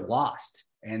 we should have lost.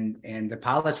 And the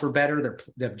pilots were better.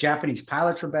 The Japanese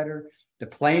pilots were better. The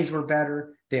planes were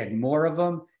better. They had more of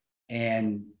them,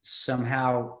 and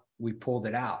somehow we pulled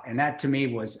it out. And that to me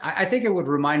was, I think it would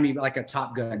remind me like a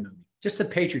Top Gun movie, just the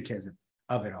patriotism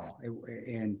of it all.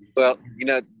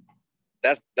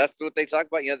 That's what they talk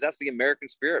about. That's the American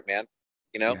spirit, man.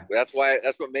 That's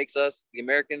what makes us, the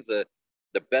Americans, the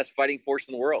best fighting force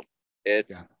in the world.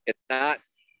 It's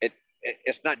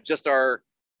not just our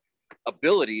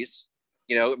abilities,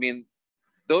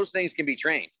 those things can be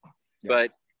trained,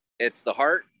 but it's the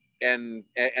heart and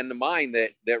the mind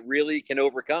that really can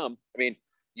overcome. I mean,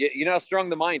 you know how strong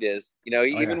the mind is,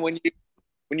 even when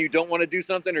you don't want to do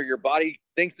something, or your body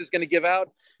thinks it's going to give out,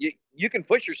 you can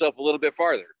push yourself a little bit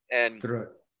farther. And through it.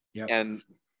 Yep. And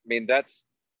I mean,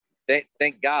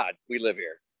 thank God we live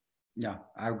here. No,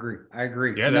 I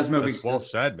agree. Yeah, that's well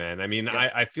said, man. I mean,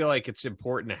 I feel like it's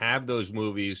important to have those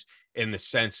movies in the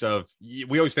sense of,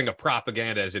 we always think of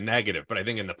propaganda as a negative, but I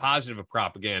think in the positive of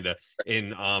propaganda,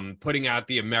 in putting out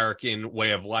the American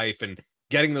way of life and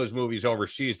getting those movies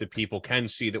overseas that people can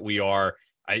see that we are,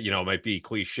 it might be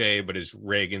cliche, but as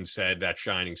Reagan said, that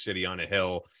shining city on a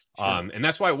hill. Sure. And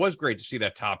that's why it was great to see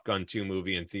that Top Gun 2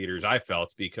 movie in theaters, I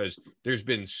felt, because there's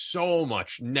been so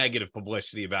much negative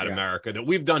publicity about America that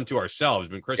we've done to ourselves.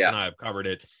 I mean, Chris and I have covered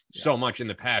it so much in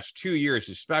the past 2 years,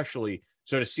 especially.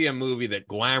 So to see a movie that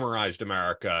glamorized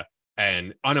America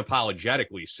and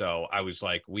unapologetically so, I was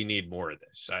like, we need more of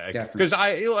this. Because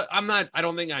I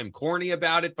don't think I'm corny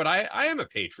about it, but I am a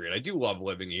patriot. I do love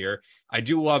living here. I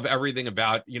do love everything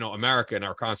about, America and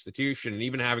our Constitution. And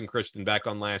even having Kristen Beck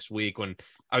on last week, when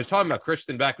I was talking about,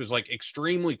 Kristen Beck was like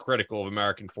extremely critical of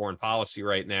American foreign policy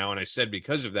right now. And I said,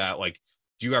 because of that, like,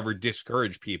 do you ever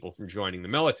discourage people from joining the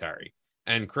military?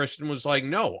 And Kristen was like,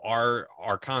 no,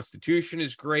 our Constitution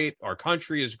is great. Our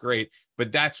country is great,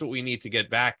 but that's what we need to get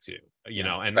back to,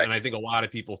 and I think a lot of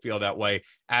people feel that way,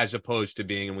 as opposed to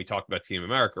being, and we talked about Team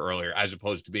America earlier, as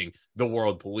opposed to being the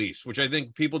world police, which I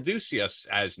think people do see us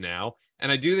as now.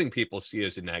 And I do think people see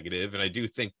as a negative. And I do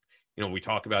think, we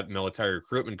talk about military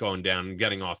recruitment going down and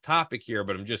getting off topic here,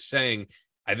 but I'm just saying,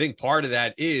 I think part of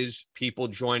that is people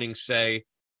joining, say,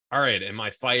 all right, am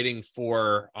I fighting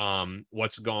for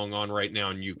what's going on right now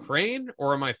in Ukraine,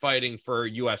 or am I fighting for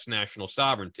U.S. national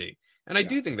sovereignty? And I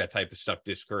do think that type of stuff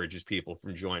discourages people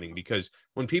from joining, because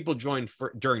when people joined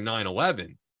during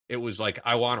 9/11, it was like,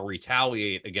 I want to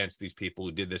retaliate against these people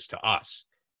who did this to us.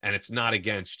 And it's not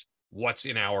against what's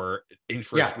in our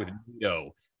interest with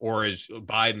NATO, or as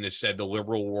Biden has said, the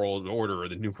liberal world order or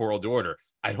the new world order.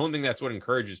 I don't think that's what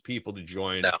encourages people to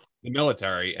join the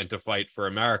military and to fight for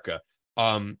America.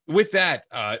 With that,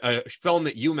 a film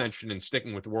that you mentioned, and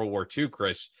sticking with World War II,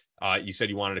 Chris, you said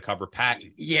you wanted to cover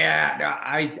Patton. Yeah,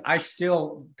 I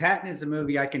still, Patton is a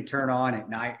movie I can turn on at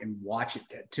night and watch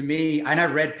it. To me, and I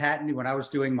read Patton when I was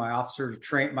doing my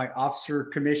officer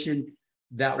commission.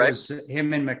 That was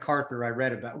him and MacArthur. I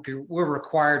read about, because we're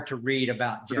required to read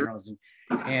about generals,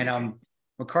 and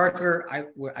MacArthur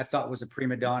I thought was a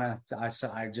prima donna.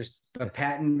 But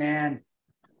Patton, man,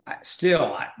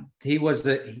 he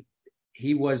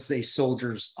was a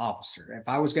soldier's officer. If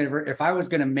I was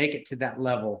gonna make it to that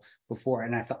level before,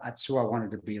 and I thought that's who I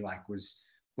wanted to be like, was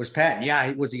Patton.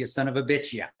 Yeah, was he a son of a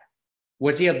bitch? Yeah.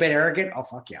 Was he a bit arrogant? Oh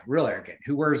fuck yeah, real arrogant.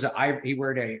 He wore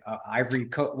a ivory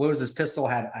coat. What was his pistol?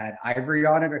 Had ivory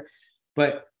on it.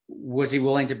 But was he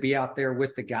willing to be out there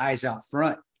with the guys out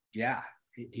front? Yeah,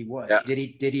 he was. Yeah.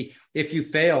 Did he? If you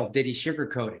failed, did he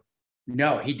sugarcoat it?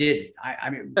 No, he didn't. I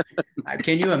mean,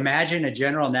 can you imagine a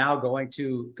general now going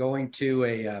to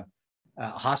a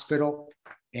hospital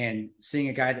and seeing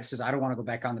a guy that says, I don't want to go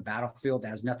back on the battlefield, that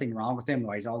has nothing wrong with him,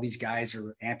 why all these guys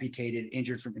are amputated,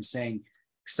 injured from, and saying,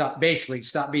 stop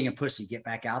being a pussy, get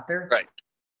back out there. Right.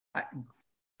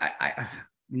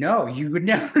 No, you would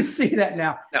never see that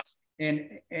now. No.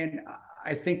 And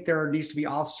I think there needs to be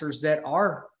officers that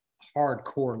are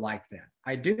hardcore like that.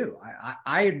 I do.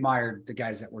 I admired the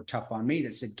guys that were tough on me,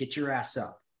 that said, get your ass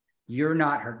up. You're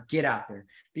not hurt. Get out there.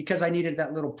 Because I needed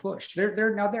that little push. We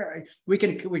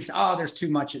say, oh, there's too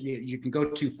much. You can go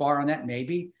too far on that,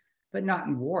 maybe, but not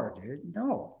in war, dude.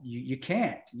 No, you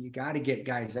can't. You got to get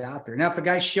guys out there. Now, if a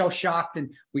guy's shell shocked,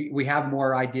 and we have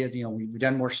more ideas, we've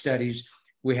done more studies.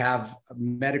 We have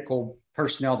medical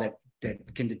personnel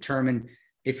that can determine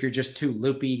if you're just too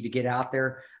loopy to get out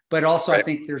there. But also, I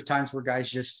think there's times where guys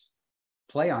just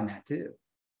play on that too.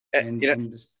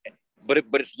 But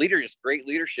it's it's great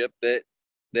leadership that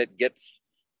gets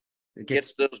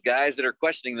those guys that are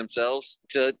questioning themselves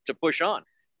to push on.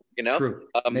 True.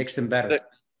 Makes them better.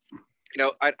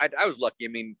 I was lucky. I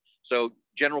mean, so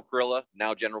General Kurilla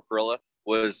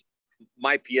was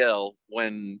my PL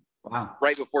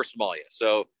right before Somalia.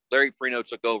 So Larry Perino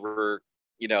took over,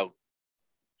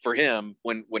 for him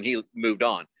when he moved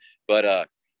on. But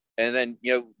and then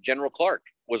General Clark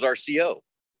was our CO. You know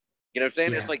what I'm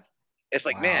saying? Yeah. It's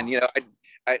like, wow. Man,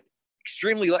 I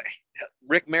extremely like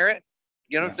Rick Merritt.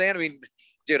 You know what I'm saying? I mean,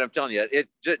 dude, I'm telling you, it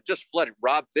just flooded.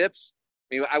 Rob Phipps.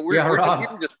 I mean,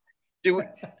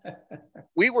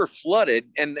 we were flooded,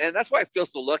 and that's why I feel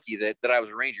so lucky that I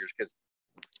was Rangers, because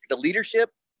the leadership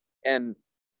and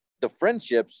the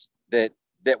friendships that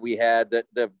we had,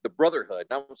 the brotherhood.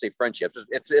 I won't say friendships.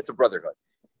 It's a brotherhood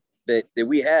that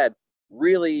we had,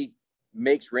 really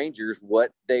makes Rangers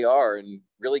what they are, and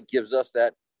really gives us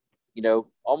that,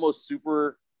 almost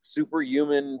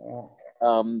superhuman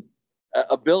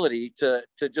ability to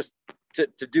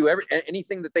do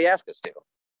anything that they ask us to.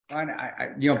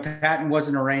 Patton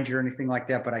wasn't a Ranger or anything like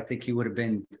that, but I think he would have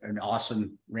been an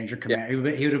awesome Ranger commander.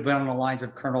 Yeah. He would have been on the lines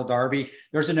of Colonel Darby.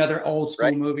 There's another old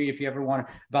school movie, if you ever want,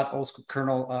 about old school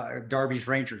Colonel Darby's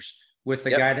Rangers, with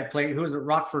the guy that played, who was the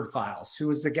Rockford Files, who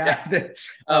was the guy that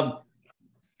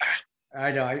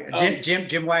I know,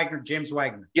 Jim Wagner, James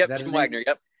Wagner. Yep, Jim Wagner.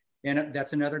 Yep. And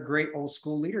that's another great old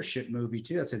school leadership movie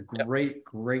too. That's a great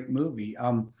movie.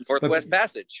 Northwest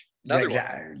Passage.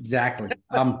 Exactly.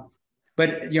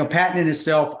 But Patton in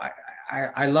itself,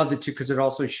 I loved it too, because it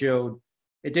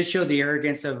did show the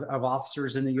arrogance of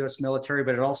officers in the U.S. military,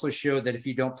 but it also showed that if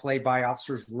you don't play by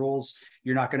officers' rules,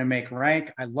 you're not going to make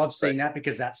rank. I love seeing that,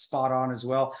 because that's spot on as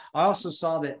well. I also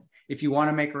saw that if you want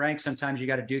to make rank, sometimes you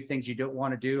got to do things you don't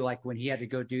want to do, like when he had to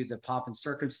go do the pomp and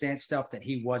circumstance stuff that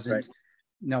he wasn't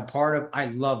part of. I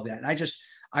love that. And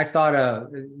I thought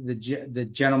the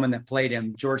gentleman that played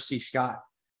him, George C. Scott,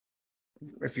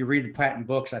 if you read the Patton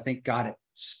books, I think got it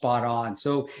spot on.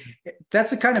 So that's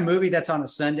the kind of movie that's on a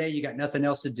Sunday. You got nothing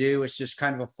else to do. It's just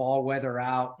kind of a fall weather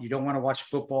out. You don't want to watch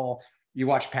football. You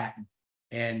watch Patton.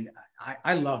 And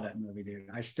I love that movie, dude.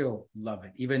 I still love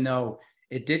it, even though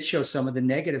it did show some of the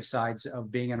negative sides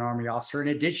of being an Army officer. And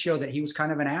it did show that he was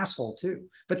kind of an asshole too.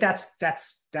 But that's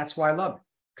why I love it,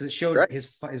 because it showed his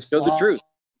flaws the truth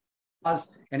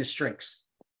and his strengths.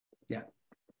 Yeah.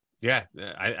 Yeah,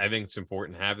 I think it's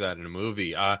important to have that in a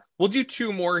movie. We'll do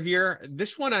two more here.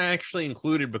 This one I actually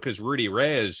included because Rudy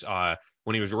Reyes,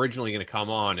 when he was originally going to come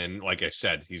on, and like I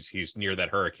said, he's near that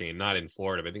hurricane, not in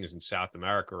Florida, but I think he's in South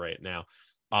America right now.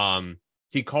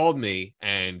 He called me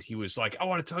and he was like, I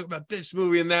want to talk about this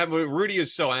movie and that movie. Rudy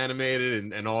is so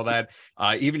animated and all that.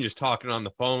 Even just talking on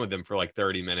the phone with him for like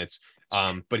 30 minutes.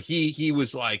 But he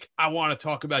was like, I want to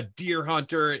talk about Deer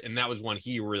Hunter, and that was one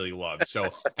he really loved. So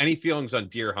any feelings on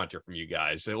Deer Hunter from you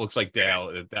guys? It looks like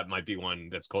Dale, that might be one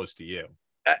that's close to you.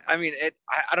 I mean,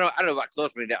 I don't know about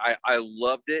close, but I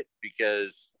loved it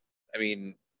because, I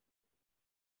mean,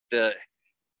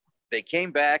 they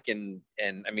came back and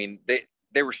I mean,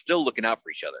 they were still looking out for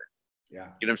each other. Yeah.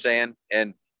 You know what I'm saying?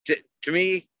 And to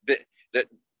me,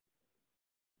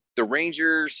 the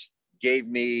Rangers gave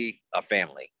me a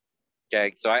family.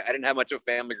 Okay. So I didn't have much of a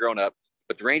family growing up,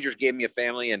 but the Rangers gave me a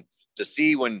family. And to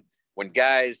see when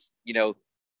guys, you know,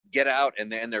 get out and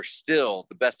they're still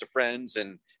the best of friends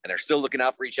and they're still looking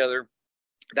out for each other.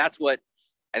 That's what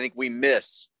I think we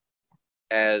miss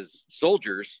as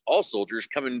soldiers, all soldiers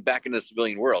coming back into the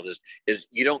civilian world is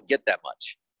you don't get that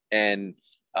much. And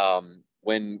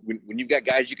when you've got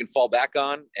guys you can fall back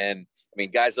on, and I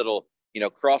mean, guys that'll, you know,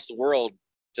 cross the world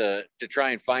to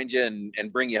try and find you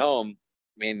and bring you home.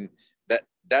 I mean,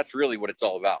 that's really what it's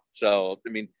all about. So,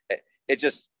 I mean, it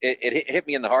hit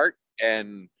me in the heart.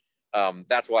 And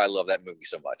that's why I love that movie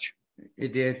so much.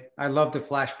 It did. I love the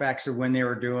flashbacks of when they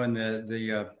were doing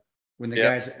when the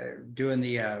guys doing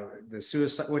the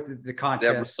suicide with the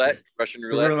contest, Russian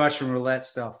roulette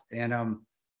stuff, and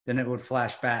then it would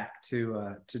flash back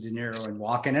to De Niro and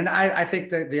Walken, and I think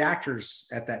the actors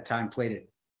at that time played it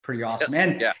pretty awesome,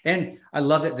 and I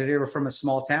loved it that they were from a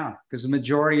small town, because the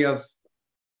majority of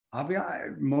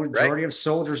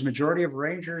soldiers, majority of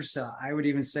Rangers, I would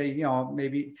even say, you know,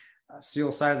 maybe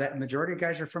SEAL side of that, majority of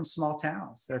guys are from small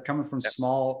towns. They're coming from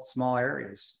small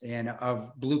areas and of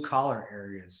blue collar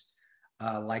areas,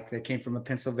 like they came from a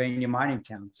Pennsylvania mining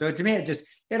town. So to me,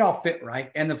 it all fit right.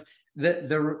 And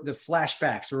the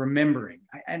flashbacks, the remembering,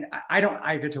 I don't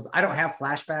have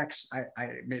flashbacks.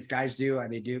 If guys do,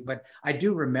 they do, but I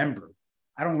do remember.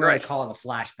 I don't really call it a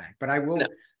flashback, but I will. No.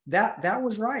 That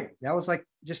was right. That was like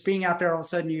just being out there. All of a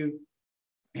sudden,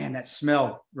 that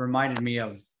smell reminded me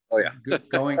of. Oh yeah,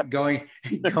 going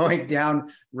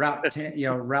down Route 10.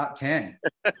 Route 10.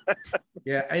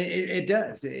 Yeah, it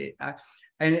does.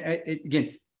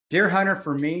 Again, Deer Hunter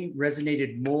for me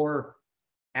resonated more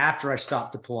after I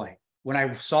stopped deploying. When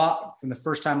I saw it from the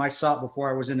first time I saw it before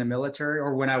I was in the military,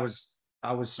 or when I was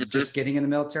just getting in the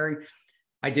military,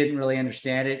 I didn't really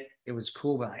understand it. It was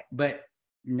cool, but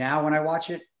now when I watch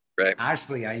it,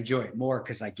 honestly, I enjoy it more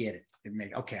because I get it.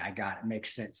 I got it.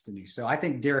 Makes sense to me. So I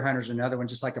think Deer Hunter's another one,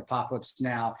 just like Apocalypse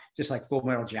Now, just like Full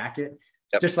Metal Jacket,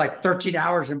 just like 13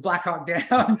 Hours and Black Hawk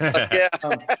Down.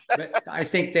 But I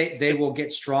think they will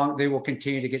get strong. They will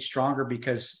continue to get stronger,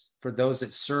 because for those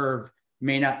that serve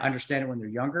may not understand it when they're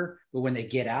younger, but when they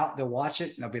get out, they'll watch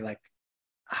it and they'll be like,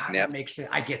 that makes sense.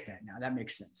 I get that now. That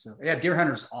makes sense. So yeah, Deer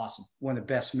Hunter's awesome. One of the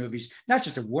best movies, not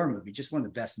just a war movie, just one of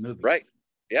the best movies. Right.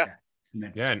 Yeah.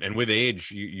 Yeah, and with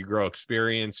age, you grow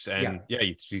experience, and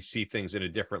you see things in a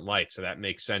different light. So that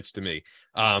makes sense to me.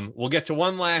 We'll get to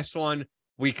one last one.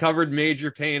 We covered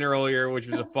Major Payne earlier, which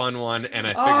was a fun one, and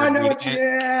I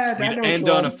figured we'd end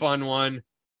on a fun one.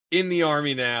 In the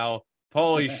Army Now,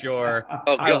 Pauly Shore.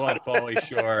 I love Pauly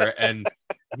Shore, and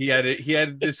he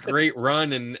had this great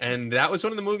run, and that was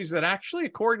one of the movies that actually,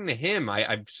 according to him,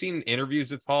 I've seen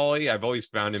interviews with Pauly. I've always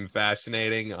found him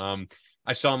fascinating.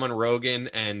 I saw him on Rogan,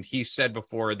 and he said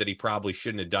before that he probably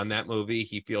shouldn't have done that movie.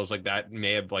 He feels like that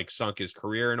may have sunk his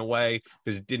career in a way,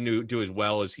 because it didn't do as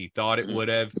well as he thought it would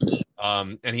have.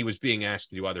 And he was being asked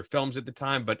to do other films at the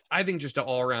time, but I think just an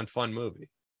all around fun movie.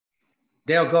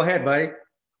 Dale, go ahead, buddy.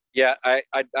 Yeah, I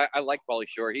like Pauly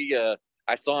Shore.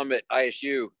 I saw him at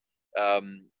ISU.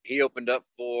 He opened up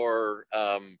for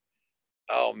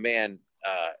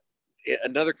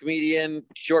another comedian,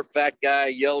 short, fat guy,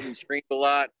 yelled and screamed a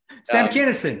lot. Sam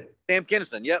Kinison. Sam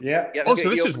Kinison. Yep. Yeah. Oh, so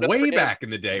this is way back in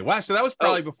the day. Wow. So that was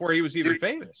probably before he was even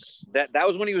famous. That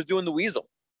was when he was doing The Weasel.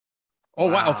 Oh,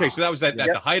 wow. Okay. So that was at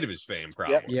the height of his fame,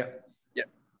 probably. Yeah.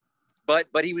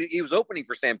 But he was opening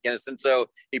for Sam Kinison, so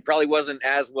he probably wasn't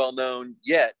as well known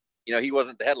yet. You know, he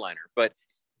wasn't the headliner. But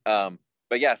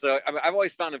yeah. So I've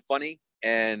always found him funny,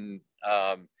 and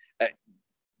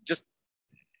just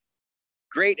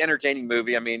great, entertaining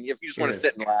movie. I mean, if you just want to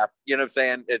sit and laugh, you know what I'm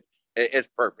saying? It's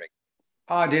perfect.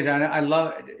 Oh, dude, I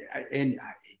love it. And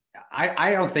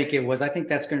I don't think it was. I think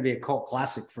that's going to be a cult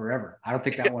classic forever. I don't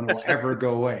think that one will ever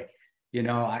go away.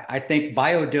 I think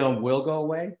Biodome will go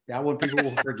away. That one people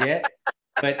will forget.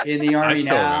 But in the Army I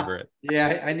still now, remember it.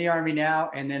 yeah, in the Army now,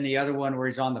 and then the other one where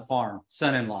he's on the farm,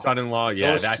 Son-in-Law.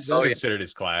 Yeah, Those- that's those- considered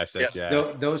his classic.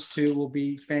 Yeah. Those two will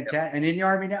be fantastic. And in the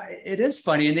Army now, it is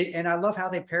funny, and I love how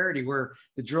they parody where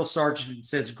the drill sergeant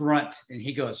says grunt, and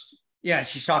he goes, "Yeah,"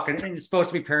 she's talking, and it's supposed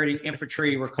to be parodying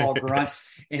infantry. We're called grunts,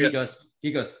 and he goes.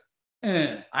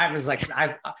 I was like,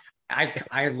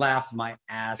 I laughed my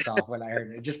ass off when I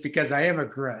heard it, just because I am a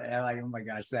grunt. I'm like, oh my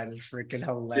gosh, that is freaking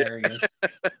hilarious.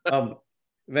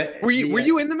 But were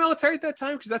you in the military at that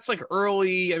time? Because that's like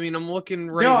early. I mean, I'm looking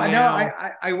right now.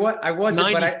 No, I wasn't.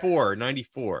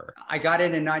 94. I got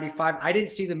in 95. I didn't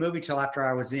see the movie till after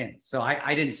I was in, so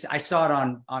I didn't. I saw it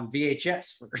on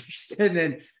VHS first, and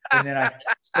then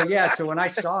So when I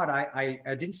saw it,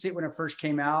 I didn't see it when it first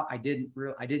came out. I didn't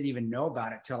even know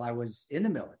about it till I was in the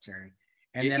military.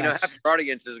 And then half your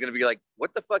audience is going to be like,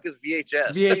 "What the fuck is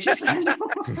VHS?" VHS. I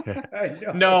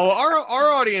know. No, our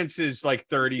audience is like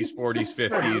 30s, 40s,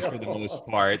 50s for the most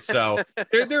part. So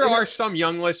there are some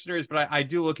young listeners, but I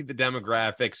do look at the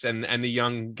demographics, and the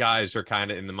young guys are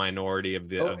kind of in the minority of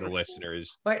the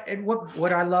listeners. But and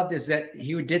what I loved is that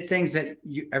he did things that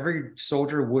every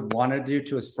soldier would want to do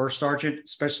to his first sergeant,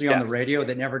 especially on the radio,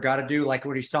 that never got to do. Like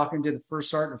when he's talking to the first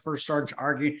sergeant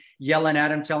arguing, yelling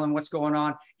at him, telling him what's going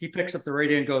on. He picks up the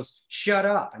radio and goes, "Shut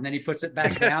up," and then he puts it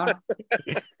back down.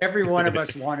 Every one of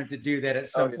us wanted to do that at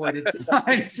some point in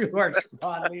time to our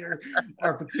squad leader,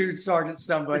 our platoon sergeant,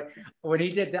 somebody. When he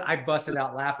did that, I busted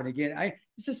out laughing again.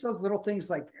 It's just those little things,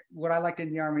 like what I liked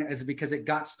in the Army is because it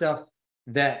got stuff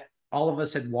that all of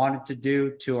us had wanted to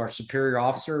do to our superior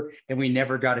officer, and we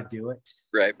never got to do it.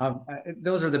 Right.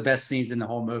 Those are the best scenes in the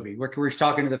whole movie. Where he's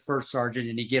talking to the first sergeant,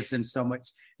 and he gives him so much.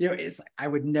 I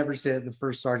would never say the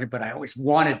first sergeant, but I always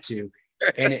wanted to,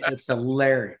 and it's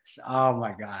hilarious. Oh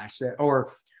my gosh!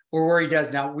 Or where he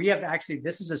does now. We have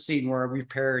this is a scene where we've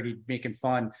parodied, making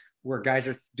fun, where guys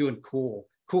are doing cool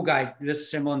guy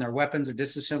disassembling their weapons or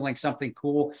disassembling something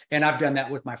cool, and I've done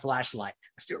that with my flashlight.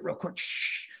 Let's do it real quick.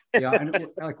 And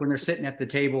like when they're sitting at the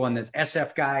table and this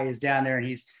SF guy is down there and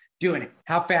he's doing it.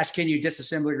 How fast can you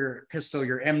disassemble your pistol,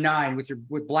 your M9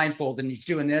 with blindfold? And he's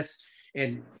doing this,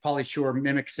 and Pauly Shore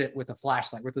mimics it with a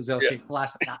flashlight, with a L-shaped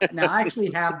flashlight. Now, I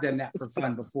actually have done that for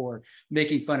fun before,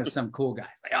 making fun of some cool guys.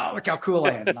 Like, "Oh, look how cool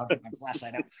I am!" And I'll take my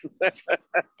flashlight out.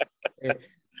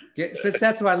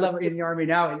 That's what I love in the Army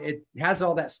now. It has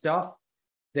all that stuff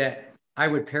that I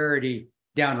would parody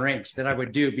downrange, that I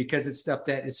would do, because it's stuff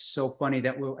that is so funny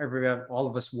that all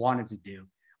of us wanted to do.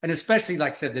 And especially,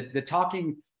 like I said, the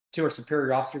talking to our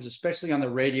superior officers, especially on the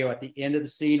radio at the end of the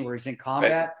scene where he's in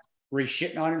combat, where he's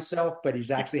shitting on himself, but he's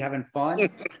actually having fun.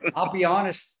 I'll be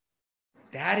honest,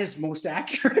 that is most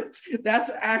accurate.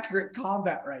 That's accurate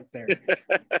combat right there.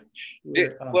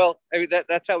 Well, I mean,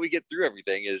 that's how we get through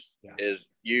everything is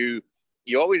you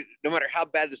always, no matter how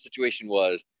bad the situation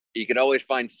was, you can always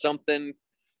find something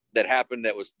that happened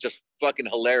that was just fucking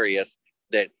hilarious,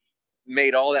 that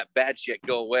made all that bad shit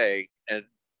go away and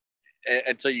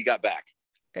until you got back.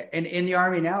 And In the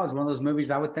Army Now is one of those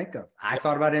movies I would think of. I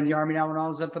thought about In the Army Now when I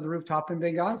was up on the rooftop in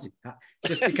Benghazi,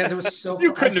 just because it was so.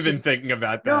 You couldn't have been thinking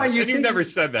about that. No, you've never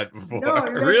said that before. No,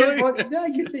 really? No,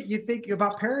 you think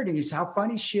about parodies, how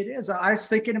funny shit is. I was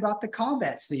thinking about the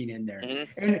combat scene in there,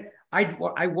 and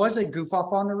I was a goof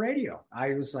off on the radio.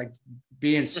 I was like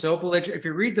being so belligerent. If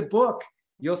you read the book,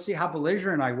 you'll see how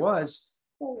belligerent I was.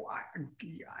 Oh,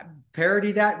 I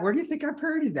parodied that. Where do you think I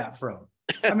parodied that from?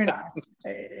 I mean,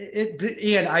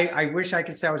 Ian, I wish I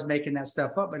could say I was making that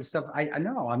stuff up, but it's stuff I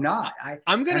know I'm not.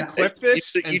 I'm going to clip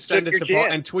this and send it to Paul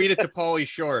and tweet it to Pauly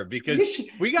Shore, because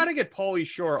we got to get Pauly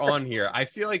Shore on here. I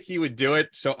feel like he would do it.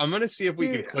 So I'm going to see if we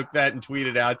can clip that and tweet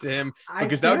it out to him,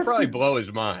 because that would probably blow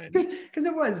his mind. Because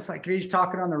it's like he's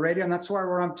talking on the radio, and that's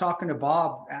where I'm talking to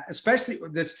Bob, especially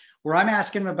with this, where I'm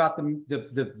asking him about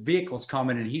the vehicles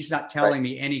coming, and he's not telling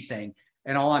me anything.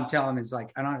 And all I'm telling him is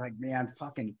like, and I was like, man,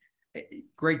 fucking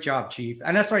great job, Chief.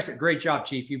 And that's why I said, great job,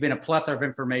 Chief. You've been a plethora of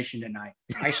information tonight.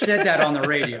 I said that on the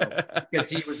radio because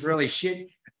he was really shit.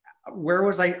 Where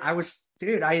was I? I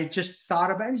had just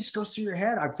thought about it. It just goes through your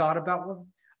head. I've thought about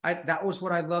that was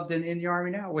what I loved in the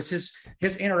Army Now, was his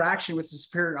interaction with the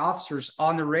superior officers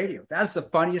on the radio. That's the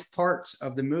funniest parts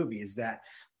of the movie, is that,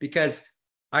 because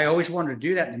I always wanted to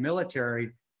do that in the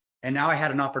military, and now I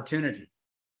had an opportunity.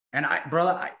 And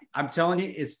I'm telling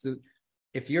you,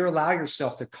 if you allow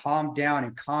yourself to calm down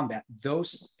in combat,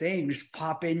 those things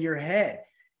pop in your head.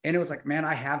 And it was like, man,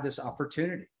 I have this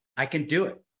opportunity. I can do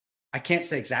it. I can't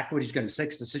say exactly what he's going to say,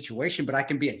 'cause the situation, but I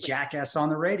can be a jackass on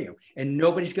the radio and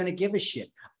nobody's going to give a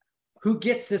shit. Who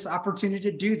gets this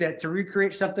opportunity to do that, to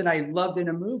recreate something I loved in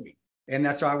a movie? And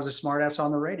that's why I was a smart ass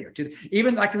on the radio too.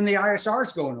 Even like when the ISR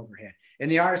is going overhead and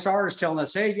the ISR is telling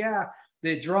us, hey, yeah,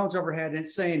 the drone's overhead and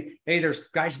it's saying, hey, there's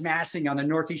guys massing on the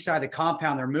northeast side of the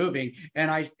compound. They're moving.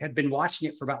 And I had been watching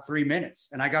it for about 3 minutes.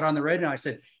 And I got on the radio and I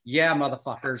said, yeah,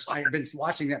 motherfuckers, I've been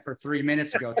watching that for 3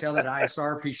 minutes ago. Tell that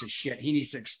ISR piece of shit. He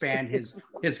needs to expand his,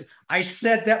 I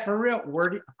said that for real.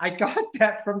 I got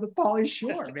that from the Pauly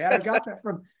Shore, man. I got that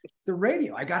from the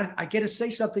radio. I get to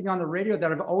say something on the radio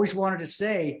that I've always wanted to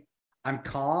say. I'm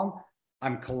calm.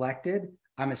 I'm collected.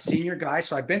 I'm a senior guy.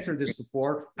 So I've been through this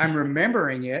before. I'm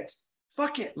remembering it.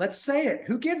 Fuck it. Let's say it.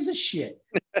 Who gives a shit?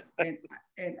 And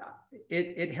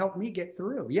it helped me get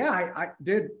through. Yeah, I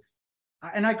did.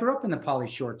 And I grew up in the Pauly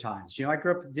Shore times. You know, I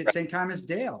grew up at the same time as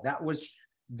Dale. That was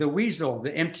the Weasel,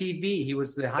 the MTV. He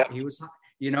was like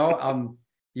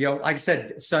I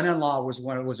said, Son-in-Law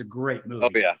was a great movie.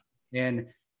 Oh yeah.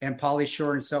 And Pauly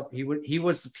Shore himself, he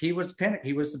was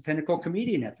the pinnacle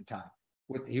comedian at the time.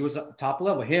 He was top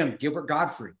level. Him, Gilbert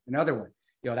Gottfried, another one.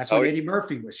 You know, that's why Eddie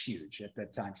Murphy was huge at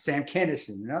that time. Sam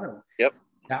Kinison, another one. Yep.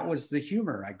 That was the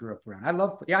humor I grew up around.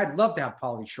 I'd love to have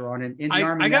Pauly Shore on. In the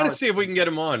Army, I got to see if we can get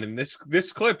him on, and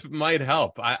this clip might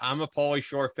help. I'm a Pauly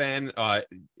Shore fan.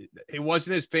 It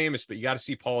wasn't as famous, but you got to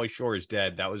see Pauly Shore is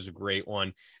Dead. That was a great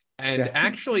one. And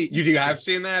actually, you have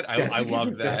seen that? I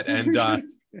love that.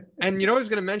 And you know, I was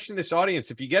going to mention this audience,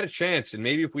 if you get a chance, and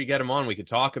maybe if we get him on, we could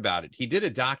talk about it. He did a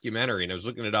documentary, and I was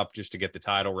looking it up just to get the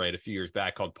title right a few years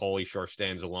back, called Pauly Shore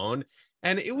Stands Alone.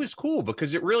 And it was cool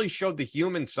because it really showed the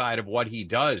human side of what he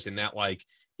does, and that, like,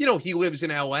 you know, he lives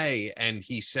in LA and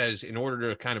he says, in order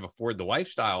to kind of afford the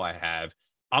lifestyle I have,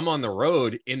 I'm on the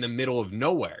road in the middle of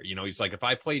nowhere. You know, he's like, if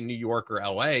I play New York or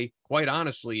LA, quite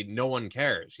honestly, no one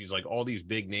cares. He's like, all these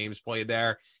big names play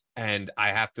there. And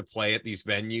I have to play at these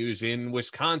venues in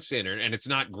Wisconsin, and it's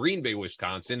not Green Bay,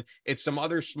 Wisconsin. It's some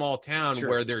other small town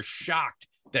where they're shocked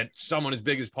that someone as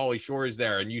big as Pauly Shore is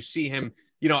there. And you see him,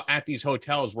 you know, at these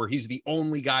hotels where he's the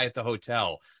only guy at the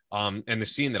hotel. And the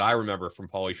scene that I remember from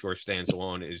Pauly Shore Stands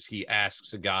Alone is he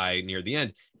asks a guy near the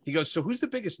end, he goes, so who's the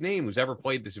biggest name who's ever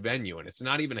played this venue? And it's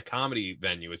not even a comedy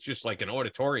venue. It's just like an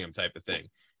auditorium type of thing.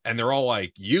 And they're all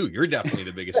like, you're definitely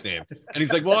the biggest name. And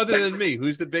he's like, well, other than me,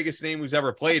 who's the biggest name who's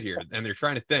ever played here? And they're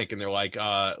trying to think. And they're like,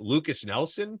 Lucas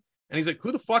Nelson. And he's like,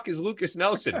 who the fuck is Lucas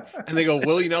Nelson? And they go,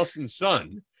 Willie Nelson's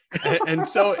son. And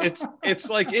so it's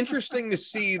like interesting to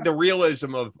see the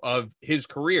realism of his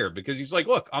career, because he's like,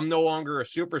 look, I'm no longer a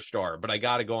superstar, but I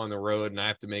got to go on the road and I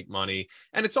have to make money.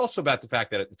 And it's also about the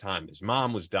fact that at the time his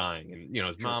mom was dying, and, you know,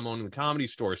 his mom owned the Comedy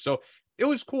Store. So it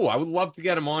was cool. I would love to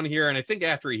get him on here. And I think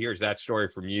after he hears that story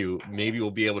from you, maybe we'll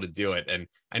be able to do it. And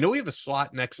I know we have a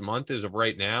slot next month as of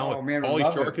right now. Oh, man,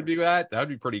 Pauly Shore could do that. That would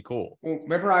be pretty cool. Well,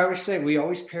 remember, I always say we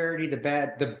always parody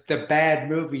the bad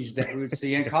movies that we would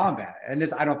see in combat. And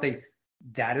I don't think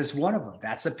that is one of them.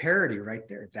 That's a parody right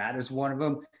there. That is one of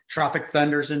them. Tropic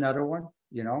Thunder's another one,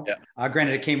 you know. Yeah.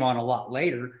 Granted, it came on a lot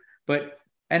later, but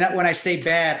when I say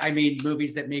bad, I mean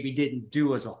movies that maybe didn't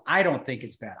do as well. I don't think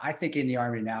it's bad. I think In the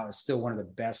Army Now is still one of the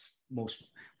best,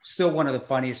 still one of the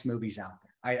funniest movies out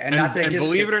there. And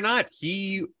believe it or not,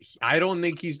 I don't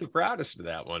think he's the proudest of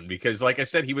that one, because, like I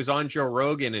said, he was on Joe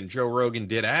Rogan, and Joe Rogan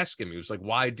did ask him. He was like,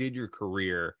 why did your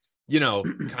career, you know,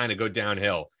 kind of go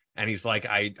downhill? And he's like,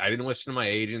 I didn't listen to my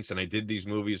agents, and I did these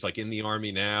movies like In the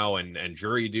Army Now and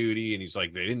Jury Duty. And he's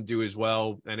like, they didn't do as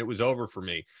well, and it was over for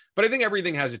me. But I think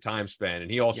everything has a time span.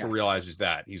 And he also realizes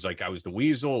that. He's like, I was the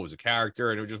Weasel, it was a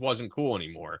character, and it just wasn't cool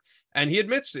anymore. And he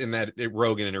admits in that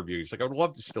Rogan interview, he's like, I would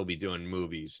love to still be doing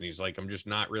movies. And he's like, I'm just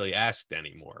not really asked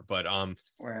anymore. But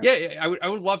I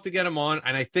would love to get him on.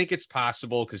 And I think it's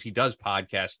possible because he does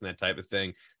podcasts and that type of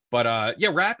thing. But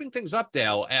wrapping things up,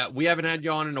 Dale, we haven't had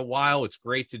you on in a while. It's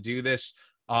great to do this.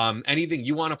 Anything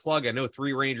you want to plug? I know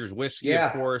Three Rangers Whiskey,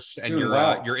 of course, and your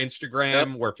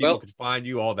Instagram, where people can find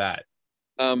you, all that.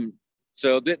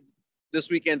 So this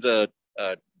weekend's a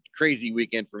crazy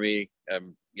weekend for me.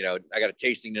 You know, I got a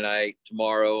tasting tonight.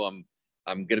 Tomorrow, I'm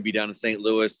going to be down in St.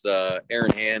 Louis.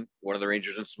 Aaron Hand, one of the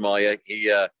Rangers in Somalia,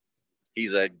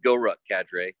 he's a Go Ruck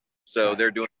cadre. So they're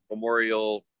doing a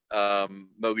Memorial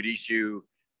Mogadishu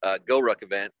Go Ruck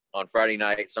event on Friday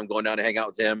night. So I'm going down to hang out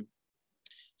with him.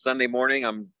 Sunday morning,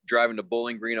 I'm driving to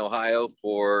Bowling Green, Ohio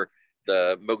for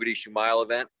the Mogadishu Mile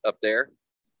event up there.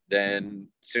 Then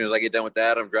as soon as I get done with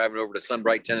that, I'm driving over to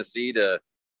Sunbright, Tennessee to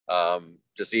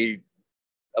see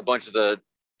a bunch of the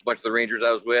Rangers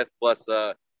I was with, plus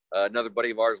another buddy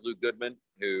of ours, Luke Goodman,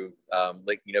 who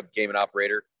became an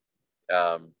operator.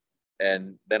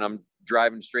 And then I'm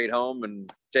driving straight home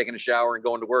and taking a shower and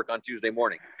going to work on Tuesday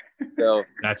morning. So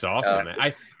that's awesome,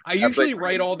 man. I usually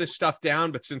write all this stuff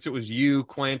down, but since it was you,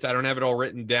 Clint, I don't have it all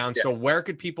written down. Yeah. So where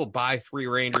could people buy Three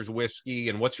Rangers whiskey,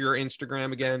 and what's your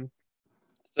Instagram again?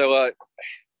 So,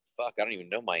 fuck, I don't even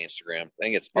know my Instagram. I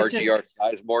think it's RGR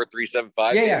Sizemore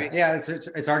 375. Yeah. It's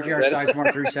RGR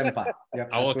Sizemore 375. Yeah,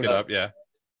 I'll look it up. Yeah.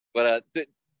 But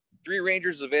Three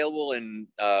Rangers available in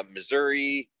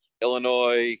Missouri,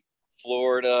 Illinois,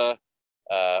 Florida,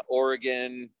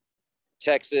 Oregon,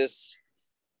 Texas.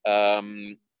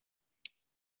 Let's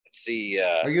see.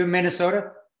 Are you in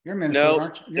Minnesota? You're in Minnesota,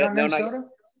 aren't you? You're in Minnesota?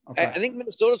 Okay. I think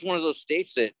Minnesota is one of those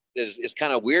states that is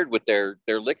kind of weird with their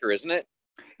liquor, isn't it?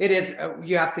 It is.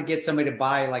 You have to get somebody to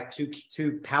buy like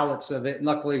two pallets of it. And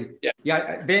luckily,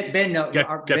 Ben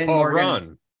get Ben Paul Morgan,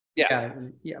 Braun. Yeah.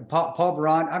 Paul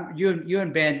Braun. You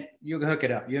and Ben, you can hook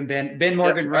it up. You and Ben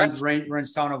Morgan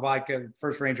runs Tono Vodka.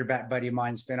 First Ranger buddy of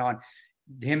mine's been on.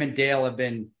 Him and Dale have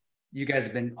been. You guys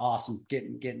have been awesome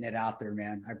getting it out there,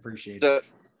 man. I appreciate it.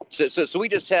 So we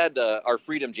just had our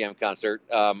Freedom Jam concert.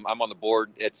 I'm on the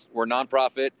board. We're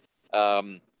nonprofit.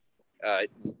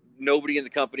 Nobody in the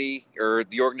company or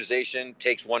the organization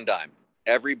takes one dime.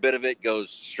 Every bit of it goes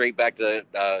straight back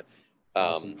to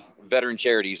awesome. Veteran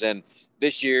charities. And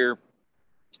this year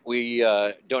we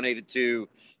donated to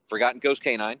Forgotten Coast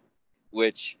Canine,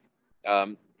 which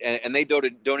and they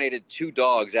donated 2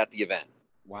 dogs at the event.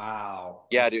 Wow.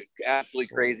 Yeah, dude,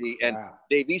 absolutely crazy. And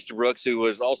Dave Easterbrooks, who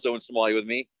was also in Somalia with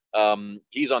me,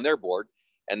 he's on their board.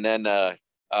 And then the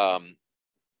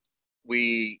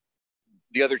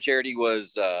other charity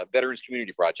was Veterans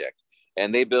Community Project,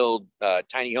 and they build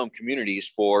tiny home communities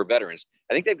for veterans.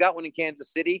 I think they've got one in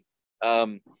Kansas City,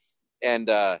 but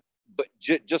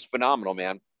just phenomenal,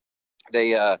 man.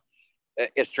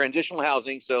 It's transitional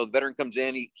housing, so the veteran comes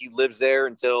in, he lives there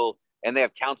and they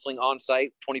have counseling on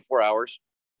site 24 hours.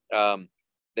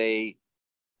 They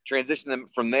transition them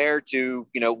from there to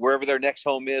wherever their next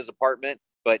home is, apartment.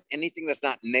 But anything that's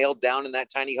not nailed down in that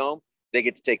tiny home, they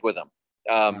get to take with them.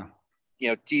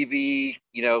 TV,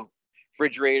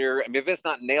 refrigerator. I mean, if it's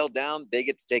not nailed down, they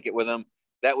get to take it with them.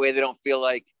 That way they don't feel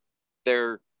like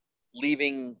they're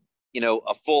leaving,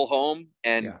 a full home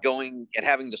and going and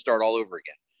having to start all over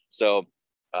again. So,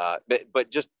 but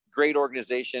just great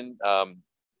organization.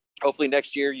 Hopefully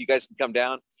next year you guys can come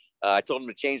down. I told them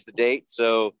to change the date.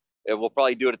 So we'll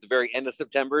probably do it at the very end of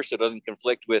September, so it doesn't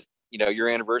conflict with, your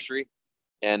anniversary.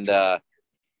 And, but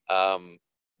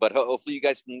hopefully you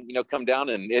guys can, come down,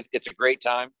 and it's a great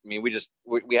time. I mean,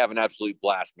 we have an absolute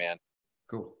blast, man.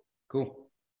 Cool.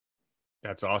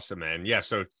 That's awesome, man. Yeah.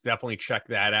 So definitely check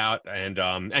that out. And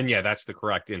yeah, that's the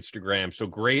correct Instagram. So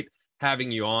great having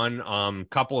you on.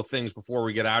 Couple of things before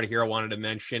we get out of here. I wanted to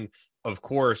mention, of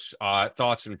course,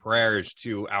 thoughts and prayers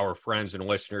to our friends and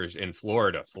listeners in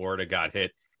Florida. Florida got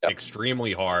hit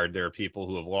extremely hard. There are people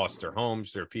who have lost their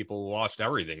homes. There are people who lost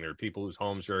everything. There are people whose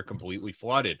homes are completely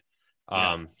flooded.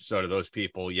 So to those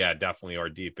people, definitely our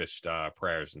deepest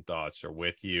prayers and thoughts are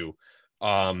with you.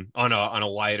 On a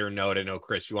lighter note, I know,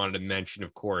 Chris, you wanted to mention,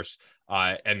 of course,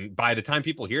 and by the time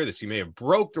people hear this, you may have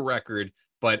broke the record,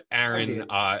 but Aaron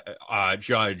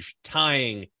Judge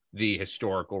tying the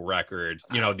historical record,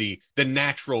 the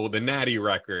natty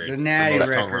record. The natty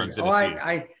record.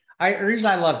 The reason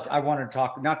I wanted to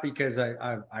talk, not because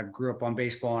I grew up on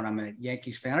baseball and I'm a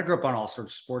Yankees fan. I grew up on all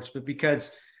sorts of sports, but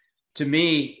because to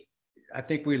me, I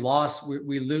think we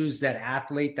lose that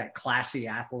athlete, that classy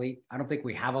athlete. I don't think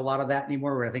we have a lot of that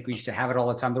anymore. I think we used to have it all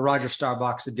the time. The Roger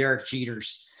Staubachs, the Derek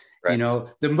Jeters, the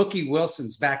Mookie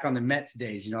Wilsons back on the Mets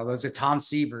days, those are Tom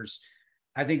Seavers.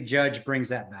 I think Judge brings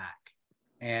that back.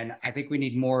 And I think we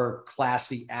need more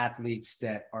classy athletes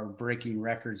that are breaking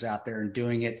records out there and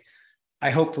doing it.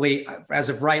 Hopefully, as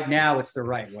of right now, it's the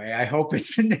right way. I hope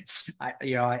it's,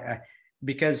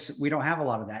 because we don't have a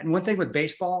lot of that. And one thing with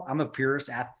baseball, I'm a purist.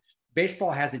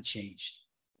 Baseball hasn't changed.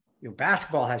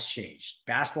 Basketball has changed.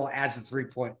 Basketball adds the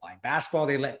 3-point line. Basketball,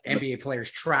 they let NBA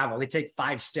players travel. They take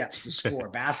 5 steps to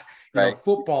score.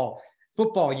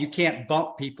 Football, you can't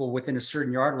bump people within a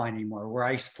certain yard line anymore. Where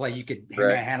I used to play, you could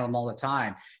handle them all the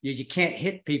time. You can't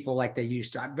hit people like they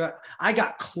used to. But I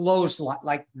got close,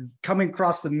 like coming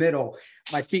across the middle.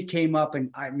 My feet came up, and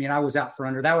I was out for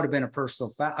under. That would have been a personal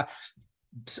foul.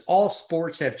 All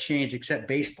sports have changed except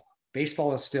baseball.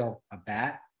 Baseball is still a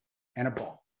bat and a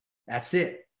ball. That's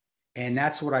it. And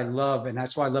that's what I love. And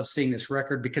that's why I love seeing this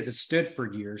record, because it stood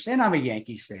for years. And I'm a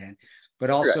Yankees fan, but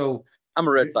also I'm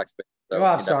a Red Sox fan. So,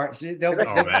 I'm sorry. I'm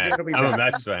a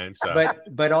Mets fan. So.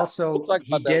 But also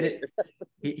he did it.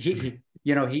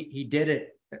 He did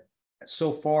it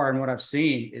so far. And what I've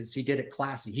seen is he did it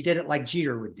classy. He did it like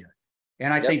Jeter would do it.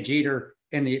 And I think Jeter,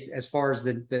 as far as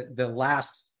the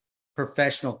last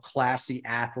professional classy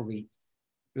athlete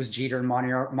It was Jeter and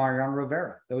Mariano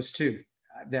Rivera, those two.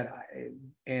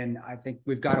 And I think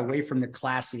we've got away from the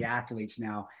classy athletes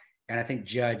now, and I think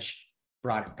Judge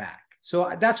brought it back.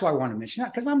 So that's why I want to mention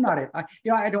that, because I'm not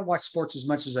I don't watch sports as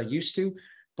much as I used to,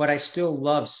 but I still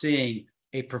love seeing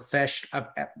a professional,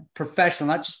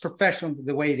 not just professional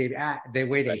the way they act, the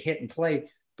way they hit and play,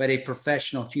 but a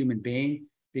professional human being,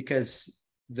 because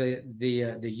the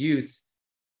youth,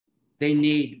 they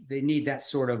need that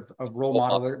sort of role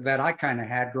model that I kind of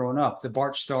had growing up. The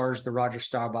Bart Starrs, the Roger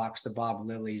Staubachs, the Bob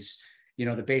Lillies,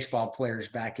 the baseball players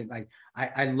back in,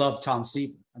 I love Tom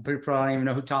Seaver. I'm pretty proud I don't even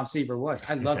know who Tom Seaver was.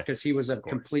 I love because he was a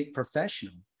complete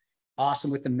professional.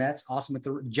 Awesome with the Mets, awesome with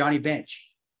the Johnny Bench.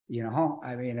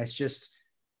 I mean, it's just,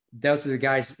 those are the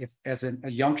guys, if as a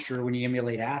youngster, when you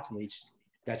emulate athletes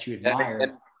that you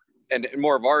admire. And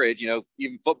more of our age,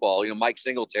 even football, Mike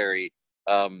Singletary,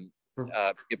 Peyton.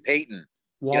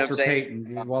 Walter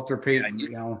Payton.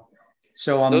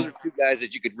 So those are two guys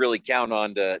that you could really count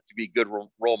on to be good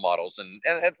role models. And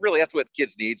really, that's what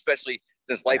kids need, especially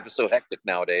since life is so hectic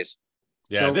nowadays.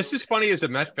 Yeah, so, this is funny as a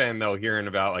Met fan, though, hearing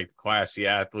about like classy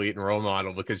athlete and role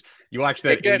model, because you watch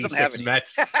that 86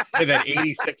 Mets, that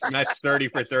 86 Mets 30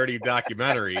 for 30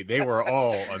 documentary. They were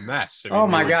all a mess. I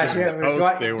mean, my gosh, yeah,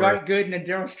 Dwight Gooden and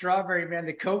Darryl Strawberry, man,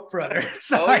 the Koch brothers.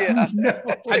 So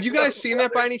have you guys seen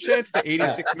that by any chance? The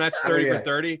 86 Mets 30 for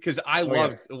 30? Because I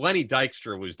loved Lenny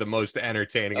Dykstra was the most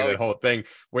entertaining of that whole thing,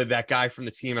 where that guy from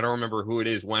the team, I don't remember who it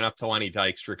is, went up to Lenny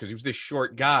Dykstra because he was this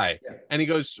short guy, and he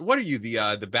goes, "What are you,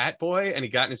 the bat boy?" And he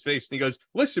got in his face and he goes,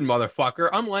 "Listen, motherfucker,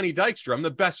 I'm Lenny Dykstra. I'm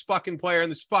the best fucking player on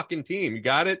this fucking team. You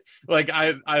got it?" Like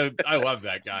I love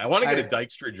that guy. I want to get a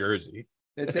Dykstra jersey.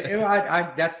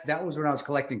 That was when I was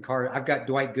collecting cards. I've got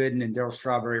Dwight Gooden and Darryl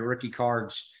Strawberry rookie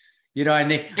cards. And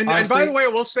by the way, I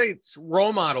will say,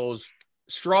 role models.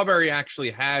 Strawberry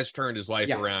actually has turned his life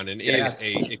around and is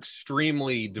a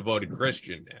extremely devoted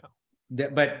Christian now.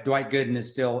 But Dwight Gooden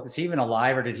is he even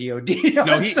alive, or did he OD?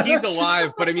 No, he's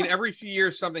alive. But I mean, every few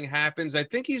years something happens. I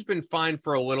think he's been fine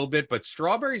for a little bit, but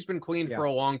Strawberry's been clean for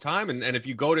a long time. And if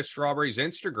you go to Strawberry's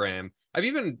Instagram, I've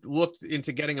even looked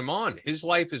into getting him on. His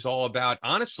life is all about,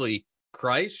 honestly,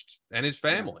 Christ and his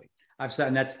family. I've said,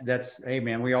 and that's, hey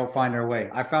man, we all find our way.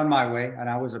 I found my way, and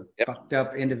I was a fucked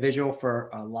up individual for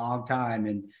a long time,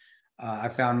 and I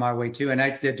found my way too. And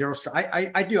I did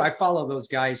I follow those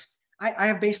guys. I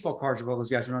have baseball cards of all those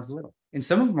guys when I was little, and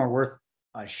some of them are worth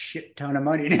a shit ton of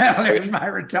money now. There's my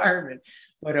retirement.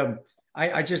 But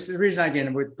I just, the reason I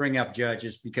again would bring up Judge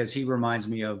is because he reminds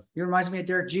me of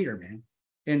Derek Jeter, man.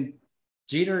 And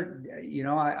Jeter,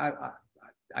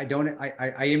 I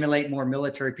emulate more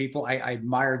military people. I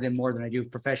admire them more than I do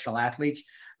professional athletes,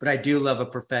 but I do love a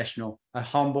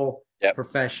humble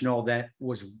professional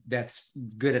that's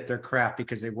good at their craft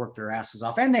because they work their asses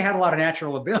off, and they had a lot of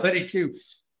natural ability too.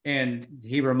 And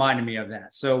he reminded me of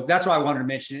that. So that's why I wanted to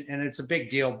mention it. And it's a big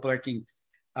deal breaking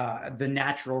the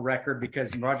natural record,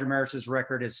 because Roger Maris's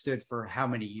record has stood for how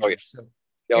many years?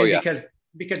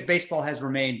 Because baseball has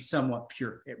remained somewhat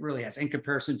pure. It really has, in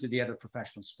comparison to the other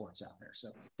professional sports out there. So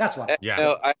that's why.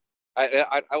 Yeah.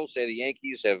 I will say the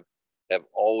Yankees have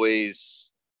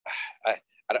always, I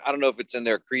don't know if it's in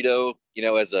their credo,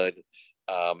 as an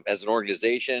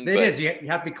organization. It is. You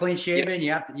have to be clean shaven.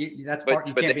 You can't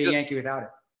be a Yankee without it.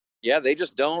 Yeah, they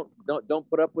just don't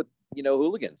put up with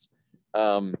hooligans.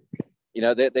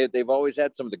 They've always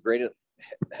had some of the greatest.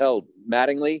 Hell,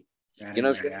 Mattingly,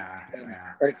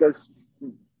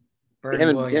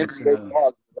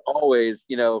 always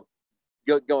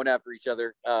going after each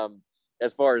other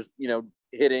as far as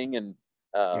hitting and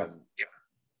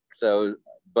so.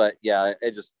 But yeah,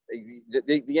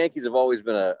 the Yankees have always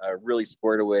been a really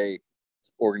squared away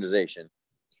organization.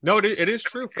 No, it is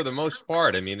true for the most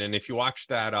part. I mean, and if you watch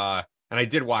that, and I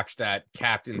did watch that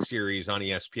Captain series on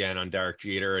ESPN on Derek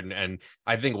Jeter, and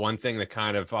I think one thing that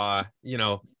kind of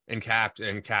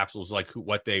encapsulates like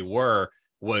what they were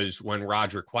was when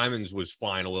Roger Clemens was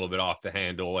flying a little bit off the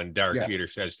handle, and Derek Jeter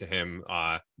says to him,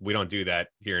 "We don't do that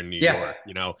here in New York."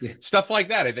 Stuff like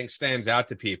that I think stands out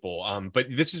to people.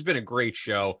 But this has been a great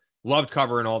show. Loved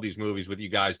covering all these movies with you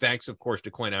guys. Thanks, of course, to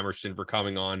Clint Emerson for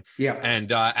coming on. Yeah.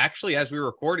 And actually, as we were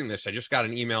recording this, I just got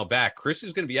an email back. Chris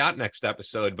is going to be out next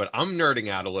episode, but I'm nerding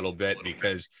out a little bit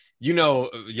because,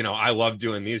 I love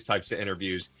doing these types of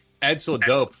interviews. Edsel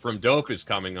Dope from Dope is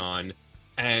coming on,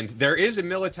 and there is a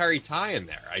military tie in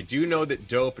there. I do know that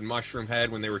Dope and Mushroom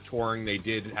Head, when they were touring, they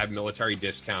did have military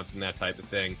discounts and that type of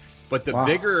thing. But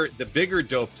the bigger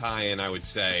Dope tie-in, I would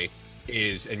say,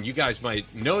 is, and you guys might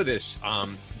know this,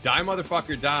 Die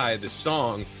Motherfucker Die, the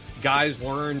song, guys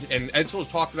learned, and Edsel has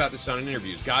talked about this on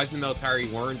interviews, guys in the military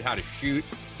learned how to shoot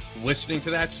listening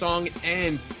to that song,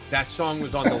 and that song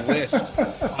was on the list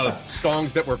of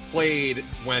songs that were played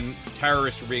when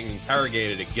terrorists were being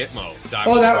interrogated at Gitmo. That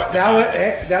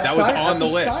was on the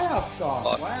list. Psyop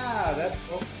song. Wow,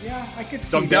 yeah, I could see that.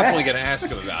 So I'm definitely going to ask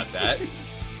him about that.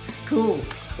 Cool.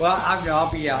 Well,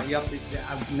 I'll be out.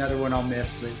 Another one I'll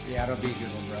miss, but yeah, it'll be a good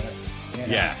one, brother.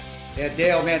 And, yeah.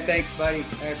 Dale, man, thanks, buddy.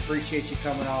 I appreciate you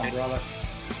coming on, brother.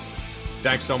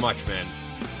 Thanks so much, man.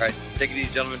 All right, take it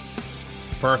easy, gentlemen.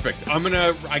 Perfect.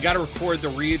 I got to record the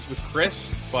reads with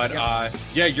Chris, but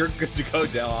yeah, you're good to go,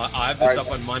 Dale. I'll have this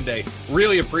up on Monday.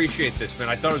 Really appreciate this, man.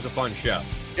 I thought it was a fun show.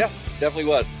 Yeah, definitely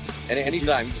was. And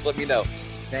anytime, just let me know.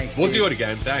 Thanks. We'll do it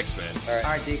again. Thanks, man. All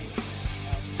right, D.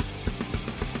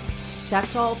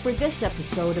 That's all for this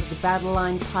episode of the Battle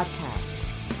Line Podcast,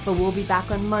 but we'll be back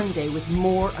on Monday with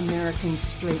more American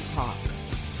Straight Talk.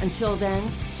 Until then,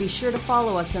 be sure to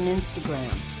follow us on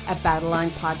Instagram at Battle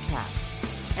Line Podcast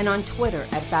and on Twitter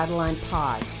at Battle Line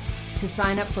Pod. To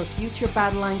sign up for future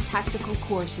Battle Line tactical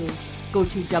courses, go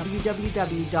to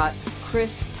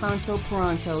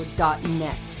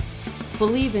www.christantoparanto.net.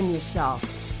 Believe in yourself,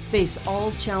 face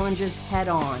all challenges head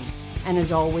on, and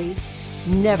as always,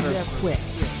 never quit.